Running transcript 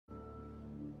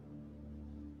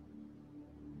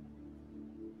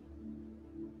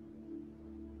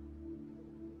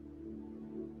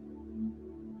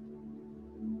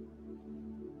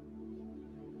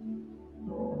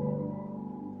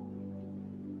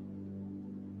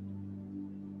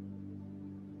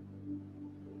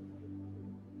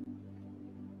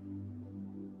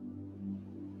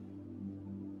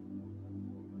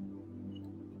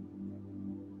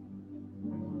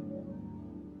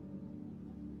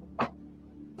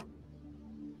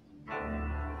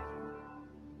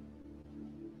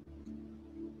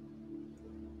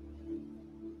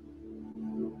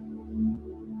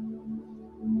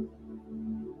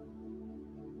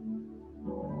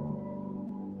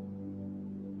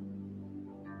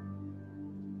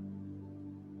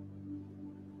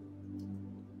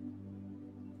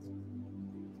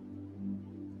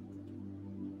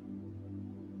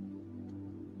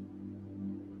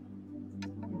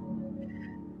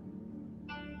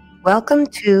Welcome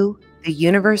to The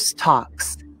Universe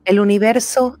Talks, El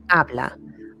Universo Habla,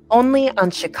 only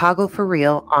on Chicago for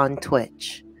Real on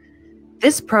Twitch.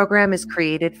 This program is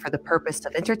created for the purpose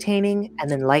of entertaining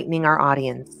and enlightening our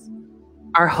audience.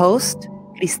 Our host,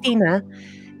 Cristina,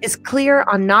 is clear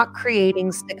on not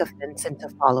creating sycophants into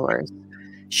followers.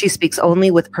 She speaks only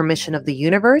with permission of the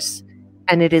universe,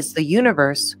 and it is the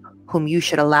universe whom you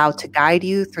should allow to guide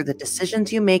you through the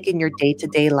decisions you make in your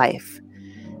day-to-day life.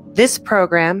 This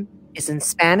program is in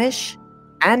Spanish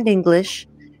and English,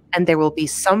 and there will be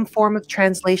some form of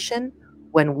translation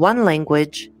when one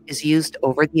language is used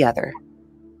over the other.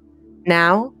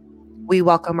 Now, we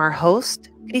welcome our host,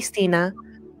 Cristina,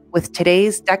 with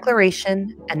today's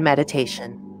declaration and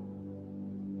meditation.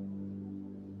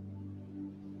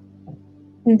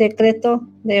 Decreto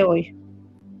de hoy.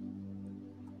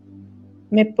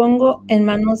 Me pongo en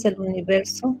manos del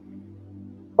universo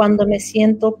cuando me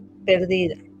siento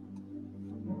perdida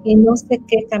y no sé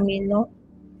qué camino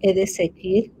he de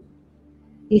seguir,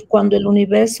 y cuando el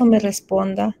universo me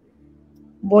responda,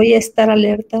 voy a estar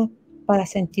alerta para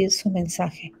sentir su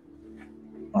mensaje.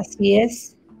 Así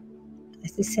es,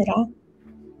 así será,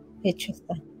 hecho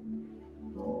está.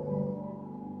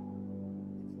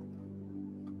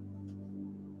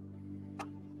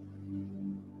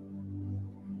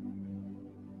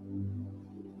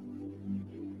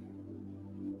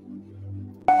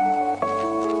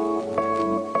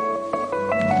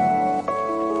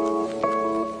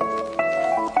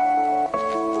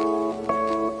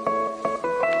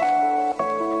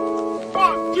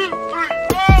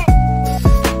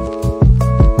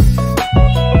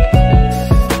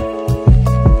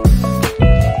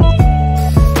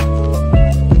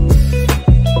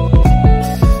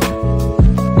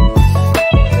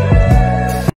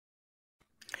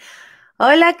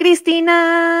 Hola,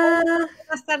 Cristina.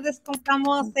 Buenas tardes, ¿cómo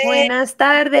estamos? Buenas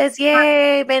tardes,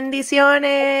 yay,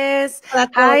 bendiciones.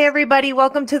 Hi, everybody.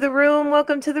 Welcome to the room.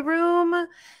 Welcome to the room.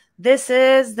 This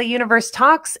is The Universe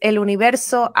Talks, El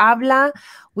Universo Habla.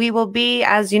 We will be,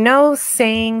 as you know,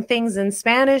 saying things in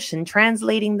Spanish and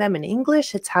translating them in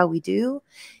English. It's how we do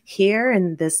here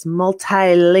in this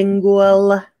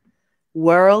multilingual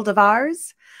world of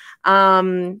ours.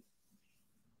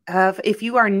 If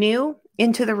you are new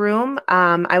into the room,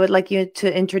 I would like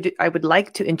to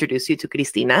introduce you to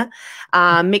Cristina.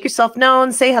 Make yourself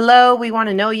known, say hello. We want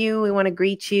to know you. We want to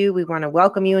greet you. We want to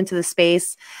welcome you into the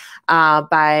space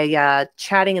by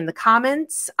chatting in the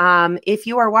comments. If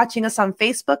you are watching us on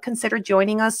Facebook, consider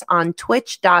joining us on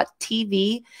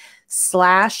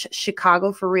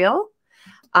twitch.tv/Chicago for Real.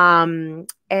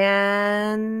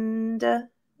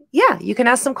 Yeah, you can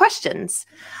ask some questions.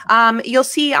 You'll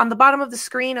see on the bottom of the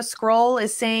screen, a scroll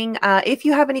is saying, if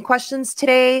you have any questions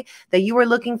today that you are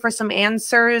looking for some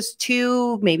answers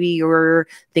to, maybe you're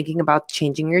thinking about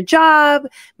changing your job,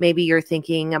 maybe you're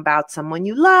thinking about someone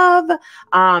you love,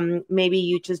 maybe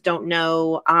you just don't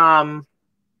know,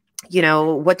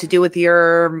 what to do with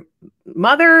your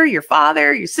mother, your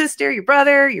father, your sister, your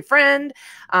brother, your friend.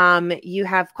 You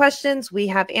have questions. We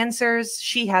have answers.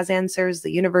 She has answers.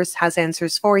 The universe has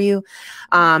answers for you.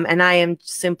 And I am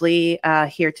simply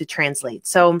here to translate.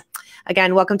 So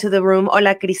again, welcome to the room.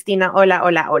 Hola, Cristina. Hola,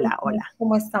 hola, hola, hola.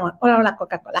 ¿Cómo estamos? Hola, hola,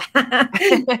 Coca-Cola.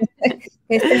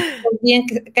 Bien,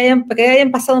 que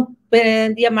hayan pasado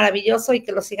un día maravilloso y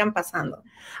que lo sigan pasando.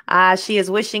 She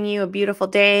is wishing you a beautiful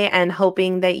day and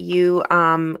hoping that you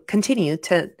continue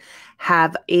to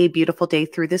have a beautiful day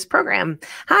through this program.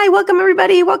 Hi, welcome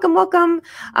everybody. Welcome, welcome.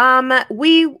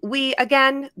 We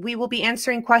will be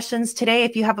answering questions today.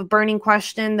 If you have a burning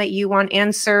question that you want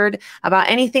answered about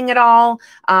anything at all,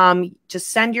 just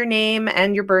send your name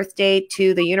and your birth date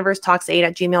to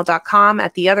theuniversetalks8@gmail.com.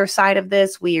 At the other side of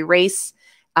this, we erase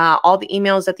all the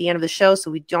emails at the end of the show so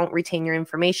we don't retain your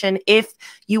information. If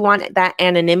you want that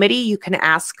anonymity, you can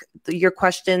ask your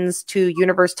questions to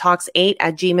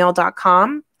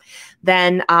universetalks8@gmail.com.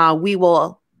 Then we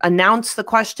will announce the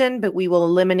question, but we will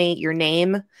eliminate your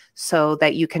name so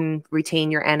that you can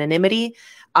retain your anonymity.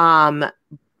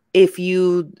 If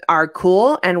you are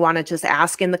cool and want to just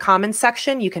ask in the comments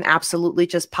section, you can absolutely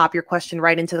just pop your question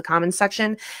right into the comments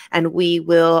section, and we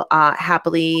will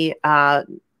happily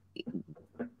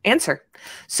answer.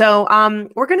 So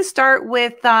we're going to start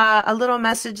with a little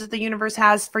message that the universe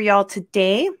has for y'all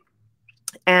today.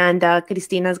 And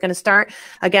Cristina is going to start.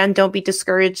 Again, don't be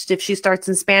discouraged. If she starts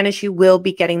in Spanish, you will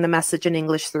be getting the message in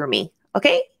English through me.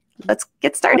 Okay, let's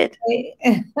get started.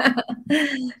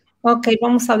 Okay,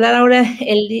 vamos a hablar ahora,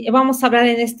 vamos a hablar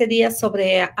en este día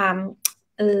sobre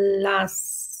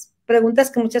las preguntas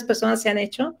que muchas personas se han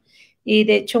hecho. Y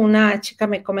de hecho una chica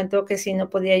me comentó que si no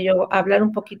podía yo hablar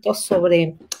un poquito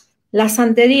sobre La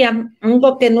santería,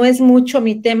 algo que no es mucho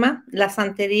mi tema, la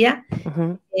santería.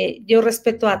 Yo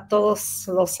respeto a todos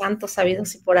los santos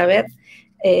sabidos y por haber,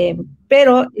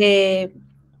 pero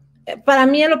para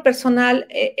mí en lo personal,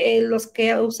 los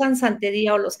que usan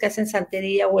santería o los que hacen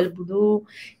santería o el vudú,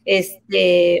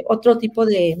 otro tipo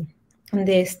de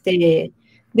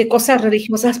cosas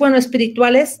religiosas, bueno,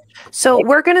 espirituales. So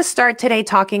we're going to start today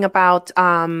talking about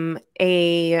a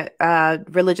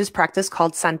religious practice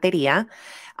called Santeria.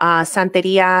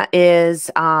 Santeria is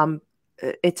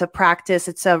it's a practice,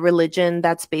 it's a religion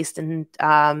that's based in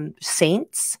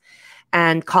saints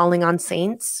and calling on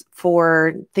saints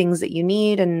for things that you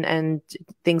need and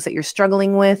things that you're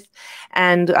struggling with.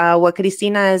 And what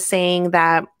Cristina is saying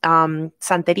that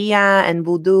Santeria and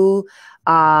Voodoo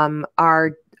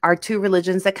are two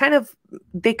religions that kind of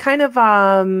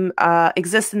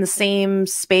exist in the same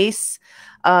space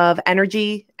of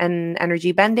energy and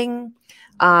energy bending.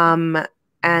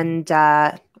 And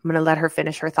I'm going to let her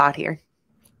finish her thought here.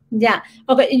 Ya,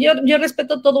 ok, yo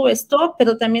respeto todo esto,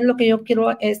 pero también lo que yo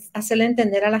quiero es hacerle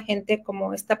entender a la gente,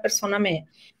 como esta persona me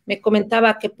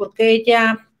comentaba, que porque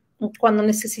ella, cuando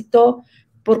necesitó,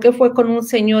 porque fue con un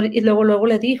señor y luego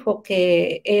le dijo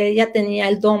que ella tenía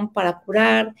el don para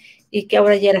curar y que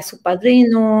ahora ya era su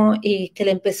padrino y que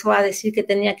le empezó a decir que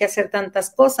tenía que hacer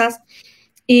tantas cosas.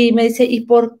 Y me dice, ¿y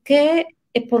por qué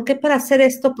para hacer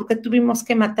esto? ¿Por qué tuvimos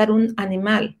que matar un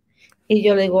animal? Y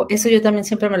yo le digo, eso yo también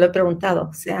siempre me lo he preguntado,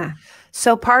 o sea.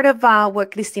 So part of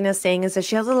what Cristina is saying is that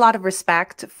she has a lot of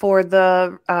respect for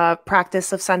the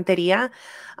practice of Santeria,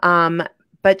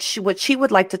 but what she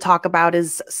would like to talk about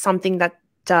is something that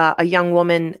a young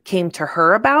woman came to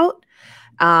her about,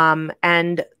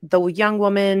 and the young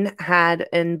woman had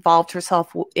involved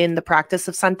herself in the practice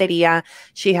of Santeria.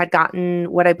 She had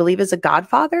gotten what I believe is a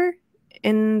godfather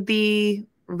in the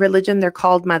religion. They're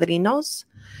called madrinos.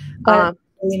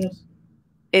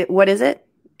 What is it?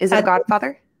 Is it a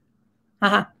godfather?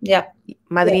 Yeah.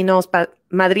 Madrinos,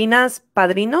 madrinas,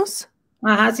 padrinos?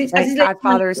 Sí, right?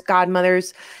 Godfathers,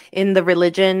 godmothers in the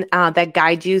religion that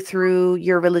guide you through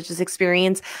your religious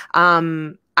experience.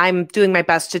 I'm doing my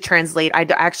best to translate. I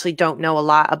actually don't know a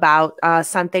lot about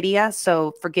Santeria,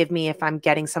 so forgive me if I'm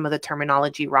getting some of the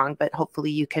terminology wrong, but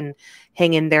hopefully you can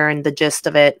hang in there in the gist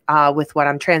of it with what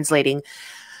I'm translating.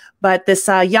 But this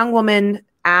young woman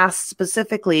asked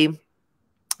specifically,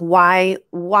 why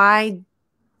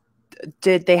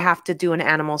did they have to do an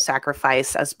animal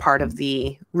sacrifice as part of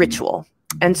the ritual?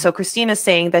 And so Cristina is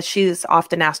saying that she's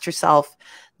often asked herself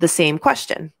the same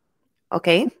question.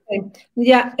 Okay.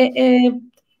 Ya,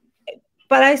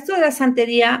 para esto de la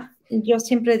santería, yo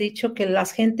siempre he dicho que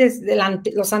las gentes,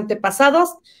 los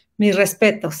antepasados, mis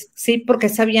respetos, ¿sí? Porque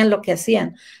sabían lo que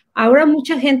hacían. Ahora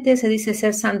mucha gente se dice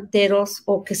ser santeros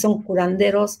o que son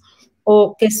curanderos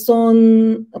o que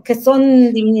son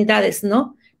divinidades,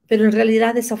 ¿no? Pero en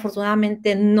realidad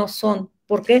desafortunadamente no son.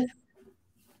 ¿Por qué?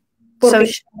 Porque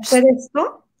para hacer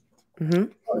esto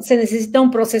se necesita un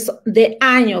proceso de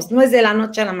años, no es de la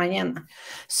noche a la mañana.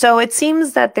 So it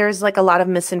seems that there's like a lot of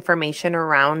misinformation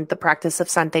around the practice of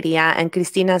Santeria, and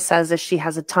Cristina says that she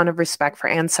has a ton of respect for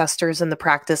ancestors and the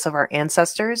practice of our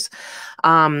ancestors,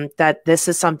 that this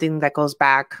is something that goes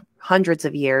back hundreds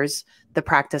of years, the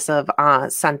practice of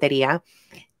Santeria.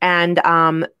 And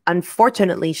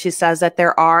unfortunately, she says that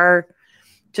there are,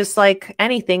 just like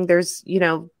anything, there's,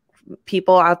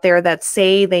 people out there that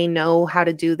say they know how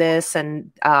to do this and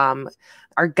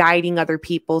are guiding other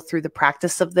people through the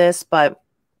practice of this, but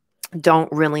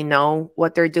don't really know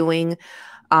what they're doing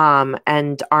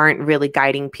and aren't really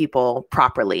guiding people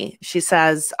properly. She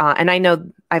says, and I know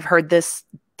I've heard this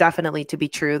definitely to be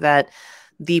true, that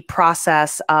the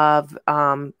process of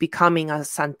becoming a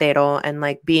santero and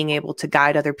like being able to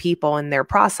guide other people in their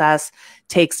process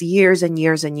takes years and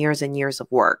years and years and years of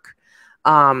work.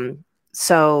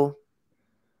 So,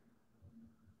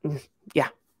 yeah,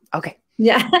 okay.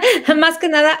 Ya, más que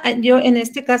nada, yo en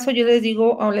este caso yo les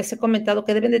digo o les he comentado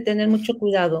que deben de tener mucho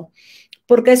cuidado,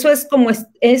 porque eso es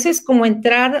como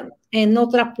entrar en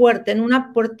otra puerta, en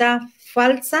una puerta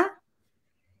falsa,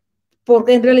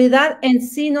 porque en realidad en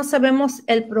sí no sabemos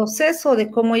el proceso de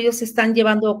cómo ellos están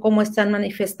llevando o cómo están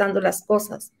manifestando las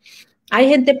cosas. Hay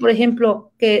gente, por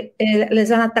ejemplo, que les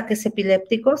dan ataques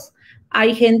epilépticos,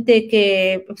 hay gente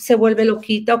que se vuelve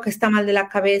loquita o que está mal de la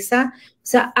cabeza. O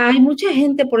sea, hay mucha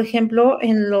gente, por ejemplo,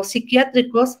 en los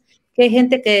psiquiátricos, que hay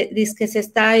gente que dice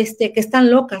que están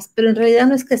locas, pero en realidad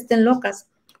no es que estén locas.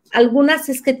 Algunas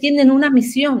es que tienen una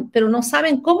misión, pero no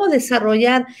saben cómo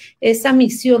desarrollar esa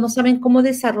misión, no saben cómo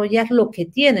desarrollar lo que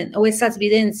tienen o esas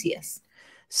vivencias.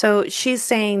 So she's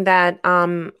saying that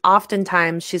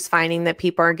oftentimes she's finding that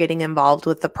people are getting involved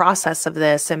with the process of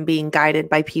this and being guided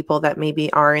by people that maybe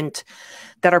aren't,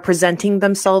 that are presenting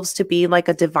themselves to be like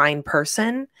a divine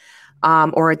person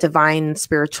or a divine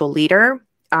spiritual leader.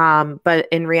 But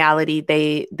in reality,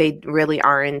 they really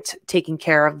aren't taking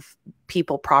care of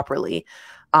people properly,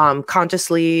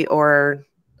 consciously or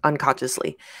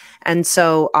unconsciously. And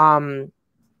so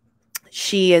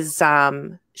she's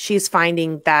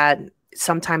finding that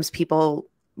sometimes people,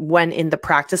 when in the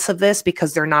practice of this,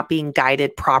 because they're not being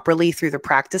guided properly through the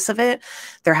practice of it,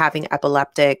 they're having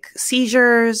epileptic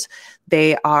seizures.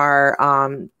 They are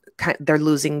they're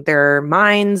losing their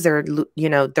minds. They're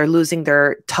losing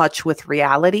their touch with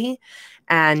reality,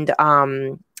 and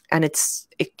it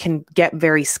can get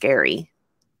very scary,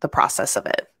 the process of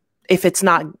it, if it's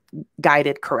not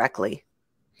guided correctly.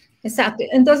 Exacto.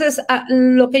 Entonces,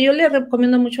 lo que yo le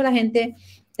recomiendo mucho a la gente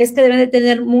es que deben de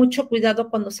tener mucho cuidado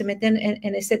cuando se meten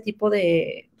en ese tipo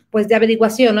de, pues, de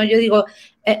averiguación, ¿no? Yo digo,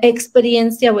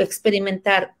 experiencia o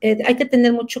experimentar. Hay que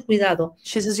tener mucho cuidado.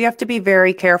 She says you have to be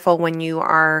very careful when you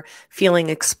are feeling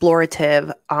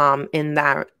explorative in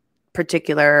that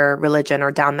particular religion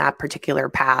or down that particular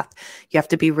path. You have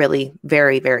to be really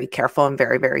very, very careful and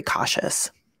very, very cautious.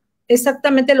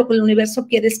 Exactamente lo que el universo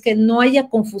quiere es que no haya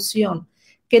confusión,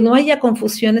 que no haya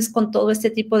confusiones con todo este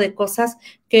tipo de cosas,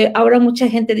 que ahora mucha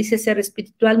gente dice ser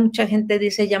espiritual, mucha gente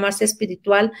dice llamarse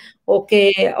espiritual, o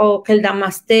que el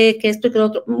namaste, que esto y que lo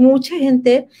otro. Mucha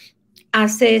gente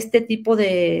hace este tipo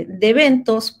de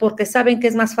eventos porque saben que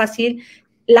es más fácil.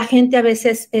 La gente a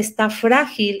veces está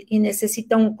frágil y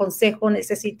necesita un consejo,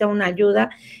 necesita una ayuda.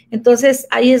 Entonces,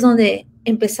 ahí es donde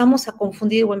empezamos a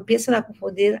confundir o empiezan a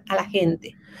confundir a la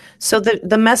gente. So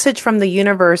the message from the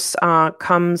universe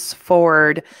comes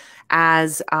forward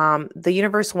as the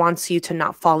universe wants you to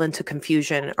not fall into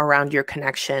confusion around your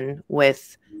connection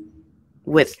with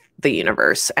the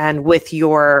universe and with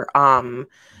your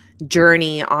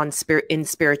journey in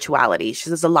spirituality. She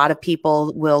says a lot of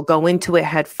people will go into it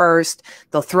head first.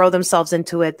 They'll throw themselves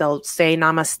into it. They'll say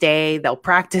namaste. They'll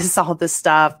practice all this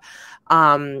stuff.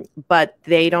 But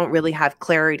they don't really have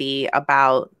clarity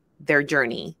about their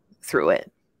journey through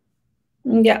it.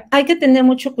 Ya, hay que tener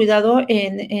mucho cuidado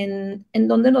en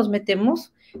dónde nos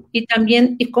metemos y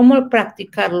también y cómo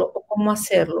practicarlo o cómo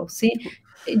hacerlo, ¿sí?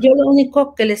 Yo lo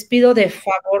único que les pido de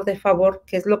favor,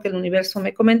 que es lo que el universo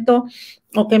me comentó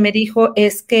o que me dijo,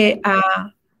 es que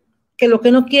lo que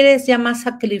no quiere es ya más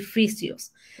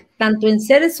sacrificios, tanto en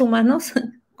seres humanos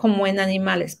como en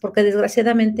animales, porque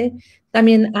desgraciadamente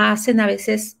también hacen a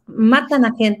veces, matan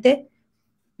a gente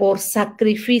por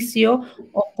sacrificio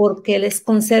o porque les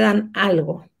concedan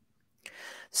algo.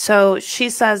 So she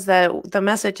says that the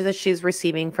message that she's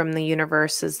receiving from the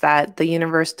universe is that the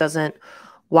universe doesn't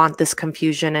want this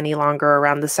confusion any longer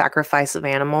around the sacrifice of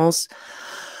animals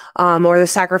or the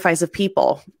sacrifice of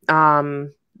people,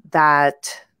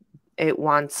 that it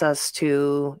wants us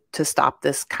to stop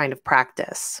this kind of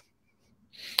practice.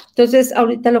 Entonces,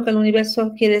 ahorita lo que el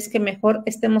universo quiere es que mejor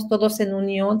estemos todos en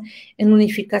unión, en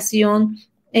unificación,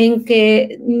 en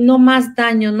que no más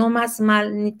daño, no más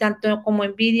mal, ni tanto como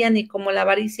envidia, ni como la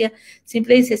avaricia,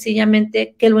 simple y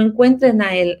sencillamente que lo encuentren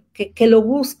a él, que lo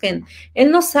busquen. Él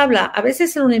nos habla, a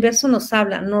veces el universo nos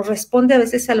habla, nos responde a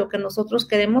veces a lo que nosotros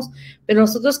queremos, pero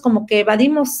nosotros como que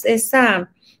evadimos esa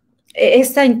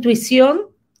intuición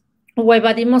o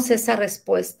evadimos esa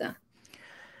respuesta.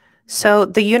 So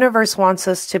the universe wants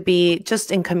us to be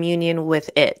just in communion with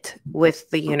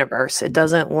the universe. It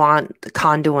doesn't want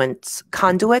conduits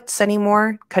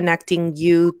anymore, connecting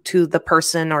you to the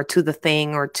person or to the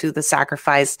thing or to the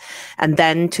sacrifice and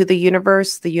then to the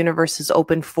universe. The universe is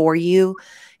open for you.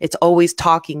 It's always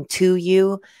talking to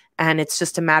you. And it's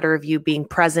just a matter of you being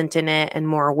present in it and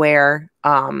more aware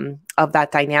of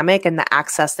that dynamic and the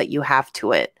access that you have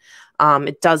to it.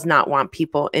 It does not want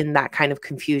people in that kind of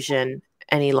confusion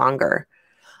any longer.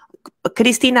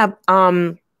 Cristina,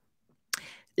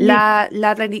 la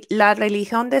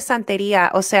religión de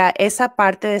santería, o sea, esa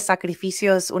parte de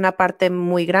sacrificio es una parte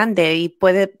muy grande y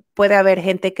puede haber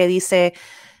gente que dice,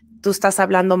 tú estás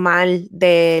hablando mal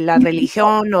de la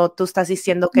religión o tú estás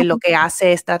diciendo que lo que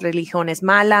hace esta religión es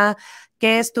mala.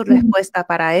 ¿Qué es tu respuesta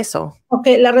para eso?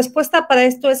 Okay, la respuesta para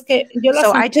esto es que yo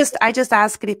So I just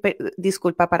asked,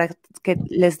 disculpa para que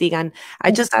les digan, I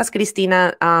just asked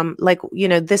Cristina, like, you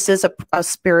know, this is a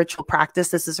spiritual practice.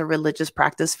 This is a religious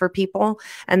practice for people.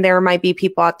 And there might be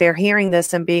people out there hearing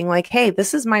this and being like, hey,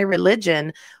 this is my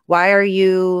religion. Why are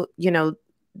you, you know,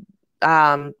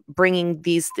 bringing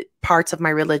these parts of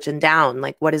my religion down?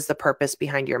 Like, what is the purpose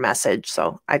behind your message?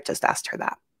 So I just asked her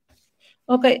that.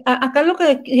 Ok, acá lo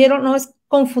que quiero no es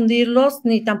confundirlos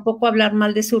ni tampoco hablar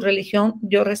mal de su religión,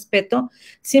 yo respeto,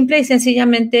 simple y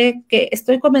sencillamente que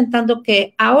estoy comentando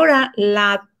que ahora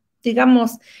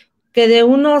digamos, que de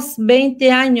unos 20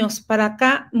 años para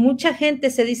acá, mucha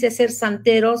gente se dice ser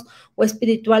santeros o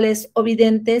espirituales o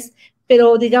videntes,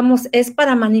 pero digamos, es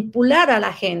para manipular a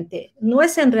la gente, no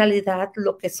es en realidad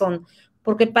lo que son,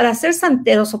 porque para ser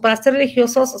santeros o para ser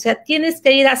religiosos, o sea, tienes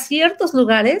que ir a ciertos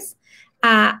lugares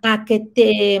a, a que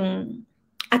te,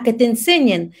 a que te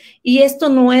enseñen. Y esto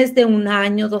no es de un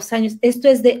año, 2 años, esto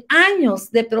es de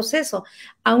años de proceso.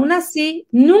 Aún así,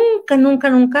 nunca, nunca,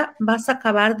 nunca vas a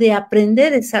acabar de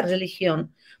aprender esa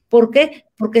religión. ¿Por qué?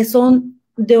 Porque son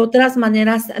de otras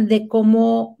maneras de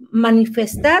cómo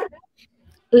manifestar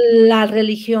la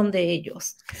religión de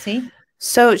ellos, ¿sí?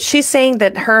 So she's saying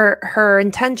that her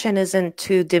intention isn't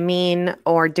to demean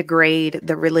or degrade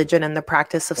the religion and the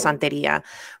practice of Santeria.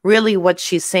 Really, what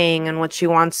she's saying and what she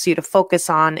wants you to focus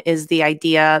on is the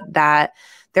idea that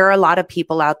there are a lot of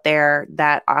people out there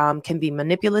that can be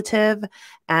manipulative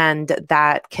and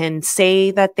that can say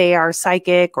that they are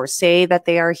psychic or say that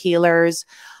they are healers,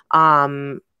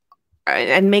 and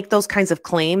make those kinds of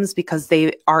claims because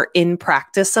they are in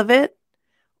practice of it,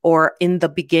 or in the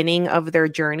beginning of their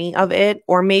journey of it,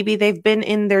 or maybe they've been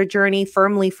in their journey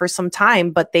firmly for some time,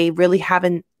 but they really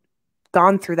haven't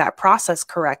gone through that process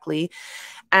correctly.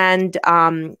 And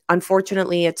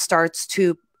unfortunately, it starts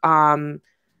to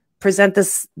present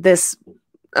this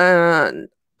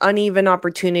uneven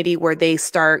opportunity where they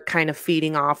start kind of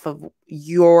feeding off of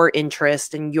your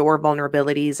interest and your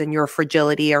vulnerabilities and your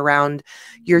fragility around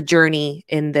your journey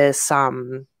in this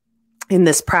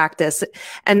practice,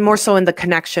 and more so in the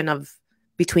connection of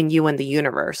between you and the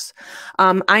universe.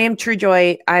 I am True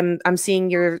Joy. I'm seeing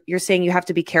you're saying you have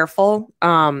to be careful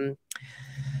that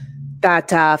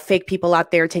fake people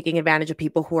out there taking advantage of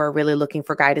people who are really looking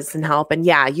for guidance and help. And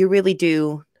yeah, you really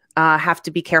do have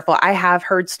to be careful. I have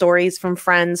heard stories from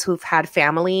friends who've had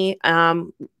family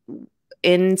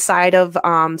inside of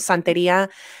Santeria,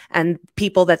 and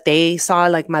people that they saw,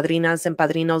 like madrinas and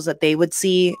padrinos that they would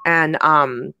see,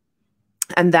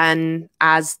 and then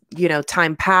as, you know,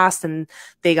 time passed and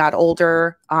they got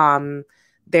older,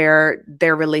 their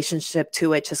relationship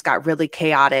to it just got really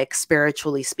chaotic,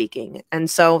 spiritually speaking. And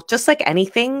so just like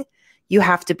anything, you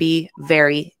have to be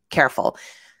very careful.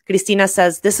 Cristina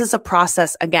says, this is a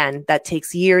process, again, that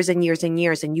takes years and years and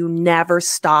years, and you never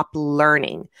stop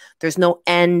learning. There's no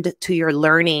end to your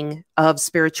learning of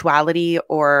spirituality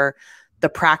or the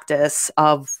practice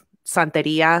of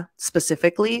Santeria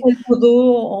specifically,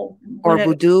 or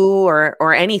voodoo,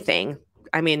 or anything.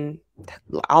 I mean,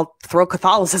 I'll throw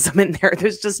Catholicism in there.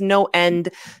 There's just no end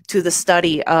to the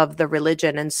study of the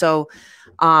religion. And so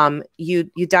you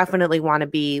definitely want to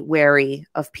be wary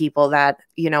of people that,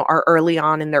 you know, are early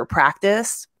on in their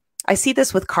practice. I see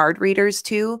this with card readers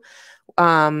too.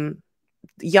 Young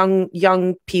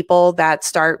people that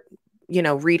start, you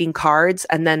know, reading cards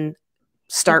and then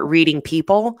start reading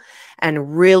people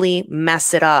and really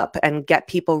mess it up and get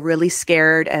people really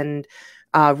scared and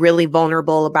really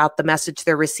vulnerable about the message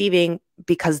they're receiving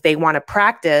because they want to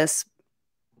practice,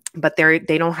 but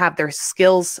they don't have their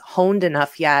skills honed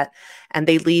enough yet, and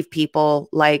they leave people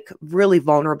like really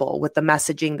vulnerable with the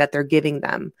messaging that they're giving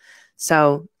them.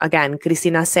 So again,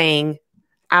 Cristina saying,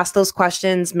 ask those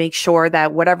questions, make sure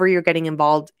that whatever you're getting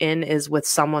involved in is with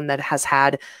someone that has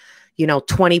had, you know,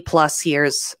 20 plus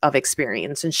years of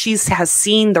experience. And she has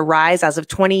seen the rise as of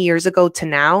 20 years ago to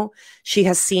now. She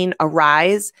has seen a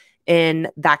rise in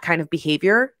that kind of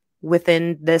behavior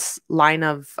within this line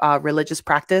of religious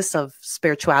practice of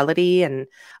spirituality, and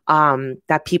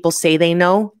that people say they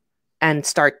know and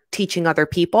start teaching other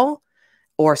people,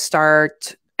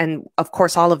 and of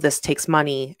course, all of this takes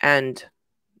money, and,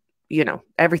 you know,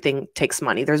 everything takes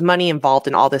money. There's money involved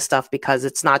in all this stuff because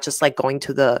it's not just like going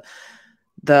to the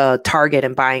Target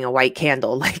and buying a white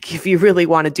candle. Like, if you really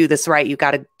want to do this right, you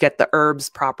got to get the herbs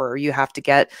proper. You have to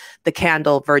get the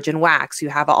candle virgin wax. You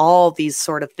have all these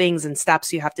sort of things and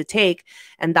steps you have to take.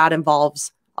 And that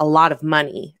involves a lot of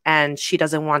money. And she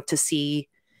doesn't want to see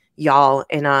y'all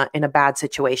in a bad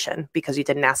situation because you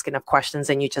didn't ask enough questions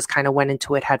and you just kind of went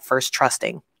into it head first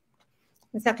trusting.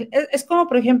 Exacto. Es como,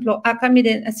 por ejemplo, acá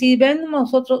miren, si vemos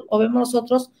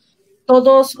nosotros,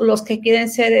 todos los que quieren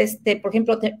ser, por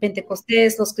ejemplo,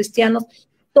 pentecostés, los cristianos,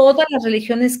 todas las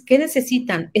religiones, ¿qué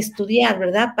necesitan? Estudiar,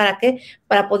 ¿verdad? ¿Para qué?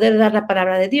 Para poder dar la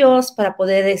palabra de Dios, para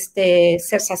poder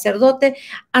ser sacerdote.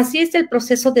 Así es el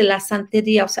proceso de la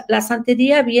santería. O sea, la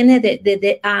santería viene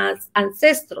de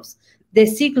ancestros, de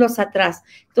siglos atrás.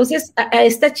 Entonces, a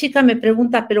esta chica me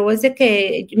pregunta, pero es de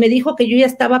que me dijo que yo ya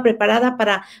estaba preparada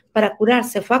para curar.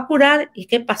 Se fue a curar y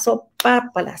 ¿qué pasó?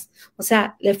 Pápalas. O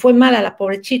sea, le fue mal a la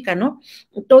pobre chica, ¿no?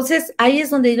 Entonces, ahí es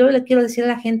donde yo le quiero decir a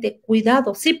la gente,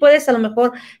 cuidado. Sí puedes a lo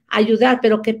mejor ayudar,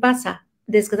 pero ¿qué pasa?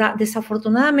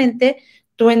 Desafortunadamente,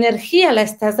 tu energía la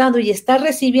estás dando y estás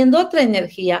recibiendo otra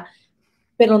energía,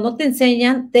 pero no te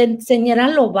enseñan, te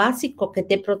enseñarán lo básico, que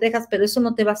te protejas, pero eso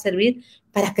no te va a servir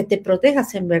para que te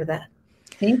protejas en verdad.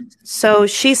 ¿Sí? So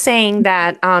she's saying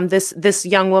that this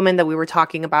young woman that we were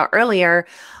talking about earlier,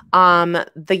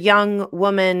 the young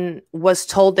woman was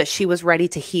told that she was ready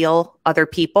to heal other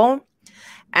people.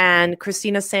 And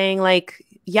Christina's saying, like,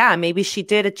 yeah, maybe she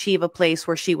did achieve a place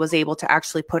where she was able to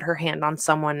actually put her hand on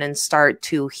someone and start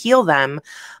to heal them,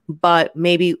 but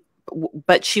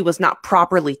she was not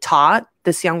properly taught.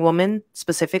 This young woman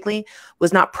specifically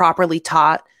was not properly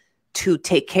taught to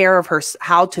take care of her,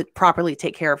 how to properly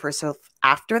take care of herself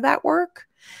after that work.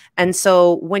 And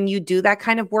so when you do that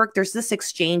kind of work, there's this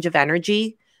exchange of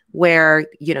energy where,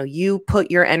 you know, you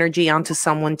put your energy onto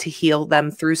someone to heal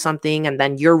them through something, and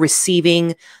then you're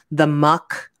receiving the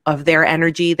muck of their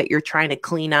energy that you're trying to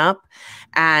clean up.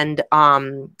 And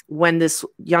when this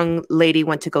young lady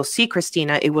went to go see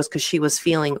Cristina, it was because she was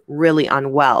feeling really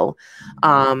unwell.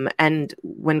 And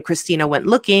when Cristina went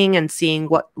looking and seeing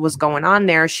what was going on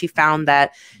there, she found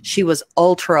that she was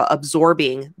ultra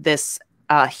absorbing this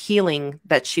healing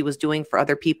that she was doing for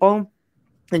other people.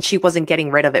 And she wasn't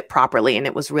getting rid of it properly. And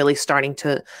it was really starting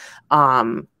to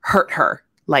hurt her.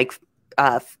 Like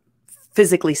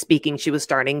physically speaking, she was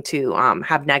starting to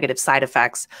have negative side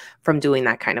effects from doing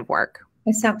that kind of work.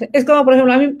 Exacto. Es como, por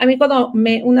ejemplo, a mí cuando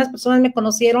unas personas me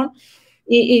conocieron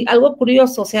y algo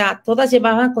curioso, o sea, todas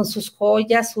llevaban con sus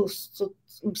joyas,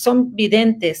 son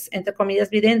videntes, entre comillas,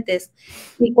 videntes.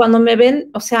 Y cuando me ven,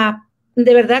 o sea,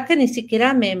 de verdad que ni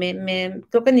siquiera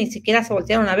creo que ni siquiera se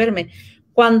voltearon a verme.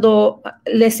 Cuando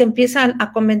les empiezan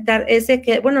a comentar es de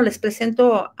que, bueno, les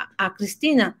presento a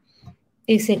Cristina.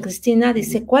 Dice, Cristina,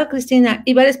 dice, ¿cuál Cristina?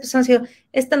 Y varias personas dicen,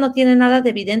 esta no tiene nada de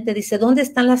evidente. Dice, ¿dónde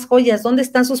están las joyas? ¿Dónde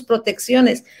están sus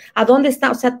protecciones? ¿A dónde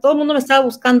está? O sea, todo el mundo me estaba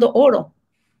buscando oro.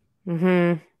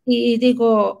 Y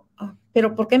digo,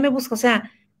 ¿pero por qué me busca? O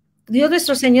sea, Dios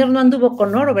nuestro Señor no anduvo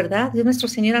con oro, ¿verdad? Dios nuestro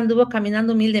Señor anduvo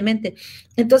caminando humildemente.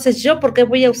 Entonces, ¿yo por qué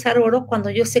voy a usar oro cuando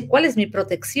yo sé cuál es mi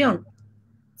protección?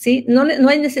 ¿Sí? No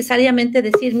hay necesariamente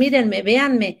decir, mírenme,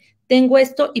 véanme, tengo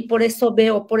esto y por eso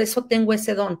veo, por eso tengo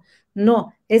ese don.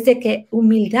 No, es de que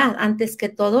humildad antes que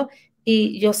todo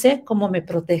y yo sé cómo me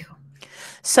protejo.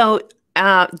 So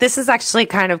this is actually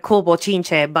kind of cool,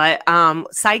 bochinche, but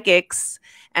psychics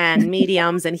and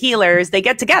mediums and healers, they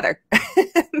get together.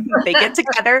 They get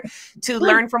together to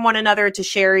learn from one another, to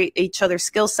share each other's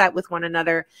skill set with one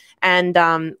another. And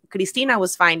Cristina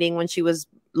was finding when she was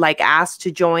like asked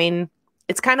to join,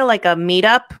 it's kind of like a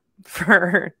meetup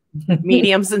for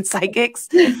mediums and psychics.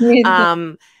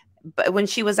 But when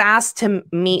she was asked to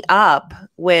meet up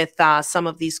with some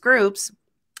of these groups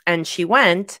and she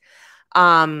went,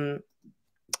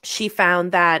 she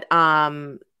found that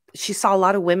she saw a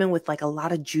lot of women with like a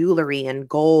lot of jewelry and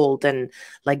gold and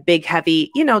like big, heavy,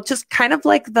 you know, just kind of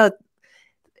like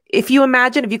if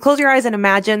you close your eyes and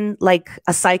imagine like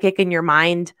a psychic in your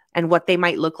mind and what they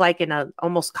might look like in a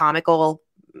almost comical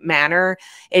manner,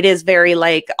 it is very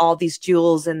like all these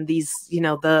jewels and these, you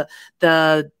know, the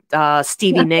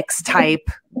Stevie Nicks type,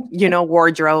 you know,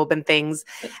 wardrobe and things.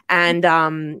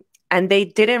 And they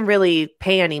didn't really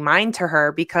pay any mind to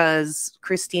her because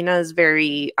Cristina is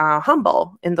very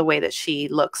humble in the way that she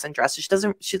looks and dresses.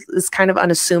 She is kind of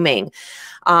unassuming.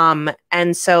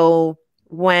 And so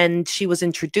when she was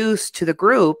introduced to the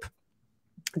group,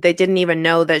 they didn't even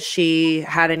know that she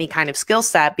had any kind of skill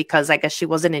set because I guess she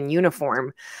wasn't in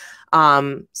uniform.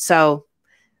 So,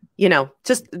 you know,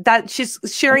 just that she's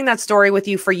sharing that story with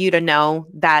you for you to know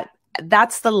that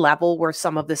that's the level where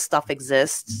some of this stuff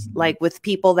exists, like with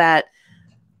people that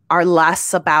are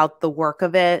less about the work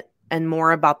of it and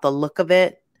more about the look of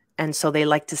it. And so they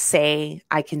like to say,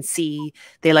 I can see,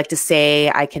 they like to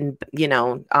say, I can, you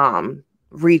know,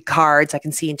 read cards, I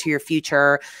can see into your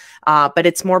future. But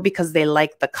it's more because they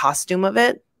like the costume of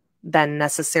it than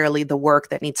necessarily the work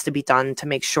that needs to be done to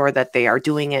make sure that they are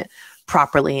doing it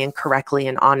properly and correctly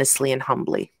and honestly and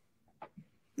humbly.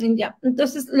 Ya,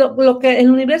 entonces lo que el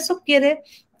universo quiere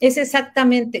es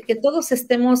exactamente que todos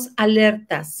estemos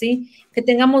alertas, ¿sí? Que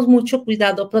tengamos mucho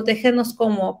cuidado, protegernos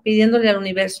como pidiéndole al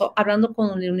universo, hablando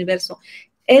con el universo.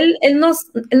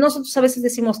 Nosotros a veces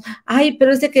decimos, ay,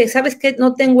 pero es de que, ¿sabes qué?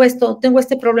 No tengo esto, tengo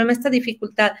este problema, esta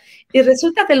dificultad. Y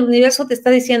resulta que el universo te está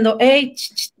diciendo, hey,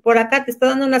 por acá te está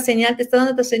dando una señal, te está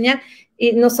dando otra señal,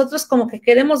 y nosotros como que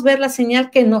queremos ver la señal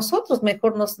que nosotros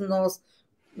mejor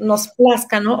nos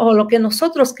plazca, ¿no? O lo que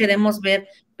nosotros queremos ver,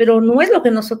 pero no es lo que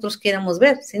nosotros queramos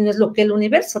ver, sino es lo que el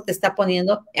universo te está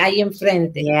poniendo ahí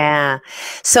enfrente. Yeah.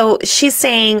 So she's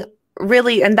saying,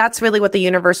 really, and that's really what the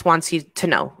universe wants you to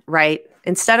know, right?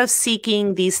 Instead of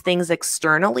seeking these things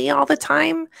externally all the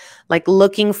time, like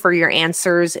looking for your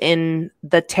answers in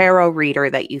the tarot reader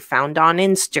that you found on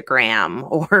Instagram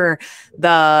or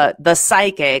the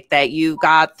psychic that you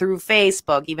got through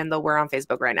Facebook, even though we're on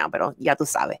Facebook right now, pero ya tú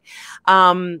sabes.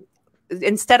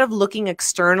 Instead of looking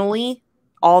externally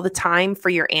all the time for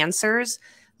your answers,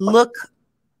 look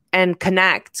and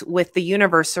connect with the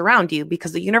universe around you,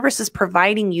 because the universe is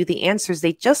providing you the answers.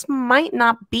 They just might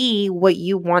not be what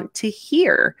you want to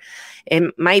hear.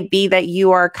 It might be that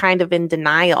you are kind of in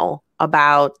denial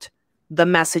about the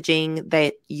messaging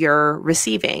that you're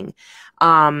receiving.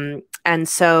 And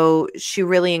so she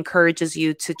really encourages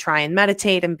you to try and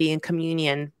meditate and be in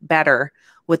communion better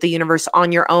with the universe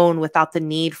on your own, without the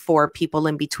need for people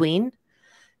in between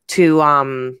to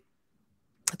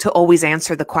always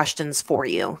answer the questions for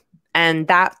you. And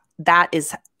that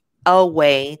is a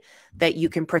way that you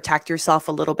can protect yourself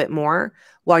a little bit more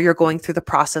while you're going through the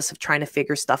process of trying to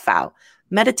figure stuff out.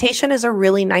 Meditation is a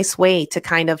really nice way to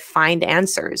kind of find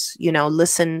answers,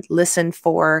 listen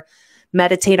for,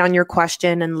 meditate on your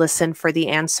question and listen for the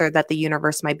answer that the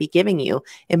universe might be giving you.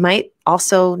 It might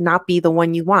also not be the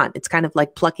one you want. It's kind of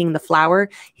like plucking the flower.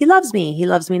 He loves me. He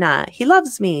loves me not. He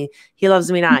loves me. He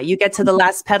loves me not. You get to the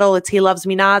last petal. It's he loves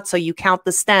me not. So you count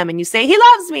the stem and you say, he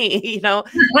loves me. No,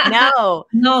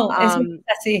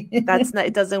 that's not,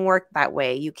 it doesn't work that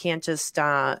way. You can't just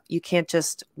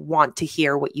want to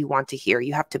hear what you want to hear.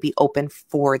 You have to be open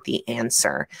for the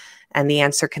answer. And the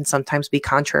answer can sometimes be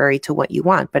contrary to what you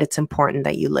want, but it's important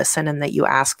that you listen and that you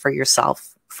ask for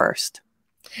yourself first.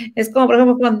 Es como, por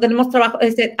ejemplo, cuando tenemos trabajo,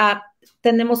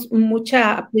 tenemos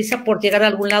mucha prisa por llegar a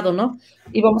algún lado, ¿no?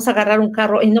 Y vamos a agarrar un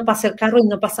carro y no pasa el carro y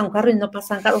no pasa un carro y no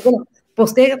pasa un carro. Bueno,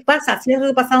 pues ¿qué pasa? Si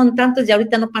has pasado tantos y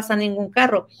ahorita no pasa ningún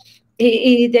carro.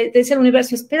 Y te dice el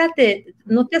universo, espérate,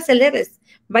 no te aceleres.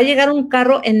 Va a llegar un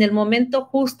carro en el momento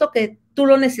justo que tú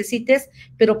lo necesites,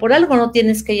 pero por algo no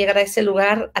tienes que llegar a ese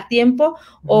lugar a tiempo.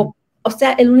 O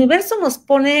sea, el universo nos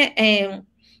pone,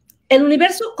 el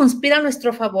universo conspira a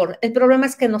nuestro favor. El problema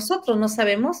es que nosotros no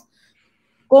sabemos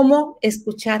cómo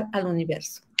escuchar al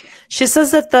universo. She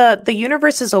says that the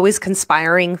universe is always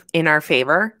conspiring in our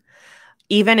favor,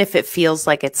 even if it feels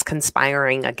like it's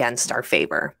conspiring against our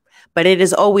favor. But it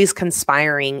is always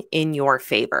conspiring in your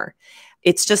favor.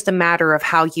 It's just a matter of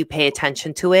how you pay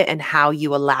attention to it and how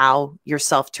you allow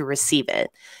yourself to receive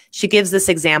it. She gives this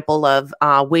example of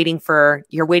you're waiting for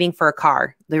a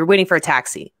car. You're waiting for a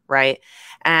taxi, right?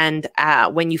 And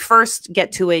when you first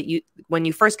get to it, when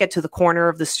you first get to the corner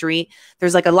of the street,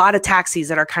 there's like a lot of taxis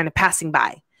that are kind of passing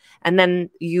by. And then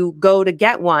you go to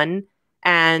get one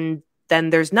and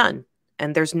then there's none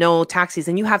and there's no taxis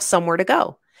and you have somewhere to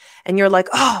go. And you're like,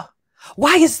 oh,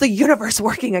 why is the universe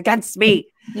working against me?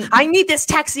 I need this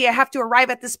taxi. I have to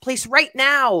arrive at this place right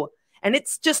now. And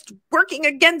it's just working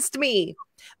against me.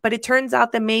 But it turns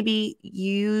out that maybe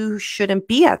you shouldn't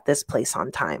be at this place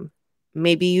on time.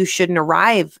 Maybe you shouldn't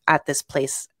arrive at this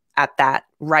place at that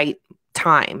right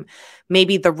time.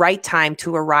 Maybe the right time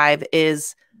to arrive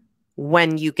is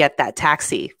when you get that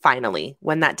taxi, finally,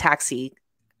 when that taxi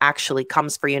actually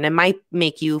comes for you. And it might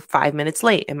make you 5 minutes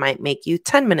late. It might make you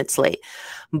 10 minutes late,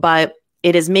 but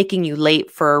it is making you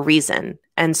late for a reason.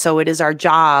 And so it is our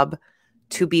job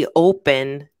to be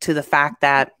open to the fact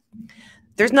that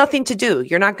there's nothing to do.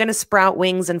 You're not going to sprout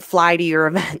wings and fly to your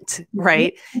event,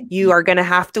 right? You are going to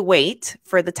have to wait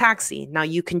for the taxi. Now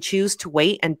you can choose to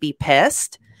wait and be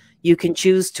pissed. You can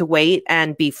choose to wait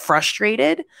and be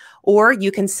frustrated, or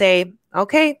you can say,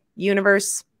 okay,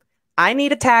 universe, I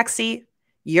need a taxi.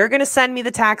 You're going to send me the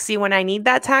taxi when I need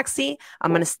that taxi. I'm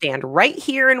going to stand right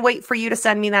here and wait for you to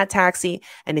send me that taxi.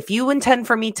 And if you intend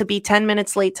for me to be 10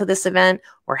 minutes late to this event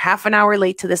or half an hour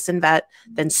late to this event,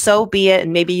 then so be it.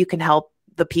 And maybe you can help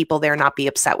the people there not be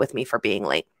upset with me for being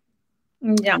late.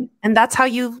 Yeah. And that's how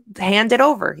you hand it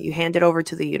over. You hand it over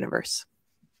to the universe.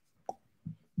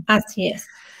 Así es.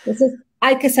 Entonces,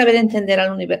 hay que saber entender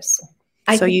al universo.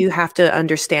 So you have to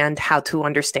understand how to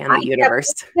understand the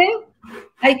universe.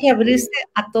 Hay que abrirse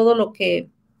a todo lo que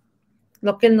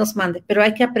Él nos mande, pero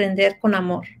hay que aprender con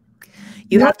amor.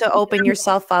 You have to open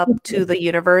yourself up to the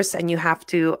universe, and you have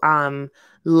to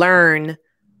learn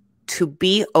to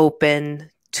be open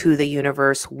to the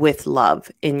universe with love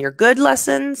in your good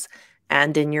lessons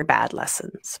and in your bad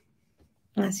lessons.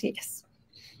 Así es.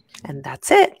 And that's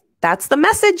it. That's the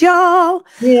message, y'all.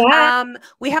 Yeah.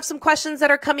 We have some questions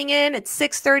that are coming in. It's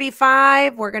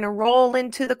 6:35. We're going to roll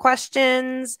into the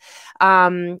questions.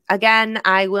 Again,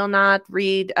 I will not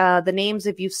read the names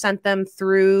if you've sent them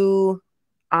through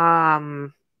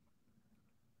Gmail,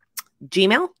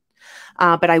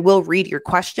 but I will read your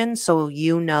question so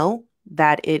you know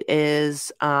that it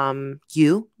is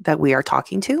you that we are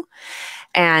talking to.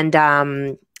 And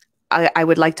I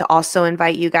would like to also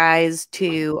invite you guys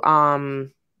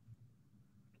to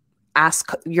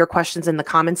ask your questions in the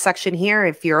comments section here.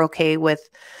 If you're okay with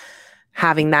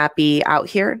having that be out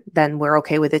here, then we're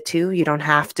okay with it too. You don't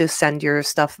have to send your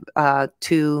stuff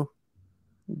to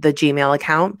the Gmail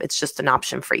account. It's just an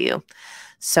option for you.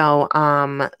 So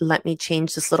let me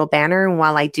change this little banner. And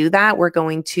while I do that, we're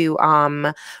going to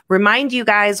remind you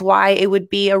guys why it would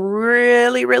be a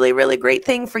really, really, really great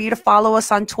thing for you to follow us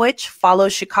on Twitch. Follow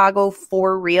Chicago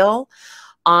for Real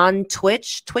on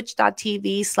Twitch,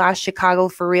 twitch.tv/Chicago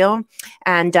for Real.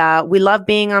 And we love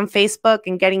being on Facebook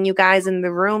and getting you guys in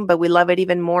the room, but we love it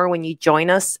even more when you join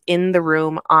us in the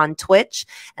room on Twitch.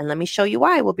 And let me show you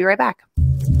why. We'll be right back.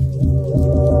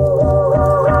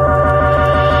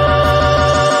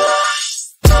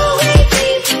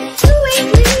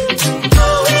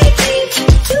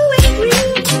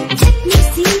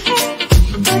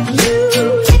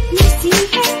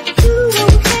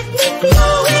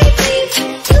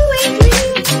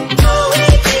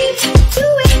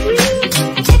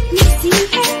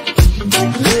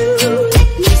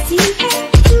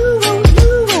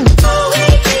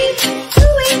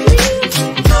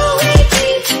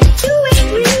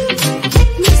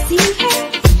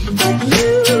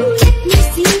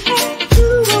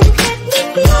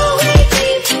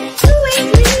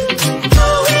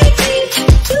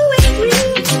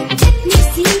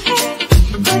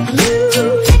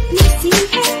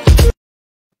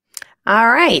 All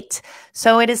right.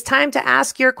 So it is time to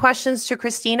ask your questions to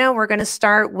Cristina. We're going to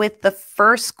start with the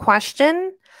first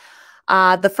question.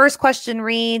 The first question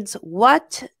reads,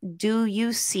 what do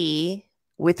you see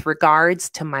with regards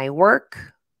to my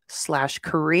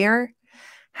work/career?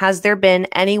 Has there been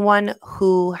anyone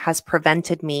who has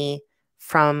prevented me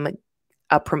from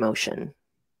a promotion?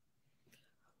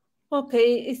 Ok,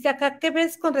 dice acá, ¿qué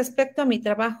ves con respecto a mi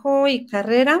trabajo y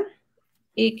carrera?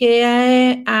 Y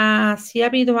que si ha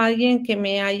habido alguien que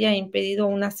me haya impedido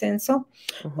un ascenso.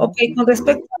 Ok, con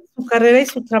respecto a su carrera y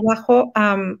su trabajo,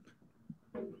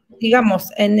 digamos,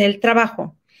 en el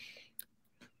trabajo.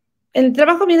 En el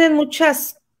trabajo vienen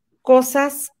muchas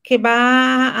cosas que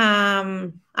va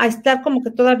a estar como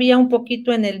que todavía un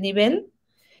poquito en el nivel,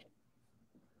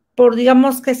 por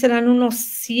digamos que serán unos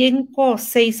 5 o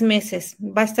 6 meses,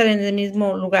 va a estar en el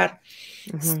mismo lugar.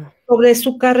 Sobre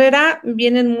su carrera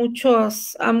vienen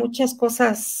muchas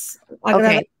cosas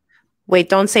agradables. Okay. Wait,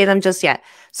 don't say them just yet.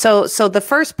 So the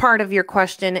first part of your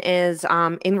question is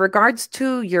in regards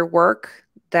to your work,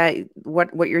 that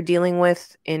what you're dealing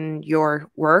with in your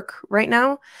work right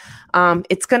now,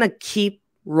 it's going to keep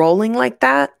rolling like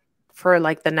that for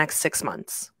like the next 6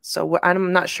 months. So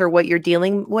I'm not sure what you're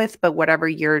dealing with, but whatever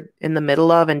you're in the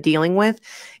middle of and dealing with,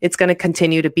 it's going to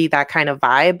continue to be that kind of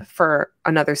vibe for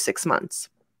another 6 months.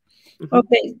 Ok,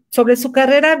 sobre su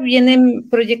carrera vienen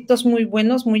proyectos muy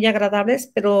buenos, muy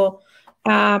agradables, pero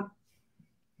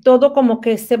todo como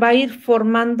que se va a ir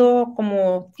formando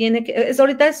como tiene que,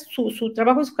 ahorita su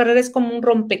trabajo y su carrera es como un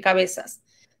rompecabezas.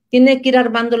 Tiene que ir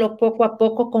armándolo poco a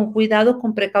poco, con cuidado,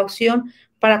 con precaución,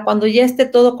 para cuando ya esté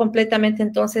todo completamente,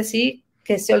 entonces sí,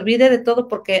 que se olvide de todo,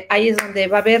 porque ahí es donde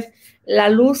va a ver la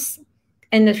luz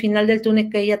en el final del túnel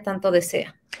que ella tanto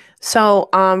desea. So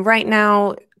right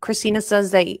now, Cristina says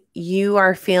that you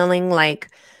are feeling like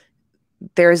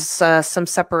there's some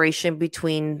separation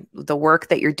between the work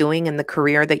that you're doing and the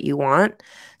career that you want.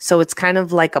 So it's kind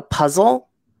of like a puzzle.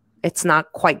 It's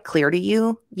not quite clear to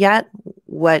you yet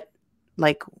what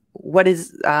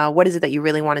is it that you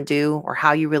really want to do, or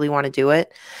how you really want to do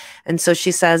it. And so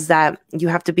she says that you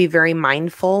have to be very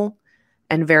mindful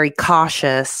and very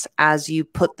cautious as you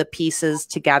put the pieces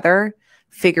together,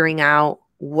 figuring out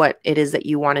what it is that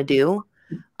you want to do.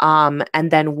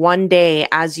 And then one day,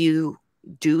 as you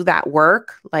do that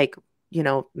work, like, you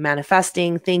know,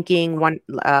 manifesting, thinking,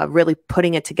 really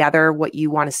putting it together, what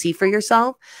you want to see for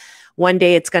yourself, one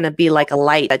day it's going to be like a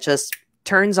light that just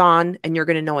turns on, and you're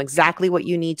going to know exactly what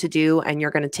you need to do, and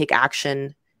you're going to take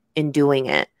action in doing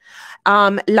it.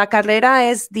 ¿La carrera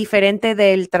es diferente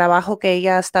del trabajo que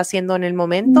ella está haciendo en el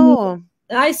momento?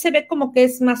 Ahí se ve como que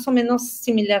es más o menos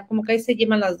similar, como que ahí se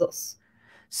llevan las dos.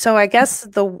 So I guess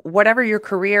whatever your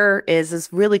career is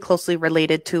really closely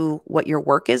related to what your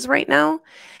work is right now.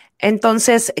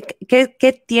 Entonces,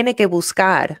 ¿qué tiene que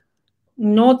buscar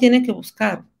No tiene que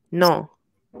buscar. No.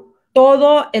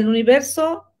 Todo el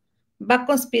universo va a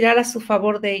conspirar a su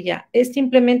favor de ella. Es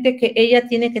simplemente que ella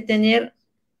tiene que tener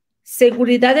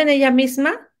seguridad en ella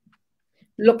misma,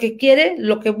 lo que quiere,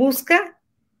 lo que busca,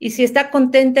 y si está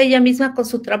contenta ella misma con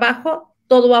su trabajo,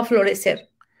 todo va a florecer.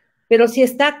 Pero si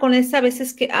está con esa, a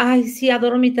veces que, ay, sí,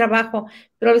 adoro mi trabajo,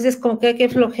 pero a veces como que hay que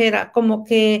flojera, como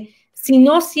que si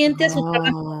no siente su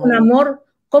trabajo con amor,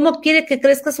 ¿cómo quiere que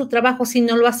crezca su trabajo si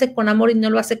no lo hace con amor y no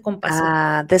lo hace con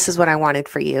pasión? This is what I wanted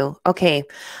for you. Okay.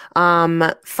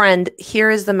 Friend,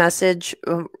 here is the message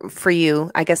for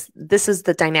you. I guess this is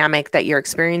the dynamic that you're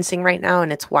experiencing right now,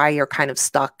 and it's why you're kind of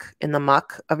stuck in the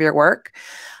muck of your work.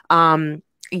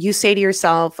 You say to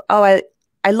yourself, "Oh,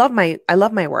 I love my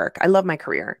work. I love my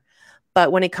career."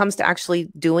 But when it comes to actually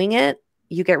doing it,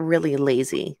 you get really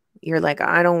lazy. You're like,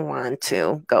 I don't want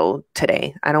to go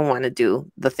today. I don't want to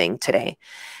do the thing today.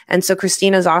 And so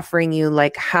Christina's offering you,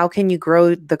 like, how can you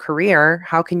grow the career?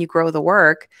 How can you grow the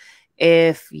work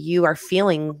if you are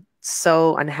feeling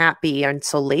so unhappy and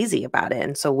so lazy about it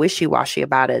and so wishy-washy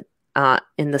about it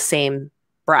in the same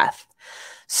breath?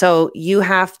 So you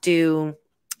have to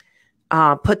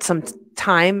put some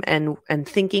time and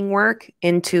thinking work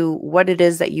into what it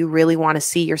is that you really want to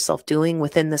see yourself doing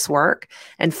within this work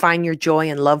and find your joy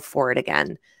and love for it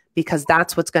again, because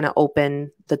that's what's going to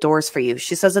open the doors for you.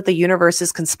 She says that the universe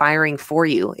is conspiring for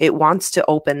you. It wants to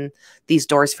open these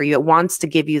doors for you. It wants to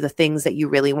give you the things that you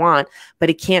really want, but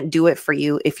it can't do it for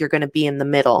you if you're going to be in the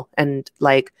middle and,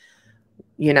 like,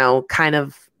 you know, kind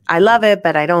of, I love it,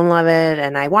 but I don't love it.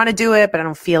 And I want to do it, but I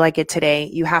don't feel like it today.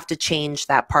 You have to change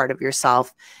that part of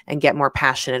yourself and get more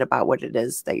passionate about what it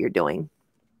is that you're doing.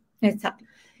 Exacto.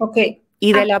 Ok.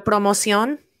 ¿Y de la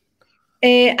promoción?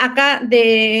 Acá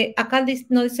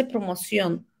no dice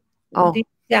promoción. Oh. Dice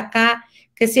acá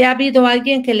que si ha habido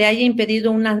alguien que le haya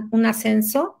impedido un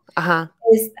ascenso. Ajá.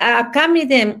 Pues, acá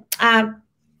miren,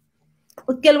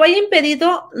 que lo haya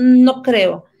impedido, no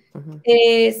creo. Uh-huh.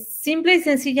 Simple y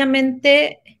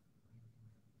sencillamente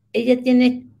ella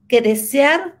tiene que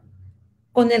desear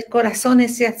con el corazón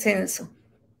ese ascenso.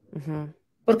 Uh-huh.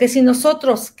 Porque si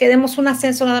nosotros queremos un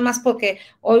ascenso nada más porque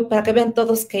hoy, para que vean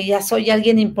todos que ya soy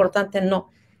alguien importante, no.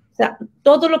 O sea,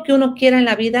 todo lo que uno quiera en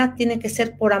la vida tiene que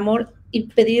ser por amor y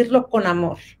pedirlo con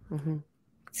amor. Uh-huh.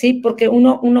 Sí, porque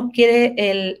uno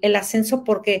quiere el ascenso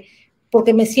porque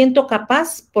me siento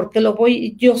capaz, porque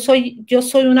yo soy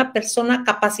una persona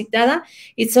capacitada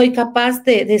y soy capaz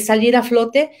de salir a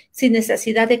flote sin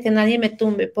necesidad de que nadie me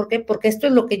tumbe. ¿Por qué? Porque esto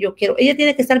es lo que yo quiero. Ella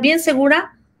tiene que estar bien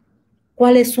segura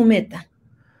cuál es su meta.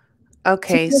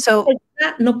 Okay, si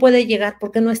no puede llegar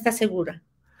porque no está segura.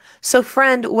 So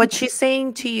friend, what she's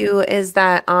saying to you is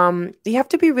that you have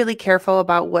to be really careful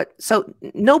about so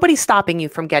nobody's stopping you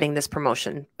from getting this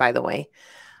promotion, by the way.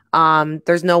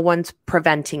 There's no one's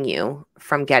preventing you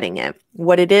from getting it.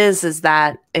 What it is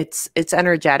that it's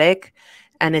energetic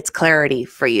and it's clarity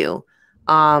for you.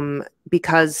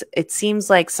 Because it seems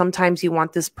like sometimes you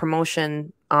want this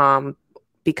promotion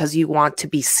because you want to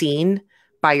be seen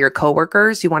by your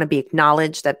coworkers. You want to be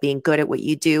acknowledged that being good at what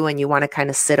you do, and you want to kind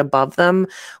of sit above them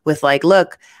with, like,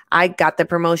 look, I got the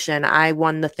promotion. I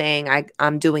won the thing.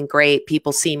 I'm doing great.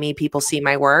 People see me. People see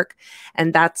my work.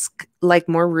 And that's like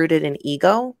more rooted in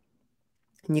ego.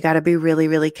 And you got to be really,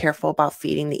 really careful about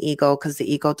feeding the ego, because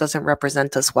the ego doesn't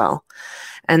represent us well.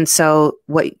 And so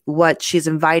what she's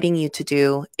inviting you to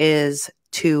do is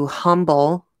to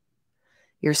humble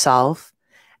yourself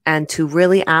and to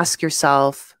really ask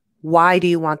yourself, why do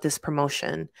you want this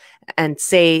promotion? And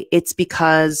say, it's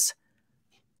because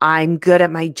I'm good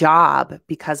at my job,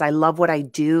 because I love what I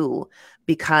do,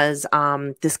 because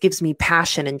this gives me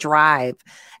passion and drive,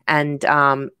 and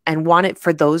want it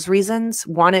for those reasons.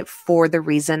 Want it for the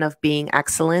reason of being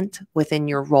excellent within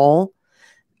your role,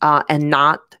 and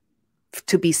not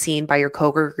to be seen by your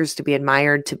coworkers, to be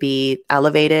admired, to be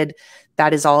elevated.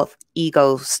 That is all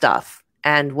ego stuff.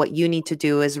 And what you need to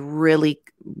do is really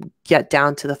get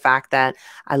down to the fact that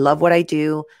I love what I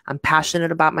do. I'm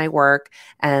passionate about my work,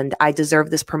 and I deserve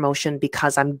this promotion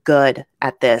because I'm good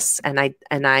at this, and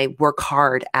I work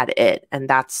hard at it.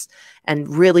 And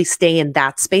really stay in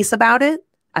that space about it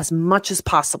as much as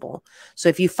possible. So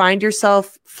if you find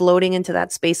yourself floating into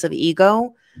that space of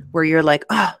ego where you're like,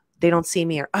 oh, they don't see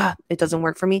me, or it doesn't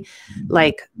work for me,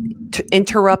 like, to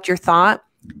interrupt your thought.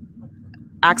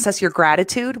 Access your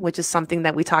gratitude, which is something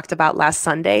that we talked about last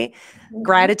Sunday. Mm-hmm.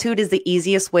 Gratitude is the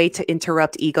easiest way to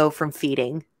interrupt ego from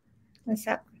feeding.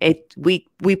 Exactly.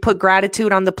 We put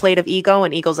gratitude on the plate of ego,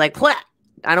 and ego's like,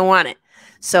 I don't want it.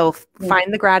 So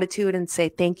find the gratitude and say,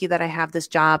 thank you that I have this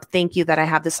job. Thank you that I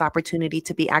have this opportunity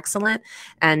to be excellent.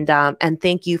 And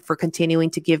thank you for continuing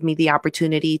to give me the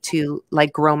opportunity to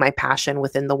like grow my passion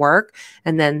within the work.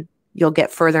 And then you'll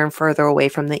get further and further away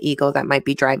from the ego that might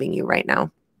be driving you right now.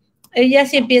 Ella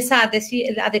sí empieza a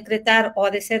decir, a decretar o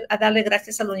a darle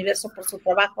gracias al universo por su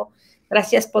trabajo,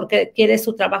 gracias porque quiere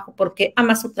su trabajo, porque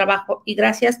ama su trabajo y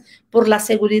gracias por la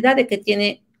seguridad de que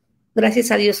tiene, gracias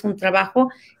a Dios, un trabajo.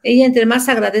 Ella entre más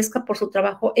agradezca por su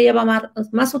trabajo, ella va a amar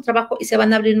más su trabajo y se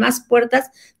van a abrir más puertas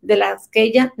de las que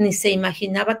ella ni se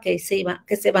imaginaba que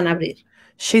se van a abrir.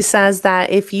 She says that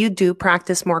if you do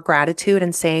practice more gratitude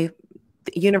and say,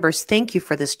 universe, thank you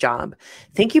for this job.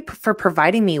 Thank you for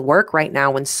providing me work right now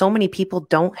when so many people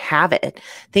don't have it.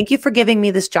 Thank you for giving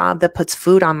me this job that puts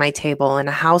food on my table and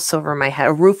a house over my head,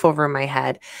 a roof over my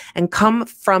head, and come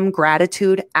from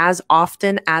gratitude as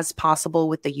often as possible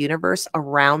with the universe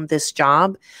around this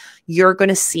job. You're going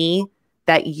to see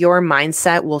that your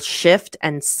mindset will shift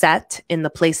and set in the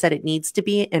place that it needs to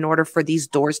be in order for these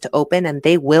doors to open, and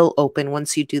they will open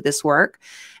once you do this work.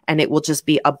 And it will just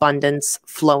be abundance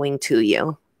flowing to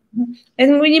you. Es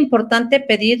muy importante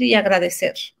pedir y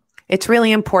agradecer. It's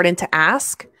really important to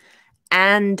ask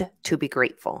and to be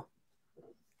grateful.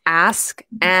 Ask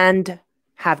and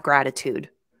have gratitude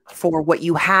for what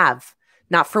you have,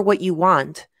 not for what you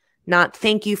want. Not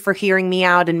thank you for hearing me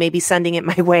out and maybe sending it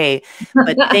my way,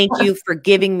 but thank you for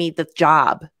giving me the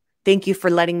job. Thank you for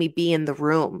letting me be in the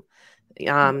room.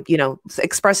 You know,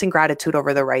 expressing gratitude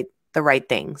over the right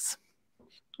things.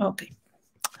 Okay.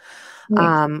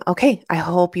 Okay, I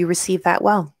hope you received that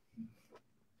well.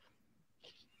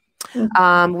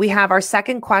 We have our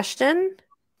second question.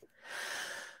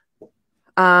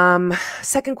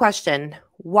 Second question.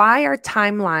 Why are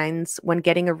timelines when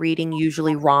getting a reading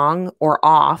usually wrong or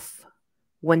off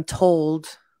when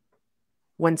told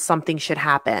when something should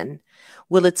happen?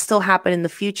 Will it still happen in the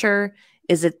future?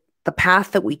 Is it the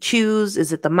path that we choose?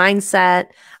 Is it the mindset?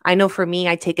 I know for me,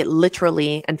 I take it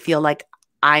literally and feel like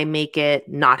I make it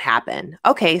not happen.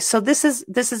 Okay, so this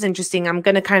is interesting. I'm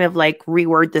going to kind of like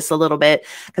reword this a little bit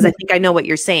because I think I know what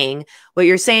you're saying. What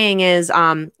you're saying is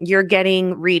you're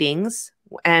getting readings,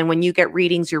 and when you get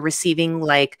readings, you're receiving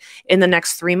like in the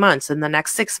next 3 months, in the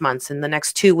next 6 months, in the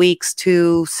next 2 weeks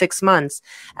to 6 months,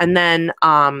 and then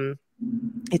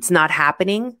it's not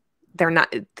happening.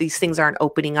 These things aren't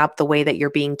opening up the way that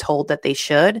you're being told that they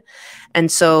should.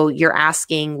 And so you're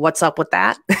asking, what's up with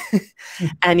that?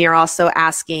 And you're also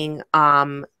asking,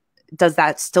 does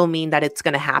that still mean that it's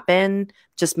going to happen?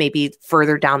 Just maybe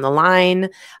further down the line?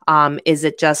 Is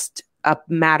it just a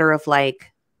matter of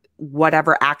like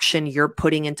whatever action you're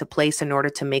putting into place in order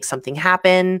to make something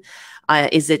happen?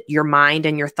 Is it your mind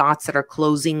and your thoughts that are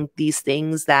closing these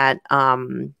things that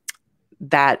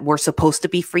were supposed to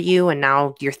be for you, and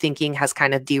now your thinking has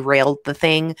kind of derailed the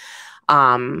thing?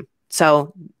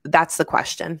 So that's the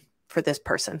question for this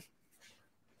person.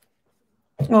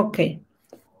 Ok.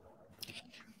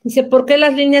 Dice, ¿por qué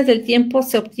las líneas del tiempo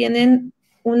se obtienen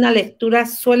una lectura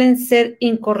suelen ser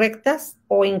incorrectas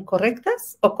o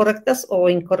incorrectas, o correctas o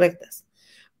incorrectas?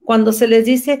 Cuando se les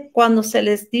dice,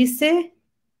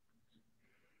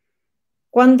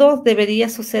 ¿cuándo debería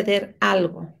suceder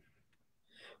algo?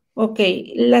 Ok,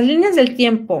 las líneas del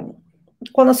tiempo.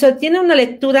 Cuando se obtiene una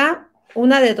lectura,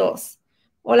 una de dos.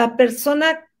 O la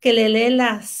persona que le lee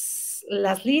las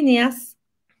líneas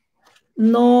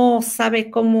no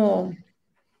sabe cómo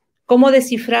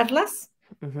descifrarlas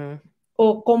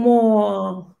o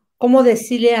cómo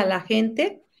decirle a la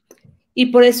gente. Y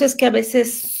por eso es que a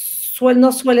veces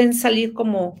no suelen salir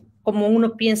como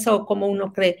uno piensa o como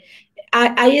uno cree.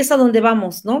 Ahí es a donde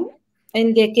vamos, ¿no?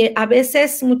 En de que a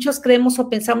veces muchos creemos o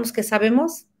pensamos que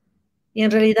sabemos y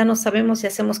en realidad no sabemos y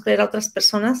hacemos creer a otras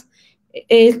personas.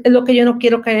 Es lo que yo no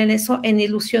quiero caer en eso, en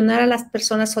ilusionar a las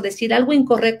personas o decir algo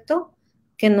incorrecto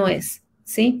que no es,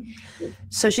 ¿sí?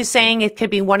 So she's saying it could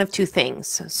be one of two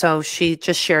things. So she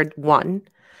just shared one.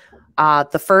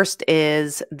 The first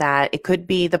is that it could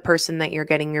be the person that you're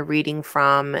getting your reading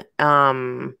from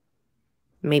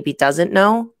maybe doesn't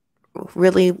know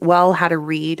really well how to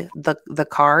read the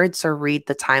cards or read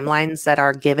the timelines that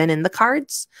are given in the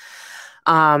cards.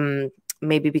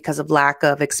 Maybe because of lack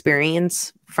of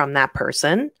experience from that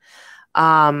person.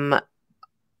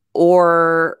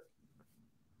 Or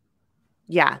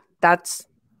yeah, that's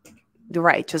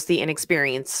right. Just the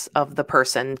inexperience of the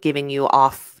person giving you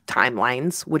off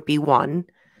timelines would be one.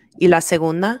 ¿Y la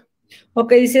segunda?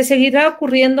 Ok, dice, ¿seguirá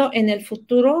ocurriendo en el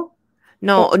futuro?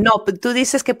 No, tú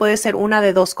dices que puede ser una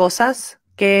de dos cosas.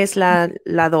 ¿Qué es la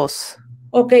dos?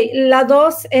 Ok, la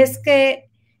dos es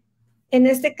que En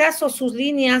este caso, sus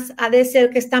líneas ha de ser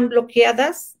que están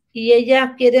bloqueadas y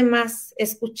ella quiere más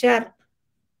escuchar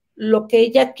lo que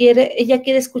ella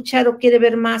quiere escuchar o quiere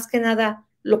ver más que nada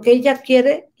lo que ella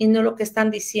quiere y no lo que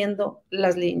están diciendo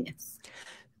las líneas.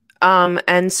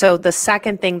 And so the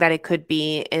second thing that it could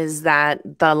be is that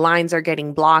the lines are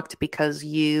getting blocked because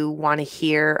you want to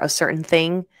hear a certain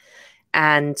thing.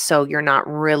 And so you're not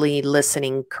really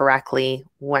listening correctly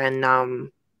when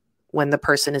the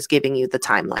person is giving you the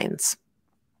timelines.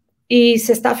 Y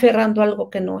se está aferrando a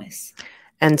algo que no es.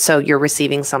 And so you're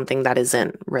receiving something that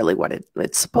isn't really what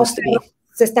it's supposed to be.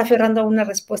 Se está aferrando a una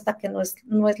respuesta que no es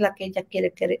la que ella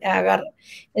quiere que haga.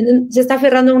 Se está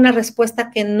aferrando a una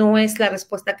respuesta que no es la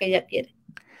respuesta que ella quiere.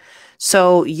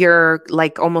 So you're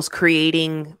like almost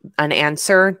creating an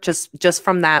answer just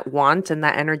from that want, and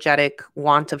that energetic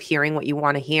want of hearing what you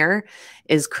want to hear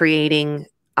is creating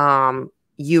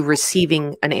you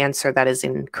receiving an answer that is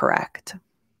incorrect.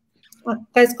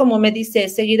 Acá es como me dice,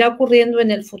 ¿seguirá ocurriendo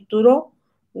en el futuro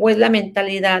o es la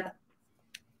mentalidad?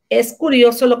 Es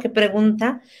curioso lo que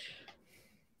pregunta,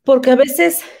 porque a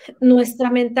veces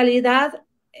nuestra mentalidad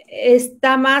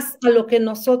está más a lo que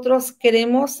nosotros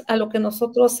queremos, a lo que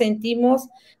nosotros sentimos,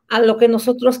 a lo que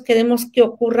nosotros queremos que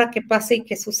ocurra, que pase y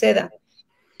que suceda.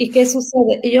 ¿Y qué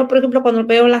sucede? Y yo, por ejemplo, cuando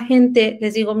veo a la gente,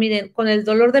 les digo, miren, con el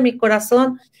dolor de mi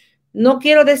corazón, no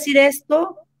quiero decir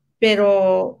esto,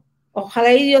 pero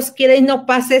ojalá y Dios quiera y no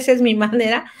pase, esa es mi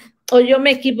manera, o yo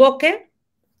me equivoque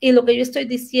y lo que yo estoy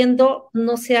diciendo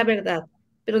no sea verdad,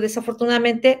 pero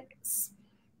desafortunadamente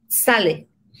sale.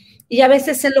 Y a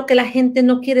veces es lo que la gente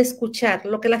no quiere escuchar.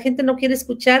 Lo que la gente no quiere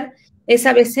escuchar es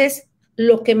a veces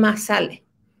lo que más sale.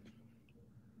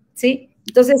 ¿Sí?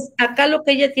 Entonces, acá lo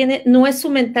que ella tiene no es su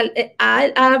mental.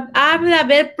 Ha de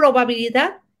haber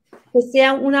probabilidad que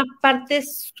sea una parte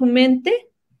su mente,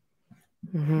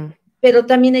 pero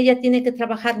también ella tiene que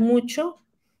trabajar mucho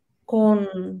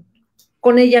con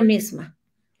ella misma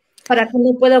para que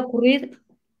no pueda ocurrir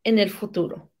en el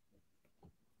futuro.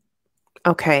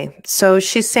 Okay, so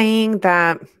she's saying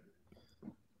that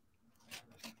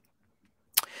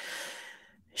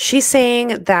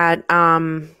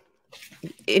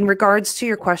in regards to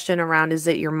your question around, is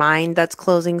it your mind that's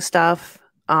closing stuff,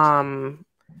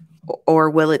 or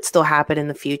will it still happen in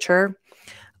the future?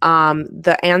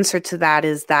 The answer to that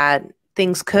is that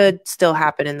things could still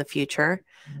happen in the future,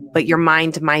 but your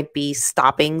mind might be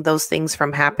stopping those things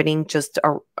from happening just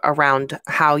around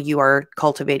how you are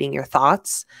cultivating your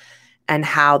thoughts and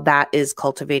how that is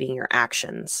cultivating your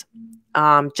actions.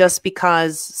 Just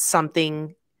because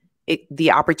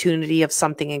the opportunity of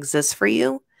something exists for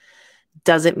you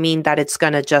doesn't mean that it's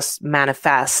going to just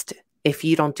manifest if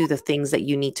you don't do the things that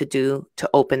you need to do to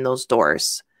open those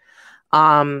doors.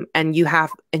 And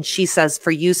she says,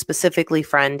 for you specifically,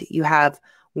 friend, you have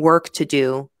work to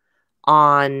do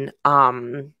on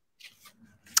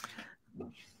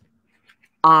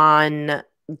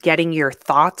getting your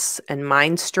thoughts and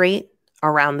mind straight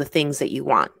around the things that you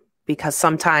want, because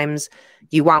sometimes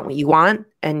you want what you want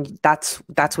and that's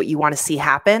what you want to see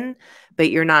happen,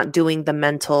 but you're not doing the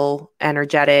mental,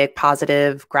 energetic,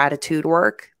 positive gratitude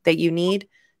work that you need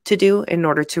to do in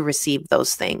order to receive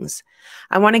those things.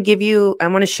 I want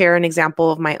to share an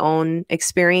example of my own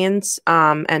experience,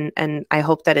 and I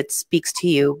hope that it speaks to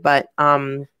you. But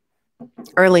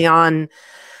early on,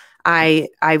 I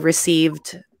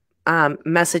received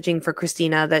messaging for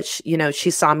Cristina that she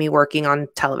saw me working on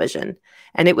television,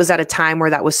 and it was at a time where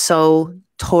that was so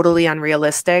totally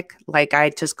unrealistic. Like I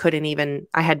just couldn't even.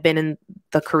 I had been in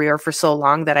the career for so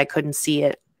long that I couldn't see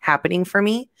it happening for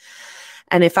me.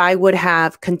 And if I would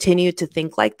have continued to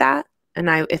think like that, and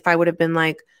if I would have been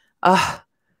like, oh,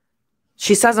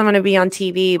 she says I'm going to be on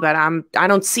TV, but I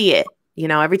don't see it.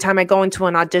 Every time I go into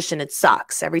an audition, it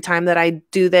sucks. Every time that I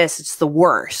do this, it's the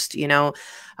worst.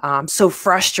 I'm so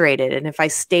frustrated. And if I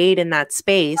stayed in that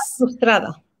space,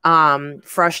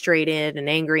 frustrated and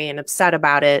angry and upset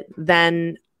about it,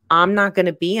 then I'm not going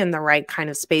to be in the right kind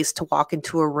of space to walk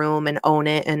into a room and own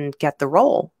it and get the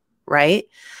role. Right.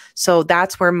 So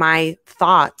that's where my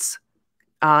thoughts,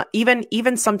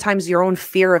 even sometimes your own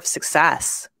fear of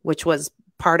success, which was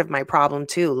part of my problem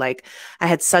too. Like I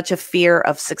had such a fear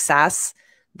of success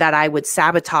that I would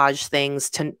sabotage things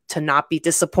to not be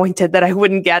disappointed that I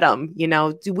wouldn't get them.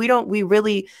 We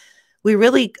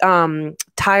really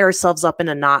tie ourselves up in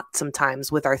a knot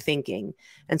sometimes with our thinking.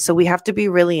 And so we have to be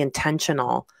really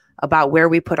intentional about where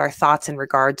we put our thoughts in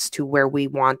regards to where we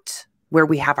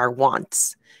have our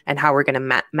wants and how we're going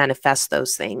to manifest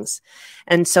those things.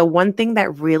 And so one thing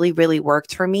that really, really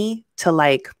worked for me to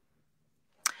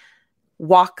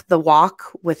walk the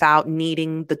walk without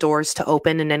needing the doors to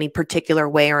open in any particular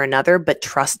way or another, but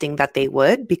trusting that they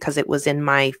would, because it was in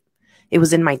my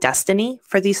destiny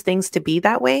for these things to be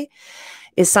that way,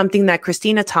 is something that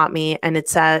Cristina taught me. And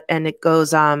it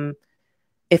goes,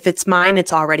 if it's mine,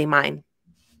 it's already mine.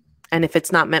 And if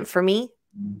it's not meant for me,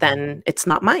 then it's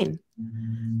not mine.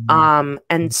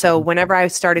 And so whenever I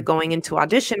started going into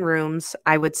audition rooms,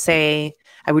 I would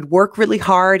work really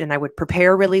hard and I would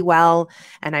prepare really well,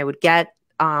 and I would get,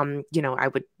 I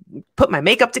would put my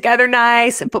makeup together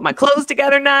nice and put my clothes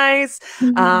together nice.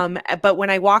 But when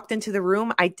I walked into the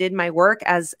room, I did my work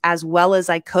as well as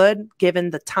I could,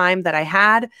 given the time that I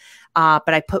had.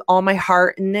 But I put all my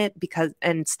heart in it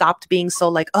and stopped being so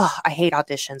like, oh, I hate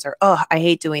auditions, or, oh, I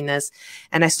hate doing this.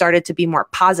 And I started to be more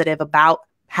positive about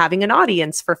having an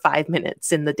audience for 5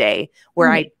 minutes in the day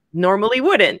where I normally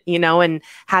wouldn't, and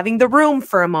having the room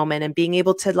for a moment and being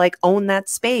able to like own that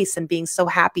space and being so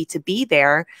happy to be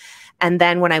there. And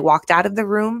then when I walked out of the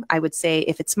room, I would say,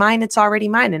 if it's mine, it's already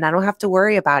mine, and I don't have to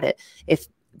worry about it. If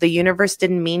the universe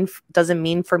doesn't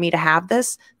mean for me to have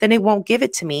this, then it won't give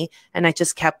it to me. And I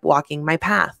just kept walking my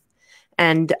path.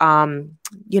 And,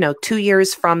 2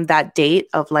 years from that date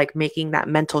of like making that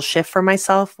mental shift for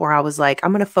myself, where I was like,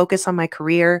 I'm going to focus on my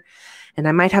career, and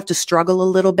I might have to struggle a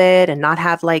little bit and not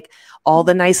have like all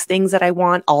the nice things that I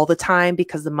want all the time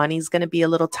because the money's going to be a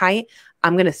little tight.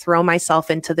 I'm going to throw myself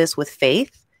into this with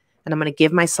faith, and I'm going to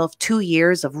give myself 2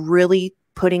 years of really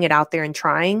putting it out there and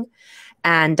trying,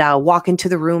 and walk into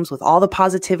the rooms with all the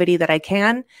positivity that I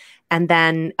can. And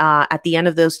then at the end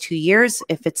of those 2 years,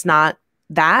 if it's not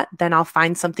that, then I'll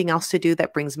find something else to do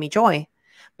that brings me joy.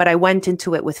 But I went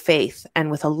into it with faith and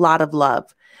with a lot of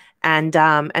love. And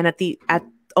at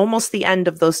almost the end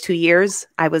of those 2 years,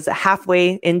 I was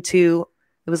halfway into,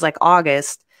 it was like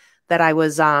August, that I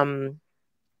was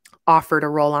offered a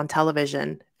role on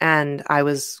television. And I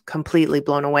was completely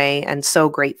blown away and so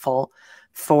grateful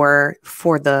for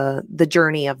the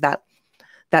journey of that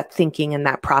thinking and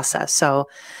that process. So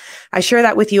I share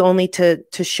that with you only to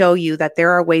show you that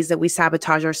there are ways that we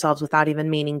sabotage ourselves without even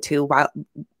meaning to,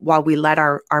 while we let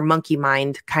our monkey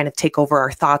mind kind of take over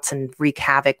our thoughts and wreak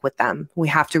havoc with them. We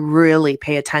have to really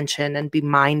pay attention and be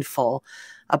mindful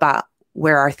about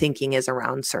where our thinking is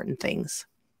around certain things.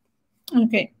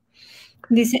 Okay.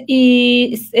 Dice,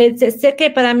 y sé que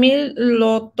para mí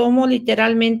lo tomo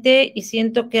literalmente y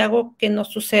siento que hago que no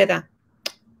suceda.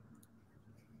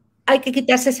 Hay que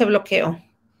quitarse ese bloqueo.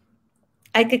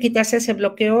 Hay que quitarse ese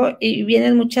bloqueo, y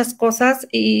vienen muchas cosas,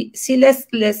 y sí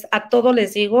a todo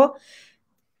les digo,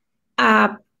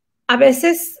 a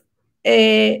veces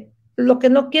lo que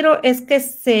no quiero es que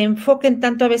se enfoquen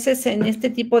tanto a veces en este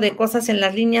tipo de cosas, en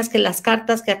las líneas, que las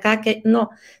cartas, que acá, que no.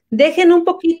 Dejen un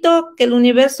poquito que el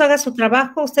universo haga su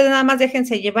trabajo, ustedes nada más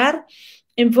déjense llevar,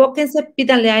 enfóquense,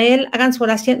 pídanle a él, hagan su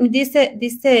oración.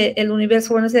 Dice el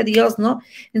universo, bueno, dice Dios, ¿no?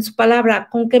 En su palabra,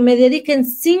 con que me dediquen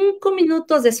 5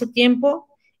 minutos de su tiempo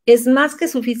es más que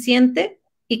suficiente,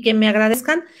 y que me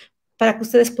agradezcan para que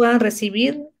ustedes puedan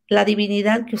recibir la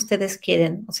divinidad que ustedes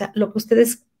quieren. O sea, lo que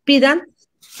ustedes pidan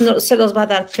no, se los va a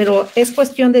dar, pero es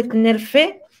cuestión de tener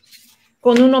fe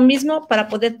con uno mismo para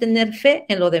poder tener fe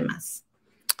en lo demás.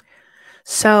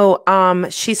 So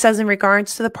she says, in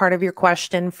regards to the part of your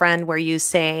question, friend, where you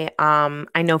say,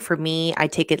 I know for me, I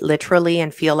take it literally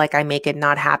and feel like I make it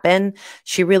not happen.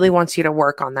 She really wants you to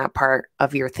work on that part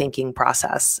of your thinking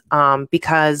process,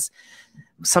 because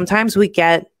sometimes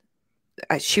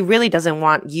she really doesn't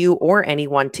want you or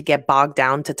anyone to get bogged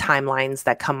down to timelines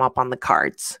that come up on the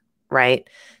cards, right?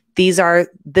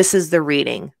 This is the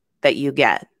reading that you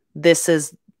get. This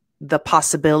is the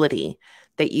possibility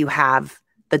that you have,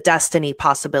 the destiny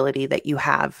possibility that you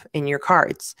have in your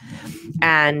cards.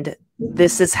 And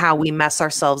this is how we mess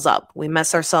ourselves up. We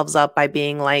mess ourselves up by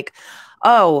being like,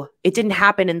 oh, it didn't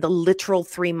happen in the literal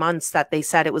 3 months that they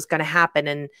said it was going to happen,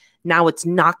 and now it's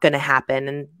not going to happen.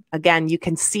 And again, you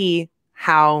can see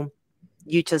how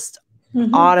you just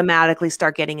automatically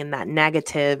start getting in that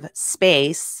negative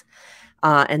space,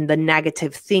 and the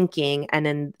negative thinking,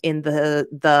 and in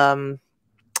the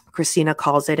Cristina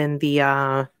calls it in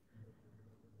the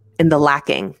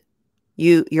lacking.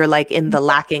 You're like in the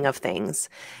lacking of things.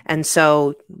 And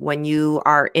so when you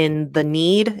are in the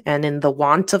need and in the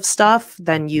want of stuff,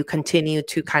 then you continue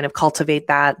to kind of cultivate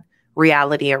that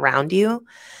reality around you.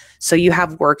 So you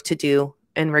have work to do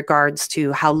in regards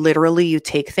to how literally you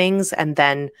take things, and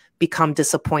then become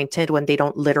disappointed when they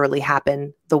don't literally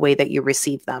happen the way that you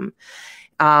receive them.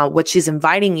 What she's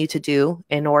inviting you to do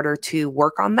in order to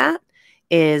work on that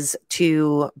is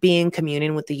to be in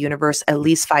communion with the universe at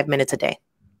least 5 minutes a day.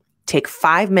 Take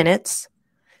 5 minutes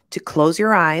to close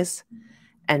your eyes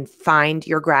and find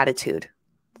your gratitude.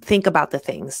 Think about the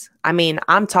things. I mean,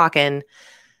 I'm talking,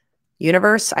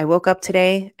 universe, I woke up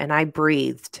today and I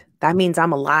breathed. That means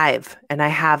I'm alive and I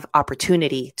have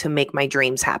opportunity to make my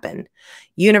dreams happen.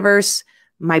 Universe,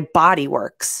 my body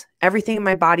works. Everything in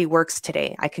my body works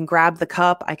today. I can grab the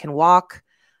cup. I can walk.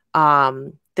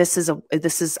 I'm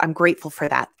grateful for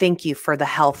that. Thank you for the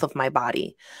health of my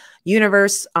body.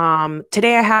 Universe,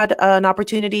 today I had an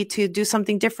opportunity to do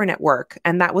something different at work,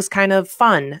 and that was kind of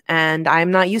fun. And I'm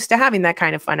not used to having that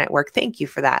kind of fun at work. Thank you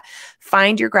for that.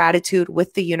 Find your gratitude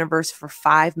with the universe for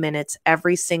 5 minutes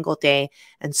every single day,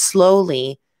 and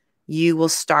slowly you will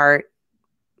start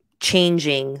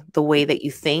changing the way that you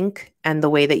think and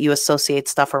the way that you associate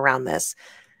stuff around this.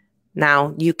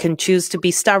 Now, you can choose to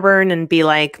be stubborn and be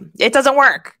like, it doesn't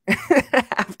work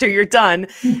after you're done.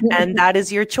 And that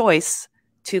is your choice,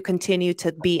 to continue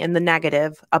to be in the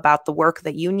negative about the work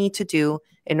that you need to do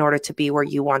in order to be where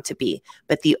you want to be.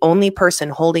 But the only person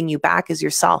holding you back is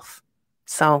yourself.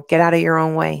 So get out of your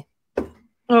own way.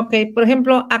 Ok, por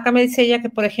ejemplo, acá me dice ella que,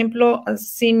 por ejemplo,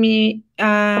 si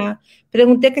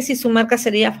pregunté que si su marca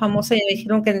sería famosa y me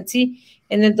dijeron que sí,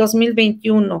 en el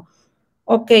 2021.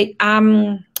 Ok,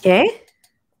 ¿Qué?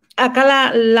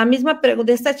 Acá la misma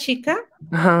pregunta de esta chica,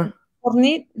 Uh-huh.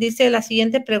 dice la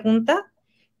siguiente pregunta.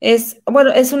 Es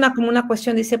como una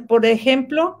cuestión, dice, por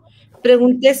ejemplo,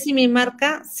 pregunté si mi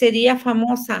marca sería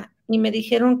famosa y me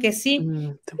dijeron que sí,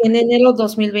 en enero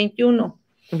 2021.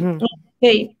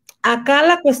 Ok, acá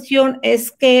la cuestión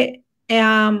es que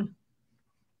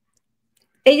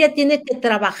ella tiene que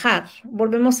trabajar,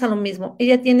 volvemos a lo mismo,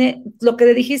 ella tiene, lo que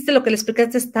le dijiste, lo que le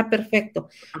explicaste está perfecto,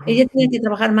 ella tiene que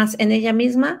trabajar más en ella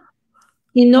misma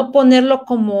y no ponerlo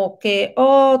como que,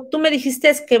 oh, tú me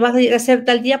dijiste que vas a llegar a ser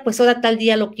tal día, pues ahora tal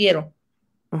día lo quiero.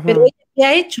 Pero ella, ¿qué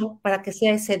ha hecho para que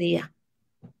sea ese día?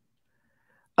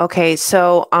 Okay,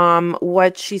 so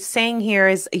what she's saying here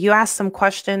is, you asked some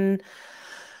question.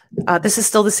 This is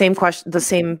still the same question, the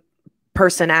same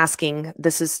person asking.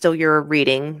 This is still your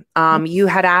reading. You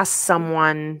had asked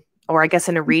someone, or I guess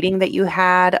in a reading that you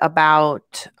had,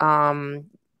 about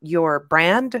your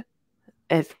brand.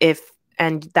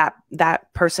 And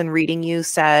that person reading you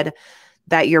said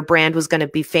that your brand was going to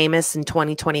be famous in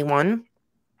 2021,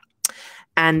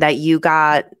 and that you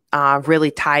got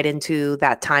really tied into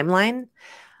that timeline.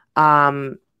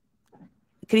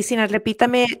 Cristina,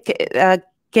 repítame,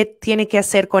 ¿qué tiene que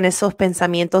hacer con esos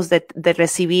pensamientos de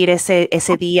recibir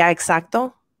ese día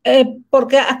exacto?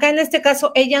 Porque acá en este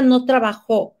caso ella no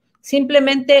trabajó,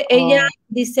 simplemente ella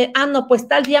dice, no, pues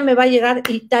tal día me va a llegar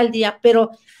y tal día, pero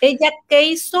ella, ¿qué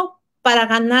hizo para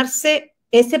ganarse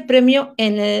ese premio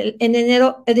en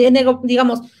enero,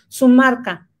 digamos, su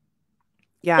marca?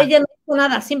 Yeah. Ella no hizo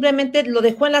nada, simplemente lo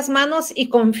dejó en las manos y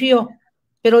confió,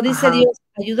 pero dice Dios,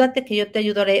 ayúdate que yo te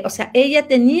ayudaré. O sea, ella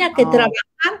tenía que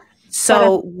trabajar.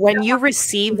 So when you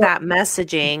receive that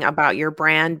messaging about your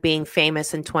brand being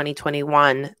famous in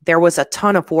 2021, there was a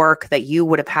ton of work that you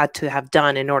would have had to have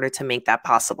done in order to make that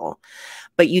possible.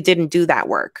 But you didn't do that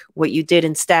work. What you did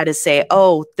instead is say,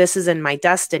 oh, this is in my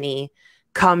destiny.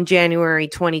 Come January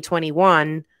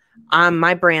 2021,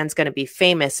 my brand's going to be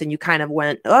famous. And you kind of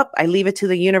went, I leave it to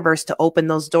the universe to open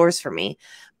those doors for me.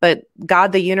 But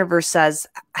God, the universe says,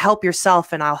 help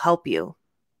yourself and I'll help you.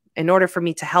 In order for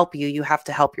me to help you, you have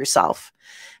to help yourself.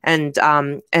 And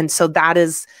so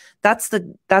that's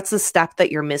the step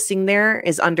that you're missing there,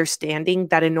 is understanding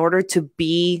that in order to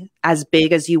be as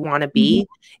big as you want to be,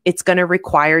 it's going to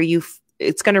require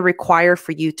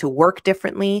for you to work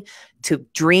differently, to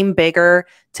dream bigger,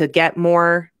 to get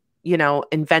more,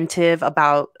 inventive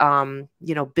about,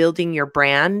 building your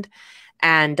brand,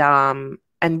 and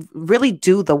really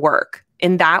do the work.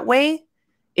 In that way,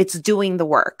 it's doing the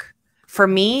work. For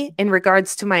me, in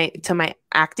regards to my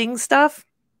acting stuff,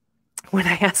 when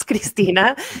I asked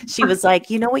Cristina, she was like,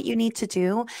 you know what you need to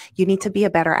do? You need to be a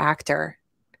better actor.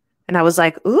 And I was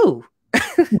like, ooh,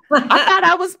 I thought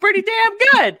I was pretty damn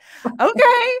good.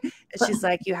 Okay. And she's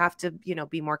like, you have to,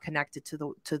 be more connected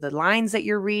to the lines that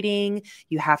you're reading.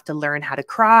 You have to learn how to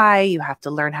cry. You have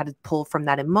to learn how to pull from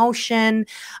that emotion.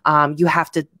 You have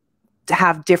to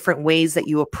have different ways that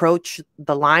you approach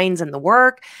the lines and the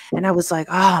work. And I was like,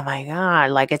 oh my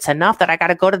God, like, it's enough that I got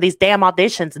to go to these damn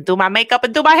auditions and do my makeup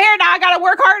and do my hair. Now I got to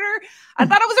work harder. I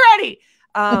thought I was ready.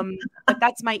 But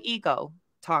that's my ego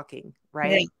talking,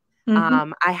 right? Yeah.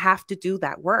 I have to do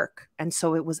that work. And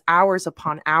so it was hours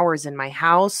upon hours in my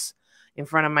house, in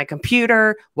front of my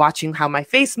computer, watching how my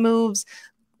face moves,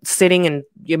 sitting and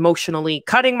emotionally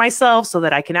cutting myself so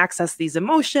that I can access these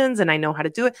emotions and I know how to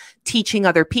do it, teaching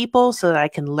other people so that I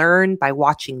can learn by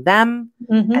watching them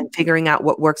and figuring out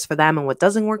what works for them and what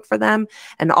doesn't work for them.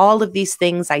 And all of these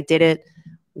things, I did it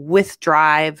with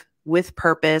drive, with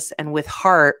purpose, and with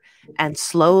heart. And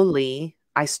slowly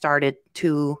I started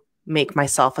to make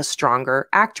myself a stronger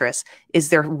actress. Is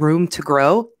there room to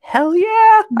grow? Hell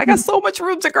yeah. I got so much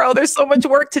room to grow. There's so much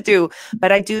work to do,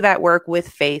 but I do that work with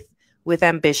faith, with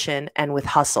ambition, and with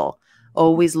hustle,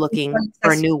 always looking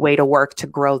for a new way to work to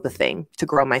grow the thing, to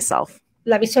grow myself.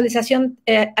 La visualización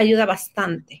ayuda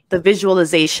bastante. The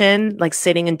visualization, like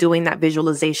sitting and doing that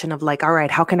visualization of like, all right,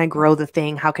 how can I grow the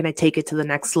thing? How can I take it to the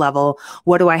next level?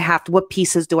 What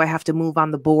pieces do I have to move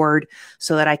on the board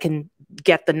so that I can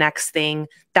get the next thing?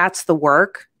 That's the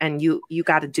work. And you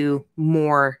got to do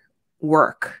more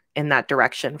work in that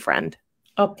direction, friend.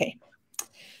 Okay.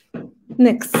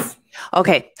 Next.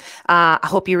 Okay. I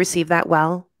hope you received that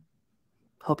well.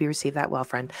 Hope you received that well,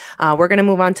 friend. We're going to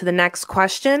move on to the next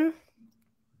question.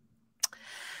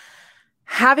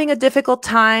 Having a difficult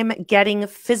time getting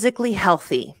physically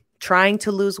healthy, trying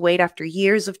to lose weight after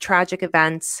years of tragic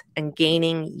events and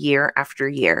gaining year after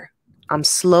year. I'm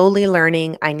slowly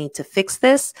learning I need to fix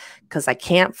this because I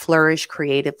can't flourish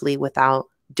creatively without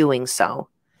doing so.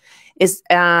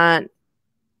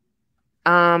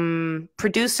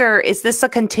 Producer, is this a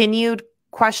continued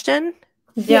question?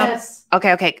 Yes.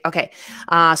 Okay.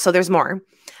 So there's more.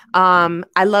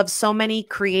 I love so many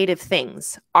creative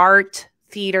things, art,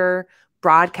 theater,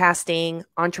 broadcasting,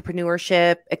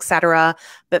 entrepreneurship, etc.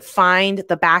 But find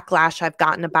the backlash I've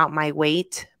gotten about my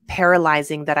weight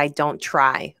paralyzing that I don't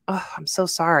try. Oh, I'm so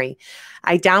sorry.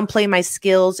 I downplay my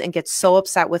skills and get so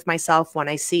upset with myself when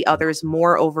I see others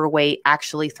more overweight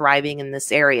actually thriving in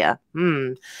this area.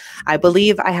 I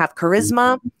believe I have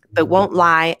charisma, but won't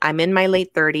lie, I'm in my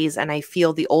late 30s and I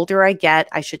feel the older I get,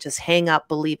 I should just hang up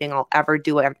believing I'll ever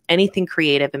do anything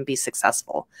creative and be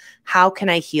successful. How can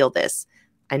I heal this?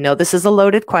 I know this is a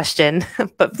loaded question,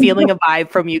 but feeling a vibe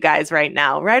from you guys right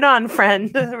now. Right on,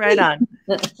 friend. Right on.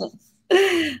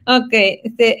 Ok,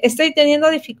 estoy teniendo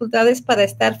dificultades para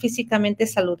estar físicamente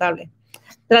saludable,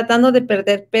 tratando de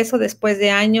perder peso después de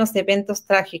años de eventos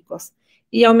trágicos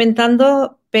y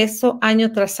aumentando peso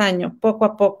año tras año, poco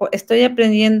a poco. Estoy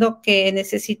aprendiendo que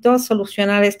necesito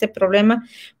solucionar este problema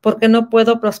porque no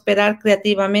puedo prosperar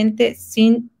creativamente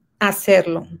sin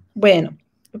hacerlo. Bueno,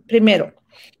 primero,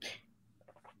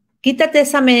 quítate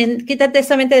esa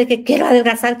mente de que quiero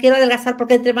adelgazar,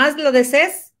 porque entre más lo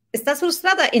desees, estás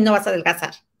frustrada y no vas a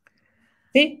adelgazar.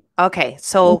 ¿Sí? Okay,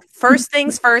 so first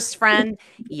things first, friend,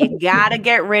 you gotta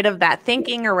get rid of that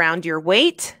thinking around your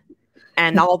weight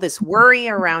and all this worry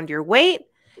around your weight,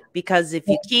 because if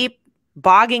you keep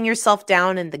bogging yourself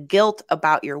down in the guilt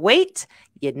about your weight,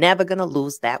 you're never gonna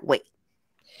lose that weight.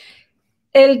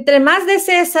 Entre más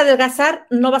desees adelgazar,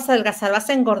 no vas a adelgazar, vas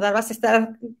a engordar, vas a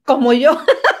estar como yo.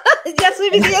 Ya soy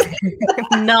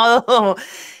No,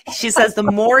 she says the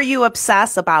more you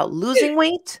obsess about losing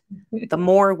weight, the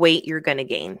more weight you're going to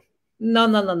gain. No.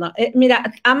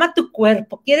 Mira, ama tu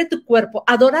cuerpo, quiere tu cuerpo,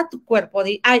 adora tu cuerpo.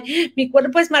 Ay, mi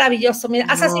cuerpo es maravilloso. Mira,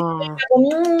 haz así.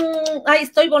 Ay,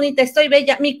 estoy bonita, estoy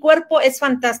bella. Mi cuerpo es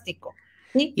fantástico.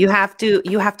 ¿Sí? You have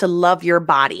to love your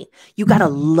body. You got to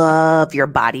love your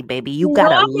body, baby. You got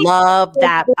to love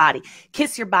that body.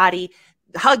 Kiss your body.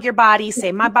 Hug your body,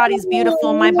 say, my body's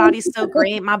beautiful, my body's so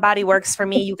great, my body works for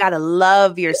me. You got to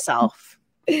love yourself.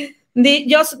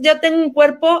 Yo tengo un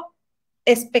cuerpo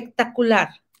espectacular.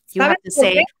 You have to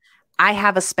say, I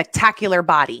have a spectacular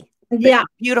body. Yeah.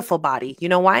 Beautiful body. You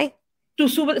know why? Tu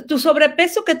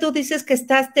sobrepeso que tú dices que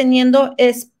estás teniendo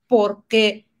es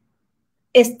porque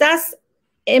estás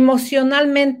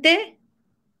emocionalmente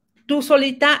tú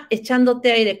solita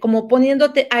echándote aire, como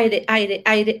poniéndote aire,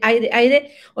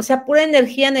 o sea, pura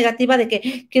energía negativa de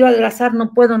que quiero adelgazar,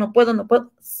 no puedo.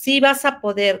 Sí vas a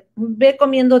poder, ve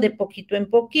comiendo de poquito en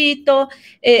poquito.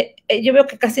 Yo veo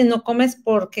que casi no comes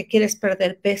porque quieres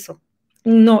perder peso.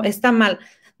 No, está mal.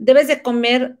 Debes de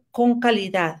comer con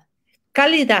calidad,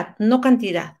 no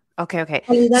cantidad. Okay.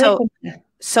 Calidad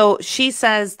So she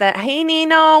says that, hey,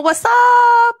 Nino, what's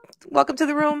up? Welcome to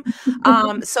the room.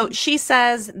 So she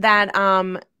says that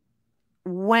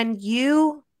when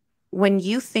you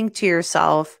think to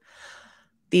yourself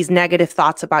these negative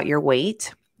thoughts about your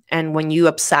weight, and when you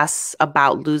obsess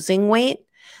about losing weight,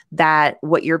 that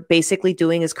what you're basically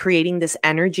doing is creating this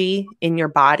energy in your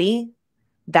body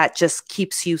that just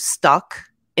keeps you stuck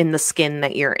in the skin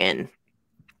that you're in.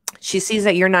 She sees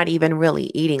that you're not even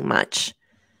really eating much,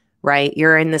 right?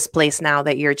 You're in this place now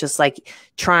that you're just like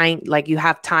trying, like you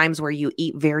have times where you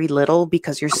eat very little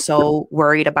because you're so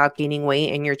worried about gaining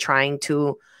weight and you're trying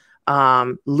to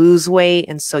lose weight.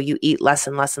 And so you eat less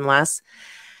and less and less.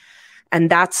 And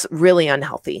that's really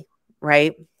unhealthy,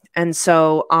 right? And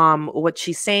so what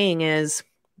she's saying is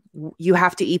you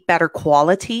have to eat better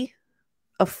quality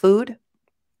of food.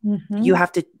 You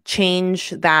have to change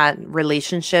that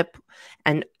relationship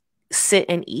and sit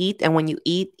and eat. And when you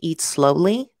eat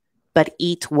slowly, but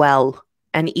eat well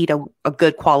and eat a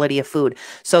good quality of food.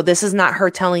 So this is not her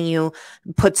telling you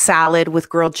put salad with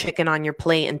grilled chicken on your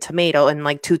plate and tomato and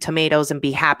like 2 tomatoes and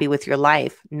be happy with your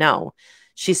life. No,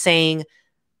 she's saying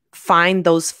find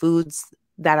those foods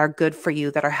that are good for you,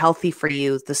 that are healthy for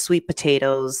you, the sweet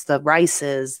potatoes, the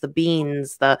rices, the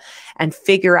beans, and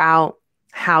figure out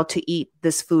how to eat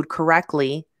this food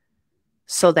correctly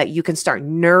so that you can start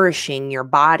nourishing your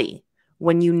body.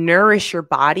 When you nourish your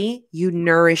body, you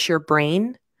nourish your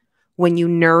brain. When you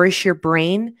nourish your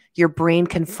brain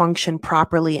can function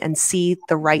properly and see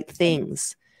the right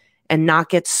things and not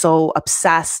get so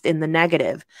obsessed in the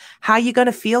negative. How are you going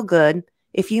to feel good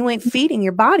if you ain't feeding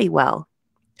your body well?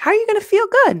 How are you going to feel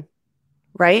good?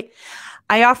 Right?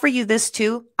 I offer you this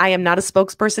too. I am not a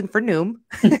spokesperson for Noom,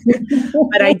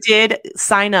 but I did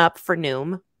sign up for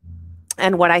Noom.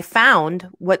 And what I found,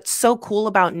 what's so cool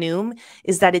about Noom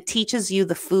is that it teaches you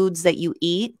the foods that you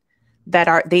eat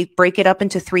they break it up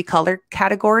into 3 color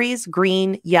categories,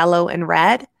 green, yellow, and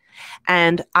red.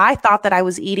 And I thought that I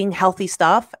was eating healthy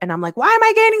stuff. And I'm like, why am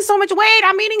I gaining so much weight?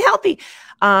 I'm eating healthy.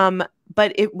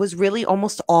 But it was really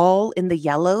almost all in the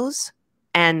yellows.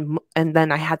 And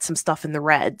then I had some stuff in the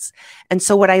reds. And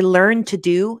so what I learned to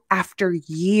do after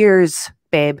years,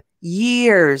 babe,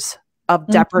 years of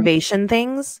deprivation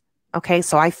things. Okay.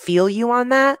 So I feel you on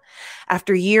that.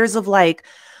 After years of like,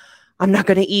 I'm not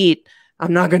going to eat.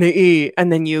 And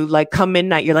then you like come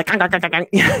midnight, you're like,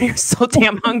 you're so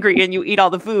damn hungry and you eat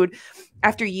all the food.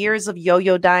 After years of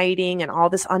yo-yo dieting and all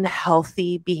this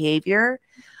unhealthy behavior,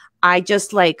 I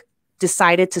just like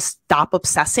decided to stop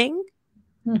obsessing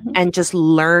and just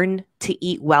learn to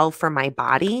eat well for my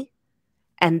body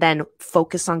and then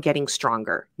focus on getting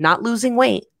stronger, not losing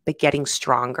weight, but getting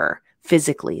stronger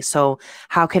physically. So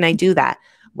how can I do that?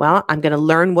 Well, I'm going to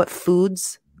learn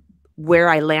where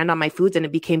I land on my foods. And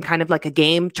it became kind of like a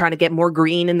game trying to get more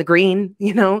green in the green,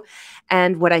 you know?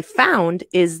 And what I found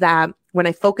is that when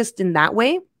I focused in that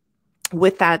way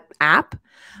with that app,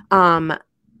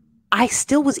 I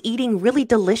still was eating really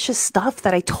delicious stuff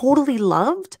that I totally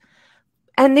loved.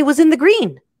 And it was in the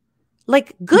green,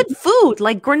 like good food,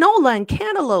 like granola and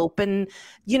cantaloupe and,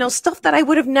 you know, stuff that I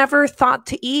would have never thought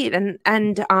to eat. And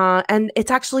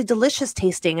it's actually delicious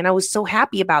tasting. And I was so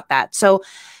happy about that. So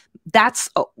that's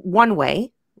one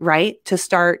way, right? To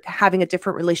start having a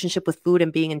different relationship with food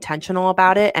and being intentional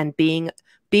about it and being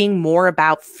more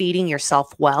about feeding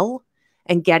yourself well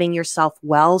and getting yourself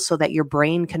well so that your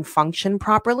brain can function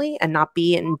properly and not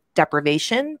be in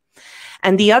deprivation.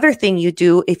 And the other thing you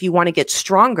do if you want to get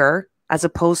stronger, as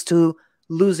opposed to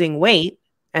losing weight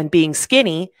and being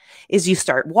skinny, is you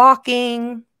start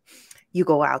walking, you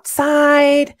go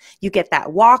outside, you get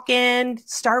that walk in,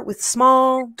 start with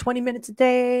small, 20 minutes a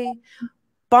day,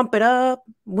 bump it up.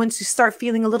 Once you start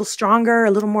feeling a little stronger,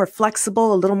 a little more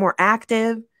flexible, a little more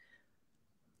active,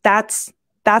 that's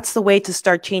the way to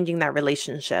start changing that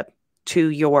relationship to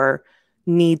your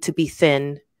need to be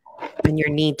thin and your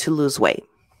need to lose weight.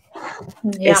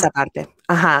 Yeah. Esa parte.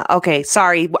 Okay,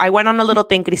 sorry. I went on a little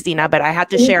thing, Cristina, but I had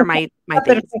to share my things.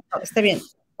 Perfecto, está bien.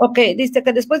 Ok, dice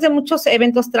que después de muchos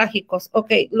eventos trágicos,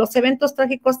 ok, los eventos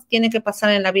trágicos tienen que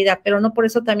pasar en la vida, pero no por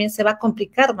eso también se va a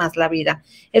complicar más la vida.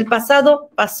 El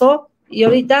pasado pasó y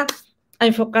ahorita a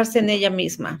enfocarse en ella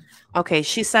misma. Okay,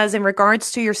 she says in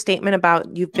regards to your statement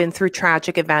about you've been through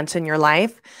tragic events in your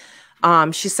life,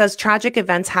 she says tragic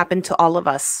events happen to all of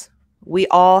us. We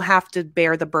all have to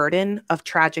bear the burden of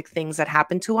tragic things that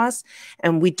happen to us,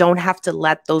 and we don't have to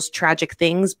let those tragic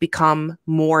things become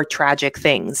more tragic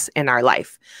things in our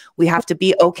life. We have to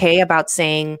be okay about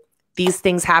saying, these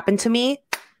things happened to me,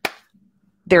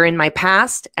 they're in my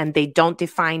past, and they don't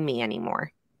define me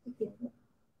anymore.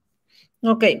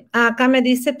 Ok, acá me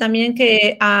dice también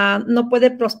que no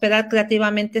puede prosperar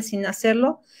creativamente sin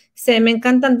hacerlo. Me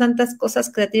encantan tantas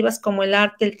cosas creativas como el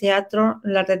arte, el teatro,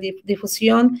 la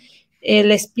redifusión,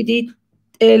 el espíritu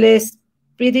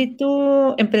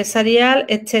empresarial,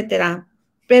 etcétera.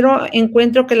 Pero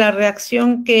encuentro que la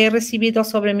reacción que he recibido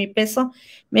sobre mi peso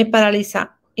me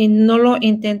paraliza y no lo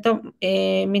intento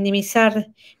minimizar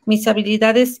mis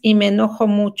habilidades y me enojo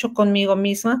mucho conmigo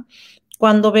misma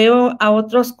cuando veo a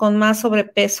otros con más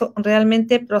sobrepeso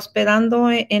realmente prosperando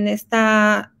en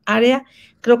esta área.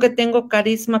 Creo que tengo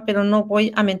carisma, pero no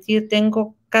voy a mentir,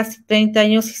 tengo casi 30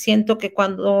 años y siento que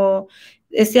cuando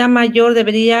sea mayor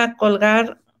debería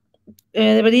colgar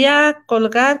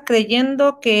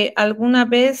creyendo que alguna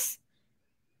vez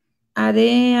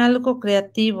haré algo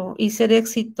creativo y seré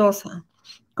exitosa.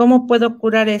 ¿Cómo puedo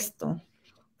curar esto?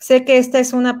 Sé que esta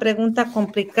es una pregunta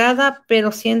complicada,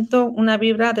 pero siento una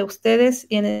vibra de ustedes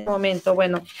y en el momento,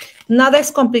 bueno, nada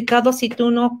es complicado si tú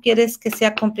no quieres que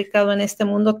sea complicado en este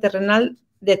mundo terrenal,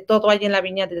 de todo hay en la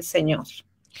viña del Señor.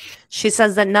 She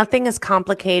says that nothing is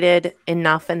complicated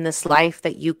enough in this life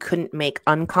that you couldn't make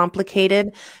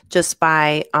uncomplicated just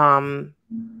by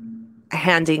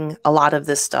handing a lot of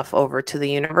this stuff over to the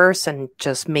universe and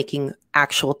just making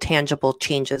actual tangible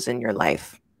changes in your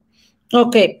life.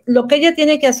 Ok, lo que ella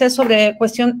tiene que hacer sobre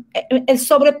cuestión, el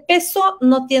sobrepeso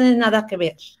no tiene nada que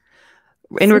ver.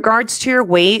 In regards to your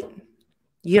weight,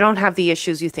 you don't have the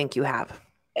issues you think you have.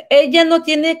 Ella no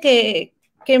tiene que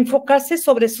enfocarse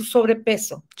sobre su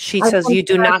sobrepeso. She says you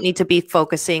do not need to be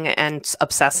focusing and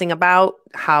obsessing about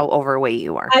how overweight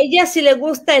you are. A ella si le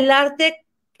gusta el arte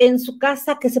en su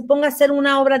casa, que se ponga a hacer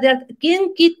una obra de arte.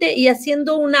 ¿Quién quite y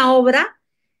haciendo una obra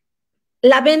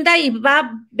la venda y va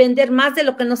a vender más de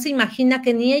lo que no se imagina,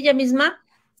 que ni ella misma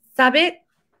sabe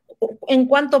en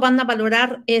cuánto van a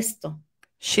valorar esto?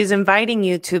 She's inviting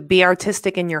you to be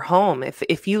artistic in your home.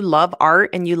 If you love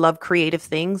art and you love creative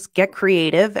things, get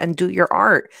creative and do your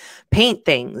art. Paint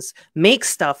things, make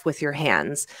stuff with your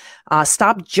hands.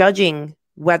 Stop judging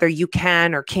whether you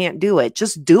can or can't do it.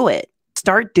 Just do it.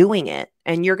 Start doing it.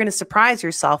 And you're going to surprise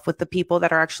yourself with the people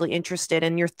that are actually interested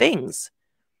in your things.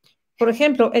 Por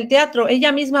ejemplo, el teatro,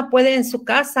 ella misma puede en su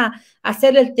casa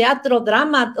hacer el teatro,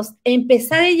 drama,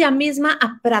 empezar ella misma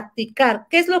a practicar.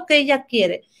 ¿Qué es lo que ella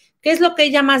quiere? ¿Qué es lo que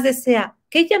ella más desea?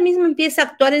 Que ella misma empiece a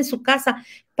actuar en su casa.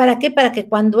 ¿Para qué? Para que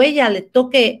cuando ella le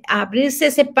toque abrirse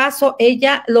ese paso,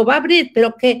 ella lo va a abrir,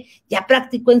 pero que ya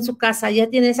practicó en su casa, ya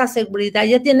tiene esa seguridad,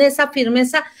 ya tiene esa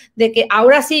firmeza de que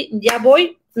ahora sí, ya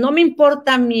voy, no me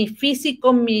importa mi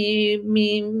físico, mi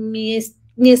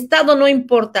estado, no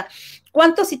importa.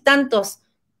 ¿Cuántos y tantos?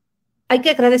 Hay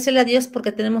que agradecerle a Dios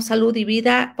porque tenemos salud y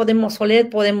vida, podemos oler,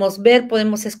 podemos ver,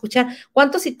 podemos escuchar.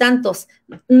 ¿Cuántos y tantos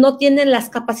no tienen las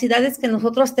capacidades que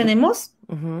nosotros tenemos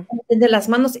de las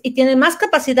manos y tienen más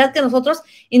capacidad que nosotros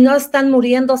y no están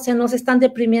muriéndose, no se están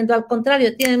deprimiendo? Al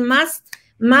contrario, tienen más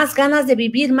ganas de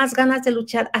vivir, más ganas de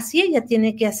luchar. Así ella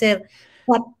tiene que hacer.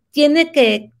 O sea, tiene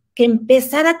que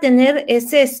empezar a tener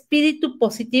ese espíritu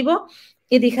positivo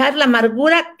y dejar la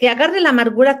amargura, que agarre la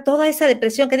amargura, toda esa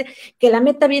depresión, que la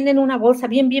meta bien en una bolsa,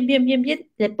 bien,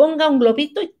 le ponga un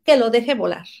globito y que lo deje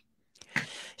volar.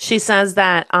 She says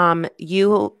that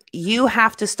you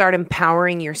have to start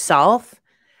empowering yourself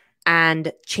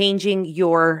and changing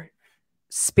your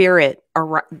spirit,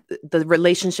 or the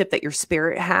relationship that your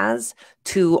spirit has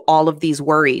to all of these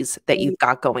worries that you've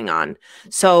got going on.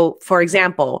 So, for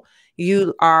example,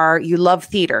 you love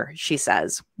theater, she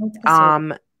says.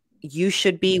 You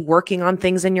should be working on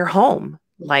things in your home,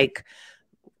 like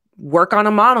work on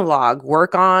a monologue,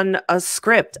 work on a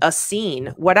script, a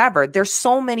scene, whatever. There's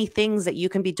so many things that you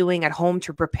can be doing at home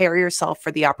to prepare yourself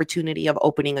for the opportunity of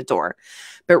opening a door.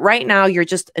 But right now, you're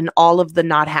just in all of the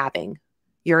not having.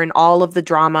 You're in all of the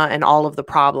drama and all of the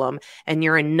problem, and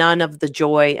you're in none of the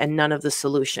joy and none of the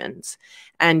solutions.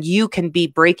 And you can be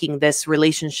breaking this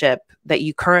relationship that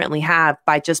you currently have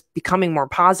by just becoming more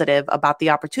positive about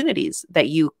the opportunities that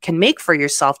you can make for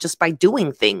yourself just by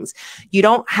doing things. You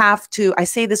don't have to, I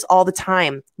say this all the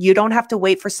time, you don't have to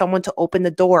wait for someone to open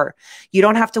the door. You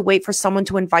don't have to wait for someone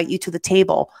to invite you to the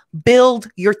table. Build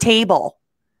your table.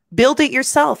 Build it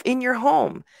yourself in your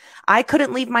home. I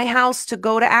couldn't leave my house to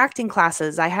go to acting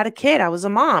classes. I had a kid. I was a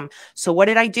mom. So what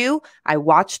did I do? I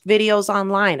watched videos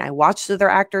online. I watched other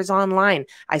actors online.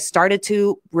 I started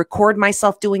to record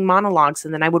myself doing monologues,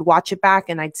 and then I would watch it back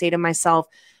and I'd say to myself,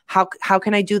 how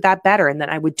can I do that better? And then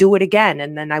I would do it again.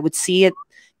 And then I would see it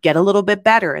get a little bit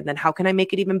better. And then how can I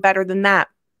make it even better than that?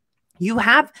 You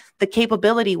have the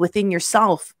capability within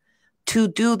yourself to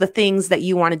do the things that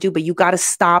you want to do, but you got to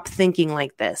stop thinking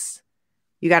like this.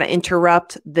 You got to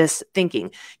interrupt this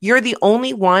thinking. You're the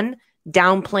only one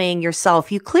downplaying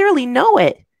yourself. You clearly know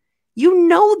it. You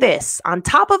know this. On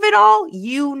top of it all,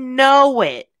 you know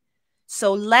it.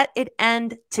 So let it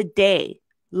end today.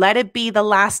 Let it be the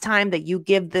last time that you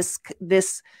give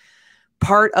this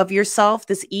part of yourself,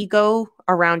 this ego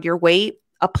around your weight,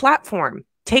 a platform.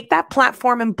 Take that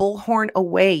platform and bullhorn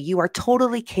away. You are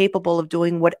totally capable of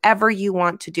doing whatever you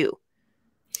want to do.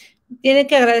 Tiene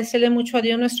que agradecerle mucho a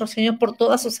Dios nuestro Señor por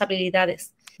todas sus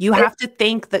habilidades. You have to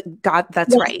thank God.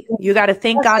 That's right. You got to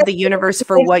thank God, the universe,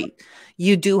 for what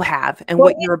you do have and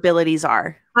what your abilities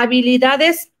are.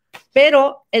 Habilidades,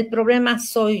 pero el problema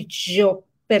soy yo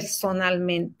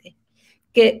personalmente,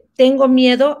 que tengo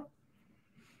miedo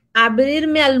a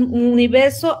abrirme al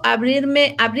universo,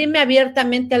 abrirme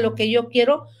abiertamente a lo que yo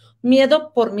quiero,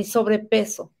 miedo por mi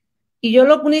sobrepeso. Y yo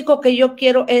lo único que yo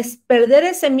quiero es perder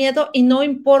ese miedo y no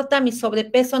importa mi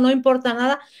sobrepeso, no importa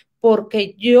nada,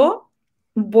 porque yo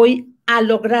voy a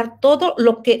lograr todo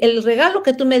lo que, el regalo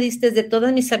que tú me diste de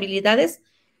todas mis habilidades,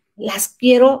 las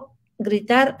quiero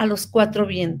gritar a los cuatro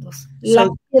vientos. Las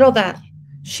quiero dar.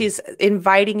 She's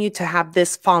inviting you to have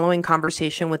this following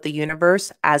conversation with the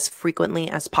universe as frequently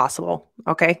as possible.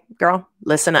 Okay, girl,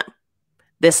 listen up.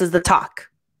 This is the talk.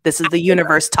 This is the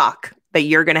universe talk that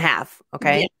you're going to have.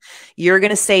 Okay. Yeah. You're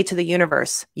going to say to the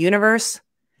universe,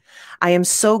 I am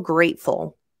so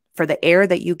grateful for the air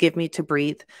that you give me to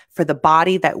breathe, for the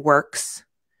body that works.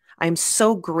 I'm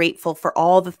so grateful for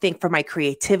all the things, for my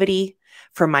creativity,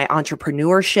 for my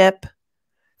entrepreneurship,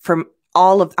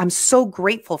 I'm so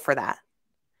grateful for that.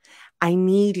 I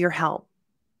need your help.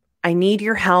 I need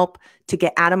your help to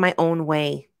get out of my own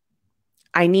way.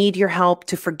 I need your help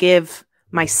to forgive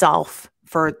myself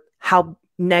for how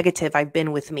negative I've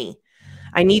been with me.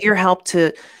 I need your help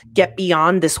to get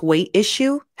beyond this weight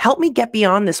issue. Help me get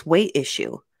beyond this weight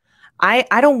issue. I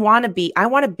want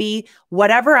to be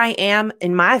whatever I am,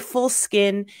 in my full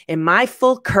skin, in my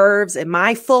full curves, in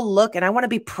my full look. And I want to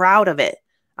be proud of it.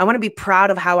 I want to be proud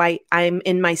of how I'm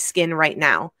in my skin right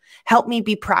now. Help me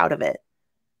be proud of it.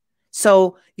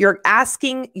 So you're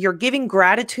giving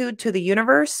gratitude to the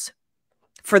universe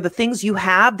for the things you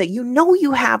have that you know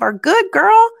you have are good,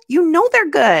 girl. You know they're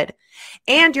good.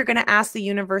 And you're going to ask the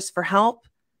universe for help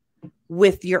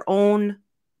with your own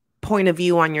point of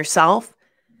view on yourself.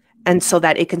 And so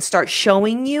that it can start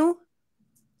showing you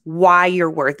why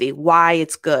you're worthy, why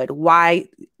it's good, why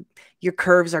your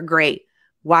curves are great,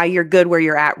 why you're good where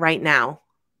you're at right now.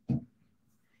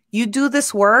 You do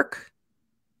this work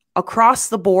across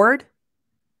the board,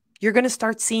 you're going to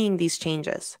start seeing these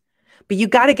changes. But you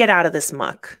got to get out of this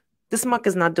muck. This muck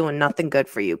is not doing nothing good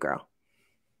for you, girl.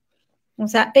 O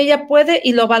sea, ella puede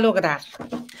y lo va a lograr.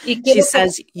 She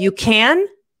says, you can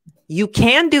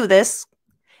do this.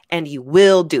 And you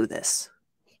will do this.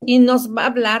 Y nos va a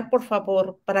hablar, por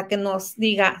favor, para que nos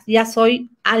diga, ya soy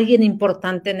alguien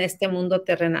importante en este mundo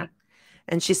terrenal.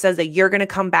 And she says that you're going to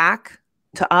come back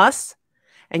to us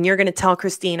and you're going to tell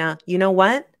Cristina, you know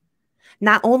what?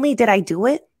 Not only did I do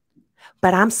it,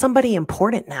 but I'm somebody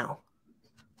important now.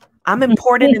 I'm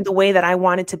important in the way that I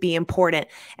wanted to be important.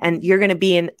 And you're going to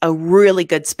be in a really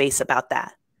good space about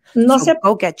that. So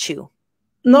go get you.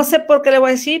 No sé por qué le voy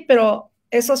a decir, pero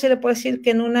eso sí le puedo decir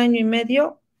que en 1 año y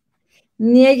medio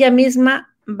ni ella misma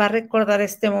va a recordar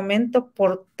este momento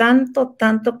por tanto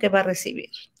que va a recibir.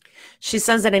 She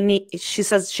says she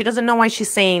says she doesn't know why she's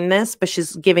saying this, but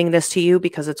she's giving this to you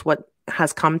because it's what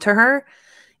has come to her.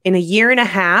 In 1.5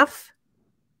 years,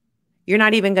 you're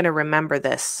not even going to remember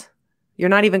this. You're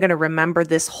not even going to remember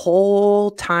this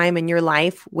whole time in your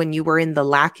life when you were in the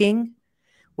lacking,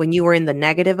 when you were in the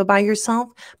negative about yourself,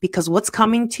 because what's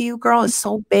coming to you, girl, is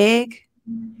so big.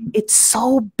 It's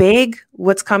so big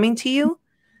what's coming to you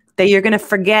that you're going to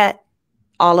forget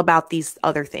all about these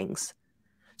other things.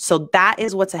 So that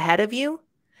is what's ahead of you.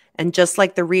 And just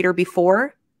like the reader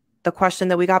before, the question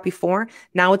that we got before,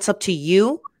 now it's up to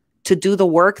you to do the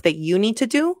work that you need to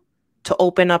do to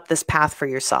open up this path for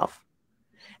yourself.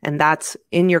 And that's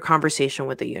in your conversation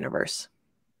with the universe.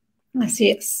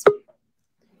 Así es.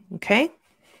 Okay.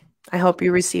 I hope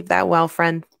you received that well,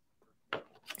 friend.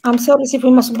 I'm sorry si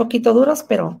fuimos un poquito duros,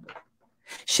 pero...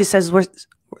 She says, we're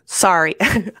sorry.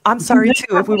 I'm sorry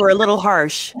too if we were a little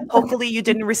harsh. Hopefully you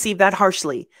didn't receive that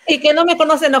harshly. Y que no me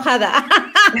conoce enojada.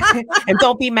 And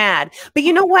don't be mad. But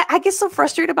you know what? I get so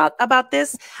frustrated about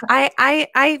this.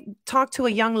 I talked to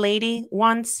a young lady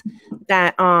once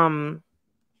that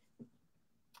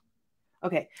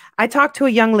okay. I talked to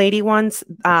a young lady once.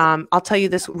 I'll tell you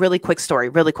this really quick story,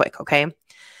 really quick, okay?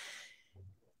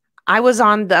 I was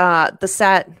on the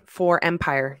set for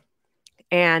Empire,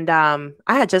 and I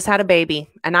had just had a baby,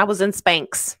 and I was in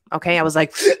Spanx, okay? I was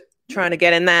like trying to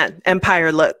get in that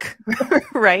Empire look,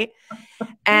 right?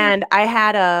 And I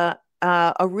had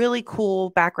a really cool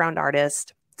background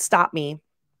artist stop me,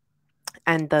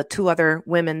 and the 2 other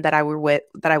women that I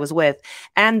was with,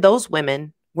 and those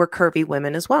women were curvy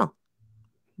women as well.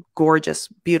 Gorgeous,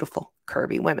 beautiful,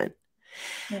 curvy women.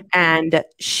 Mm-hmm. And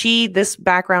this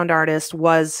background artist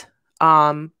was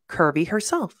curvy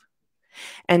herself.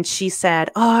 And she said,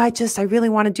 oh, I really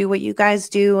want to do what you guys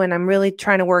do. And I'm really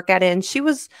trying to work at it. And she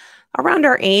was around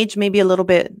our age, maybe a little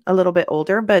bit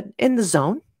older, but in the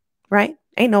zone, right?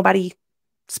 Ain't nobody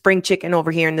spring chicken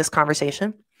over here in this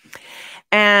conversation.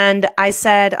 And I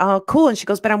said, oh, cool. And she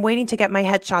goes, but I'm waiting to get my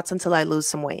headshots until I lose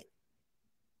some weight.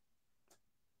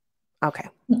 Okay.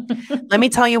 Let me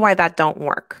tell you why that don't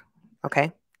work.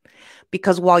 Okay.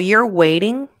 Because while you're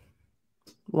waiting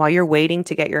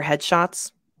to get your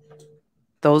headshots,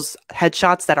 those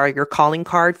headshots that are your calling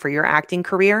card for your acting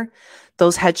career,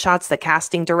 those headshots that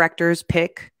casting directors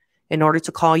pick in order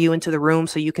to call you into the room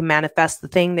so you can manifest the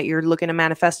thing that you're looking to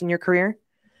manifest in your career.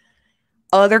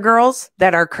 Other girls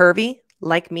that are curvy,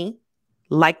 like me,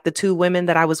 like the two women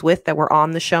that I was with that were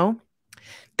on the show,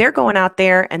 they're going out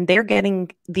there and they're getting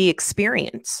the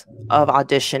experience of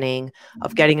auditioning,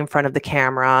 of getting in front of the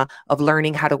camera, of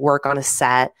learning how to work on a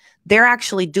set. They're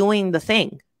actually doing the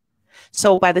thing.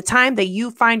 So by the time that you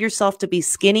find yourself to be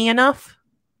skinny enough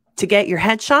to get your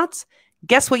headshots,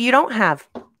 guess what you don't have?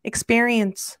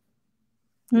 Experience.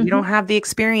 You don't have the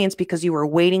experience because you were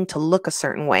waiting to look a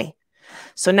certain way.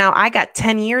 So now I got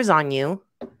 10 years on you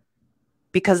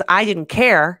because I didn't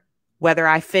care whether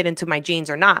I fit into my jeans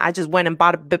or not. I just went and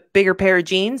bought a bigger pair of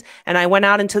jeans and I went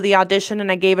out into the audition and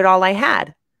I gave it all I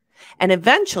had. And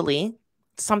eventually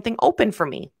something opened for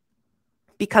me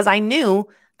because I knew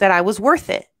that I was worth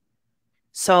it.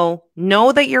 So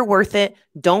know that you're worth it.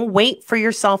 Don't wait for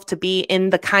yourself to be in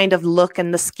the kind of look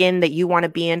and the skin that you want to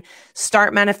be in.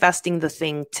 Start manifesting the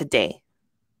thing today.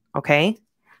 Okay.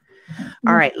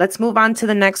 All right. Let's move on to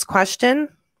the next question.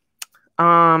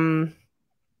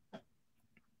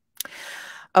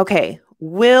 Okay.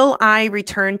 Will I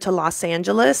return to Los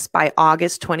Angeles by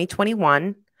August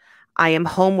 2021? I am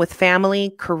home with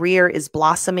family. Career is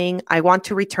blossoming. I want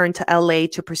to return to LA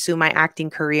to pursue my acting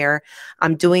career.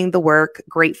 I'm doing the work.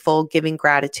 Grateful, giving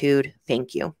gratitude.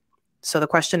 Thank you. So the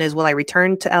question is, will I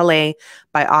return to LA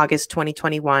by August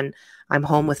 2021? I'm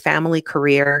home with family,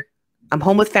 career. I'm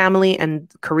home with family and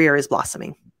career is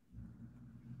blossoming.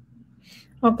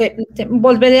 Ok,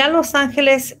 volveré a Los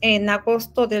Ángeles en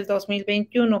agosto del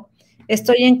 2021.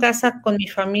 Estoy en casa con mi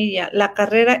familia. La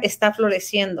carrera está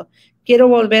floreciendo. Quiero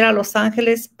volver a Los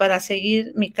Ángeles para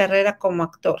seguir mi carrera como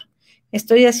actor.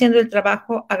 Estoy haciendo el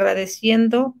trabajo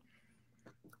agradecido,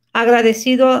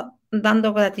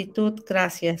 dando gratitud,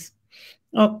 gracias.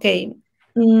 Ok.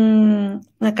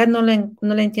 Acá no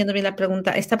le entiendo bien la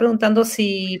pregunta. ¿Está preguntando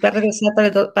si va a regresar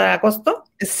para agosto?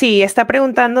 Sí, está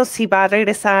preguntando si va a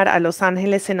regresar a Los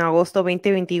Ángeles en agosto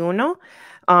 2021,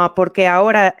 porque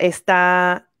ahora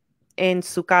está en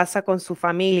su casa con su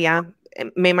familia.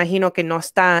 Me imagino que no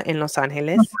está en Los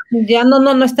Ángeles. Ya no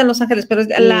está en Los Ángeles, pero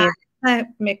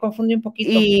me confundí un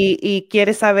poquito. Y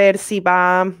quiere saber si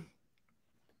va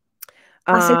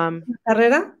a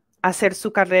hacer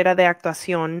su carrera de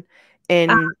actuación en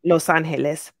Los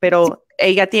Ángeles, pero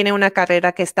ella tiene una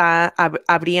carrera que está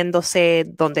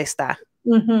abriéndose donde está.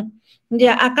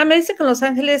 Ya, acá me dice que en Los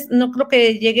Ángeles no creo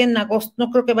que llegue en agosto, no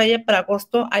creo que vaya para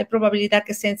agosto, hay probabilidad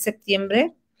que sea en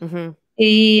septiembre.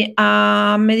 Y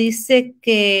me dice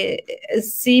que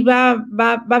sí va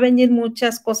a venir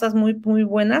muchas cosas muy, muy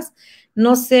buenas.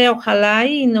 No sé, ojalá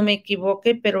y no me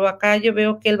equivoque, pero acá yo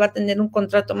veo que él va a tener un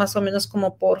contrato más o menos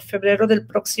como por febrero del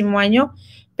próximo año,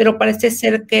 pero parece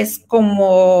ser que es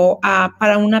como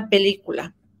para una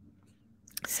película.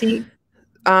 Sí.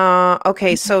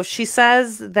 Okay, so she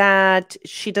says that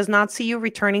she does not see you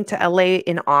returning to LA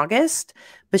in August,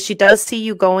 but she does see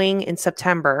you going in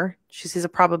September. She sees a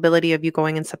probability of you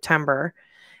going in September,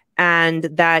 and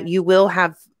that you will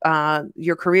have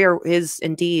your career is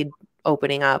indeed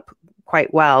opening up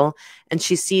quite well. And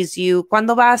she sees you.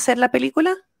 ¿Cuándo va a hacer la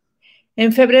película?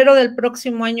 En febrero del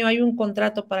próximo año hay un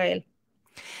contrato para él.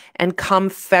 And come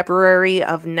February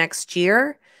of next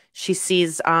year, she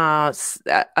sees a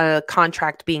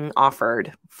contract being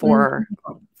offered for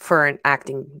an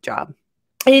acting job.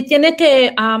 Y tiene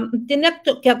que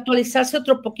actualizarse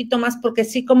otro poquito más porque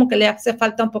sí como que le hace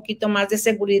falta un poquito más de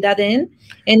seguridad en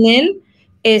él,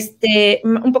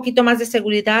 un poquito más de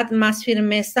seguridad, más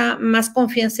firmeza, más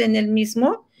confianza en él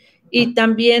mismo y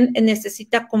también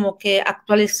necesita como que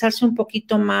actualizarse un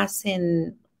poquito más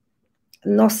en,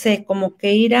 no sé, como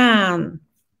que ir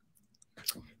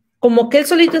como que él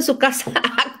solito en su casa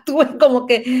actúe como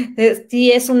que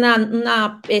si es una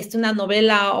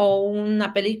novela o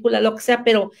una película, lo que sea,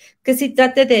 pero que sí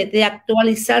trate de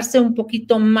actualizarse un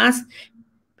poquito más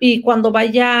y cuando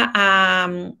vaya a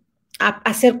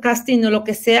hacer casting o lo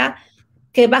que sea,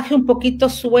 que baje un poquito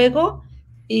su ego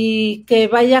y que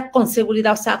vaya con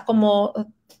seguridad, o sea,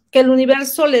 como que el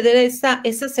universo le dé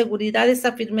esa seguridad,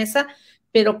 esa firmeza,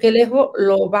 pero que el ego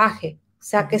lo baje, o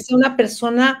sea, que sea una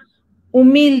persona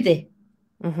humilde,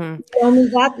 La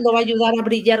humildad lo va a ayudar a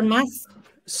brillar más.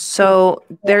 So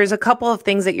there's a couple of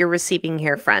things that you're receiving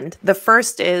here, friend. The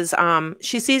first is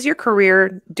she sees your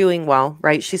career doing well,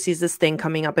 right? She sees this thing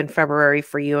coming up in February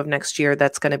for you of next year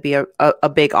that's going to be a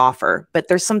big offer. But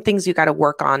there's some things you got to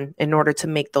work on in order to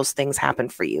make those things happen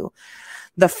for you.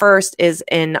 The first is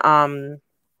in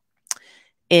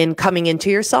coming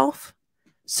into yourself.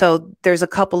 So there's a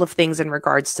couple of things in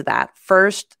regards to that.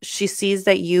 First, she sees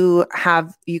that you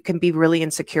can be really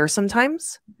insecure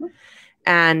sometimes,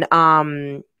 and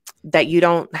that you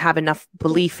don't have enough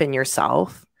belief in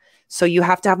yourself. So you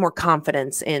have to have more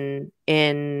confidence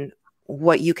in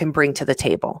what you can bring to the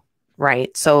table,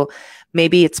 right? So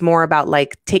maybe it's more about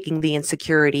like taking the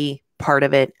insecurity part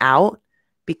of it out,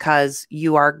 because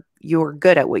you're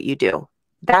good at what you do.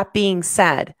 That being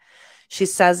said, she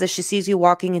says that she sees you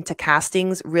walking into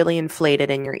castings really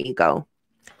inflated in your ego,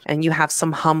 and you have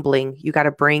some humbling. You got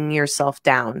to bring yourself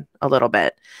down a little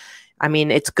bit. I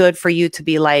mean, it's good for you to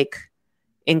be like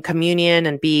in communion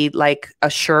and be like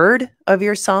assured of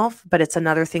yourself, but it's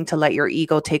another thing to let your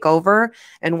ego take over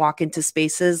and walk into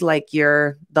spaces like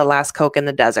you're the last Coke in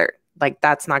the desert. Like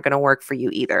that's not going to work for you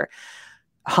either.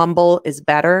 Humble is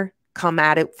better. Come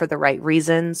at it for the right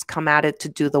reasons. Come at it to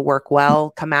do the work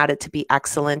well. Come at it to be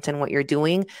excellent in what you're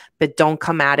doing, but don't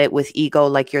come at it with ego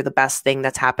like you're the best thing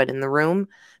that's happened in the room,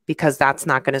 because that's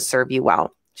not going to serve you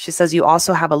well. She says you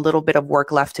also have a little bit of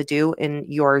work left to do in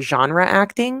your genre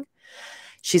acting.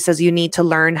 She says you need to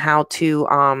learn how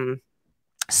to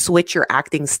switch your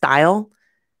acting style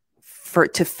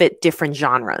to fit different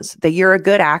genres. That you're a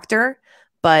good actor,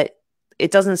 but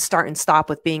it doesn't start and stop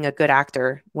with being a good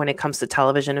actor when it comes to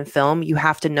television and film. You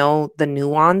have to know the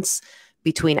nuance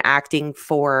between acting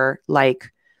for,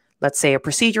 like, let's say a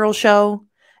procedural show,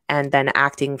 and then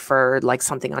acting for like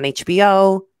something on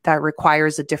HBO that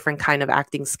requires a different kind of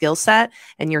acting skill set.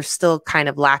 And you're still kind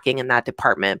of lacking in that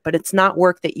department, but it's not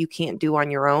work that you can't do on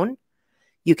your own.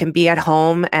 You can be at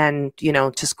home and,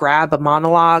 just grab a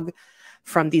monologue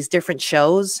from these different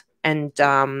shows and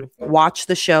watch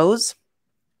the shows,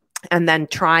 and then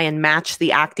try and match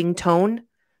the acting tone,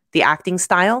 the acting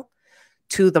style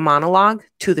to the monologue,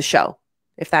 to the show.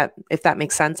 If that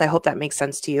makes sense. I hope that makes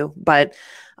sense to you. But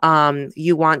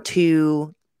you want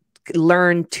to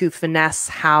learn to finesse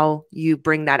how you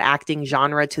bring that acting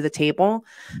genre to the table,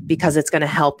 because it's going to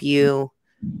help you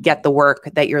get the work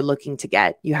that you're looking to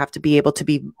get. You have to be able to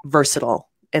be versatile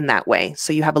in that way.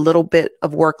 So you have a little bit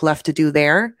of work left to do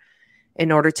there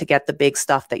in order to get the big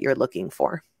stuff that you're looking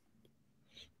for.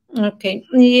 Ok,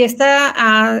 y está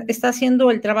haciendo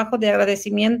el trabajo de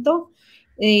agradecimiento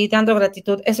y dando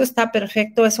gratitud. Eso está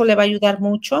perfecto, eso le va a ayudar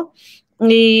mucho.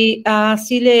 Y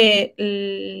así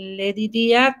le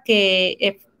diría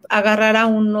que agarrara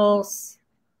unos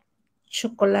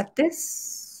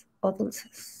chocolates o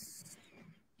dulces.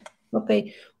 Ok,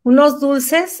 unos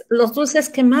dulces, los dulces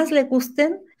que más le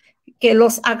gusten, que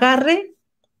los agarre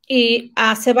y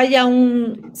cuando se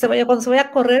vaya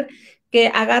a correr, que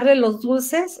agarre los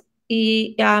dulces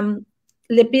y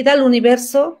le pida al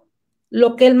universo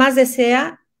lo que él más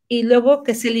desea, y luego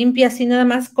que se limpie así nada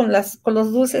más con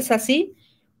los dulces así,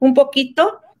 un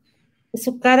poquito de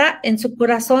su cara en su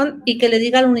corazón, y que le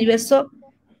diga al universo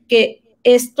que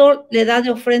esto le da de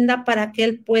ofrenda para que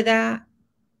él pueda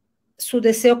su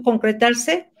deseo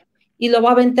concretarse, y lo va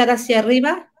a aventar hacia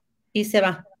arriba y se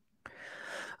va.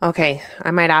 Okay,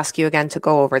 I might ask you again to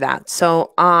go over that.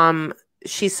 So,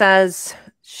 she says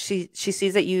she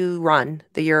sees that you run,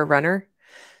 that you're a runner.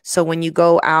 So when you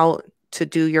go out to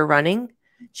do your running,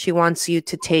 she wants you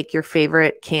to take your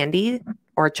favorite candy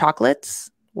or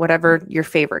chocolates, whatever your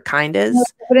favorite kind is.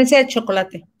 Preferencia de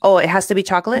chocolate. Oh, it has to be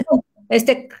chocolate?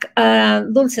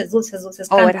 Dulces.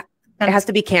 Oh, it has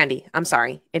to be candy. I'm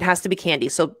sorry. It has to be candy.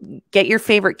 So get your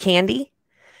favorite candy,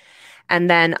 and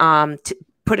then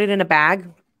put it in a bag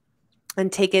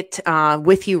and take it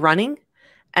with you running,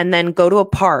 and then go to a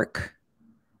park.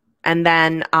 And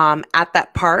then at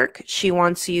that park, she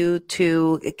wants you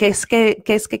to... ¿Qué es que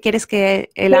quieres que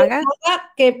él haga?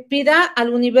 Que pida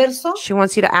al universo. She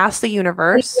wants you to ask the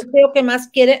universe. El deseo que más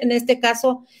quiere, en este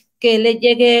caso, que le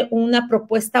llegue una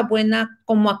propuesta buena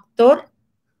como actor.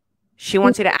 She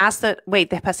wants you to ask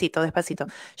wait,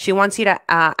 despacito. She wants you to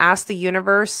ask the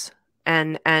universe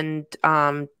and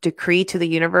decree to the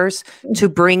universe to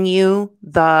bring you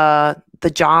the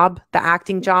job, the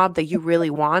acting job that you really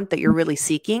want, that you're really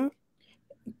seeking.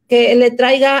 Que le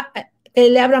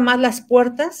abra más las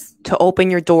puertas. To open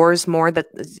your doors more,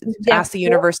 ask the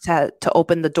universe to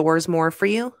open the doors more for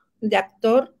you. De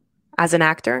actor. As an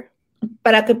actor.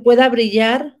 Para que pueda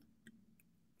brillar.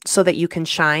 So that you can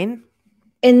shine.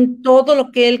 En todo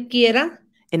lo que él quiera.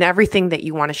 in everything that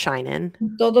you want to shine in,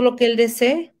 todo lo que Él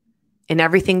desee, in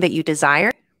everything that you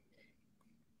desire.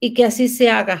 y que así se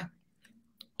haga.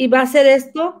 Y va a hacer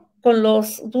esto con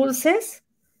los dulces,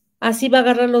 así va a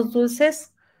agarrar los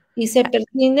dulces y se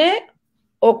persigne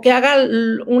o que haga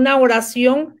una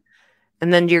oración.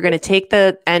 And then you're going to take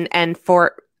the, and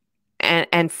for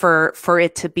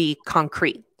it to be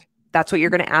concrete. That's what you're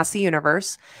going to ask the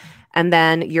universe. And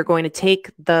then you're going to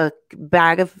take the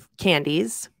bag of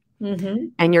candies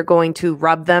and you're going to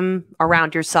rub them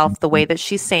around yourself the way that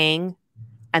she's saying,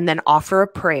 and then offer a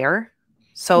prayer.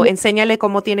 So enséñale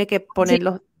cómo tiene que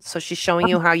ponerlo. So she's showing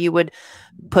you how you would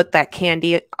put that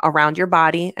candy around your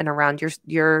body and around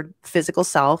your physical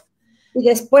self. Y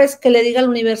después que le diga al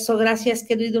universo, gracias,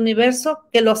 querido universo,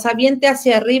 que los aviente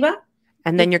hacia arriba.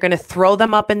 And then you're going to throw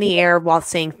them up in the air while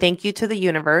saying thank you to the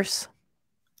universe.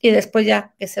 Y después ya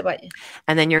que se vaya.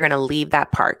 And then you're going to leave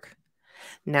that park.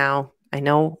 Now, I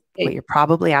know what you're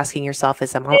probably asking yourself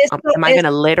is, am I going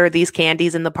to litter these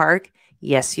candies in the park?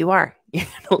 Yes, you are. You're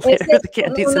going to litter the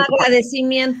candies in the park. Un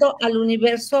agradecimiento al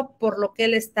universo por lo que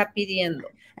él está pidiendo.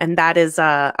 And that is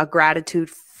a gratitude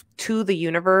to the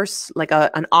universe, like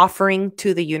an offering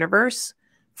to the universe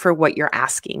for what you're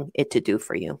asking it to do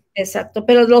for you. Exacto,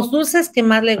 pero los dulces que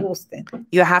más le gusten.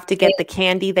 You have to get the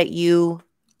candy that you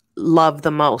love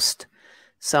the most.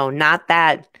 So not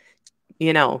that,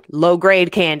 low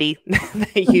grade candy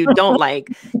that you don't like.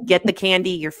 Get the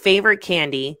candy, your favorite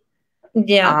candy,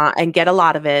 and get a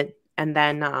lot of it, and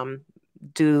then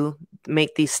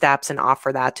make these steps and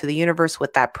offer that to the universe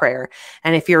with that prayer.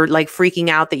 And if you're like freaking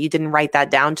out that you didn't write that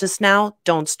down just now,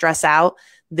 don't stress out.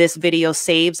 This video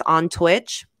saves on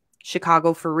Twitch,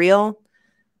 Chicago for Real,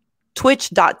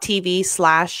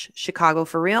 twitch.tv/Chicago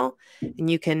for Real. And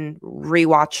you can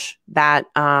rewatch that,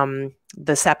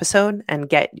 this episode and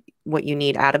get what you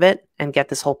need out of it and get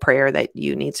this whole prayer that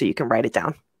you need so you can write it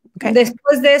down. Okay.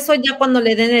 Después de eso, ya cuando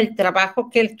le den el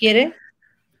trabajo que él quiere,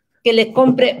 que le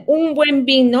compre un buen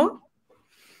vino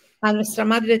a nuestra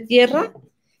Madre Tierra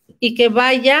y que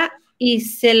vaya y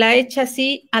se la eche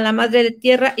así a la Madre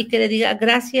Tierra y que le diga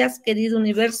gracias, querido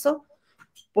universo,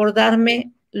 por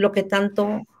darme lo que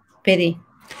tanto pedí.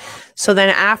 So then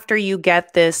after you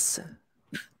get this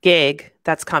gig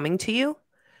that's coming to you,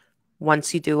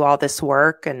 once you do all this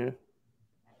work and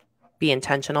be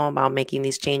intentional about making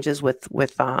these changes with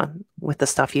the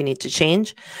stuff you need to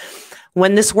change,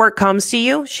 when this work comes to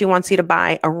you, she wants you to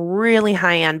buy a really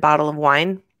high-end bottle of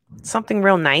wine, something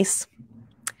real nice,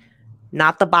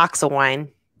 not the box of wine.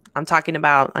 I'm talking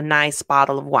about a nice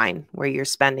bottle of wine where you're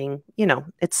spending,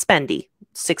 it's spendy,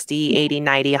 $60, $80,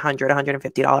 $90, $100,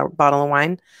 $150 bottle of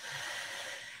wine.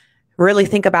 Really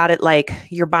think about it like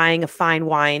you're buying a fine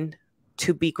wine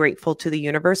to be grateful to the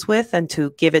universe with and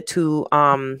to give it to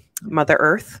Mother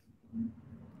Earth,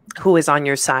 who is on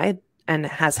your side and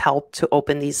has helped to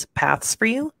open these paths for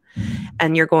you.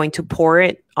 And you're going to pour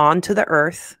it onto the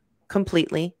earth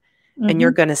completely. And you're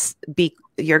going to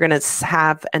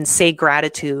have and say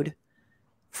gratitude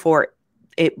for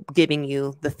it giving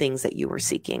you the things that you were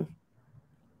seeking.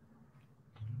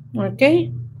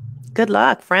 Okay. Good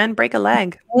luck, friend. Break a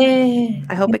leg.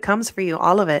 I hope it comes for you,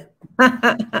 all of it.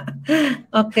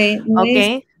 Okay.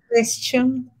 Okay.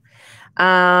 Question.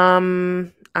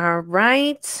 All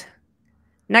right.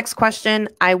 Next question.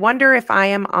 I wonder if I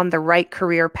am on the right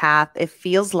career path. It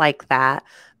feels like that,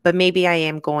 but maybe I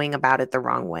am going about it the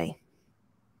wrong way.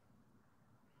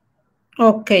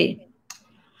 Okay.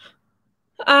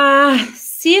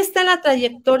 Sí está en la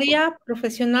trayectoria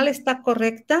profesional, está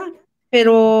correcta,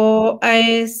 pero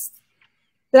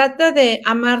trata de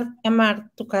amar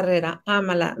tu carrera,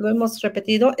 ámala, lo hemos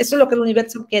repetido, eso es lo que el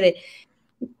universo quiere,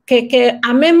 que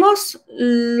amemos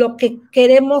lo que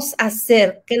queremos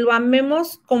hacer, que lo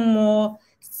amemos como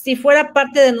si fuera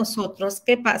parte de nosotros.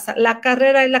 ¿Qué pasa? La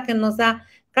carrera es la que nos da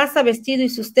casa, vestido y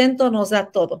sustento, nos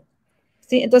da todo.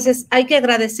 ¿Sí? Entonces hay que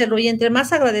agradecerlo y entre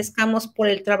más agradezcamos por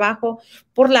el trabajo,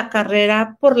 por la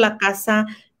carrera, por la casa,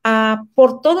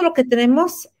 por todo lo que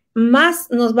tenemos, más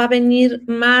nos va a venir,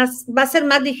 va a ser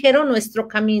más ligero nuestro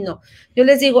camino. Yo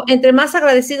les digo, entre más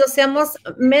agradecidos seamos,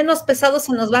 menos pesados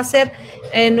se nos va a hacer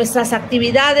nuestras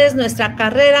actividades, nuestra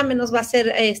carrera, menos va a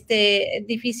ser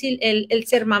difícil el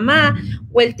ser mamá,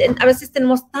 o a veces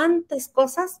tenemos tantas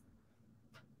cosas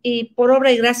y por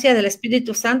obra y gracia del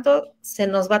Espíritu Santo se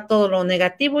nos va todo lo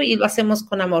negativo y lo hacemos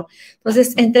con amor.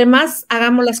 Entonces, entre más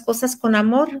hagamos las cosas con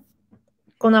amor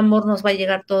nos va a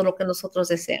llegar todo lo que nosotros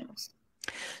deseamos.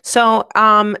 So,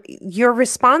 your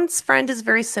response, friend, is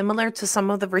very similar to some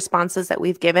of the responses that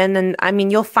we've given. And I mean,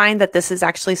 you'll find that this is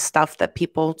actually stuff that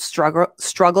people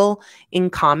struggle in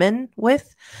common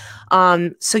with.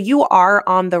 So you are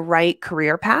on the right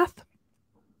career path.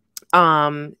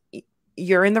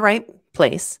 You're in the right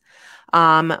place.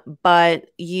 But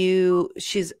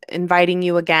she's inviting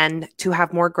you again to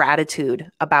have more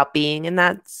gratitude about being in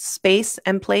that space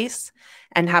and place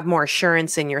and have more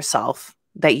assurance in yourself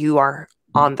that you are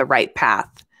on the right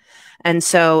path. And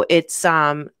so it's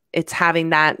having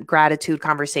that gratitude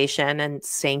conversation and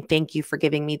saying, thank you for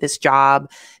giving me this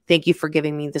job. Thank you for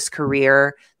giving me this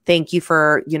career. Thank you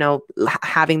for,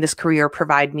 having this career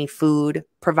provide me food,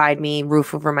 provide me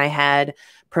roof over my head,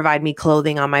 provide me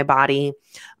clothing on my body,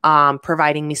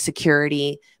 providing me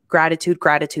security. Gratitude,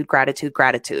 gratitude, gratitude,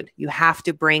 gratitude. You have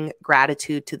to bring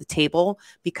gratitude to the table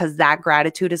because that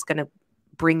gratitude is going to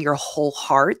bring your whole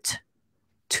heart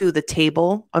to the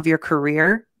table of your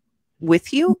career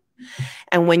with you.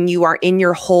 And when you are in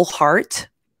your whole heart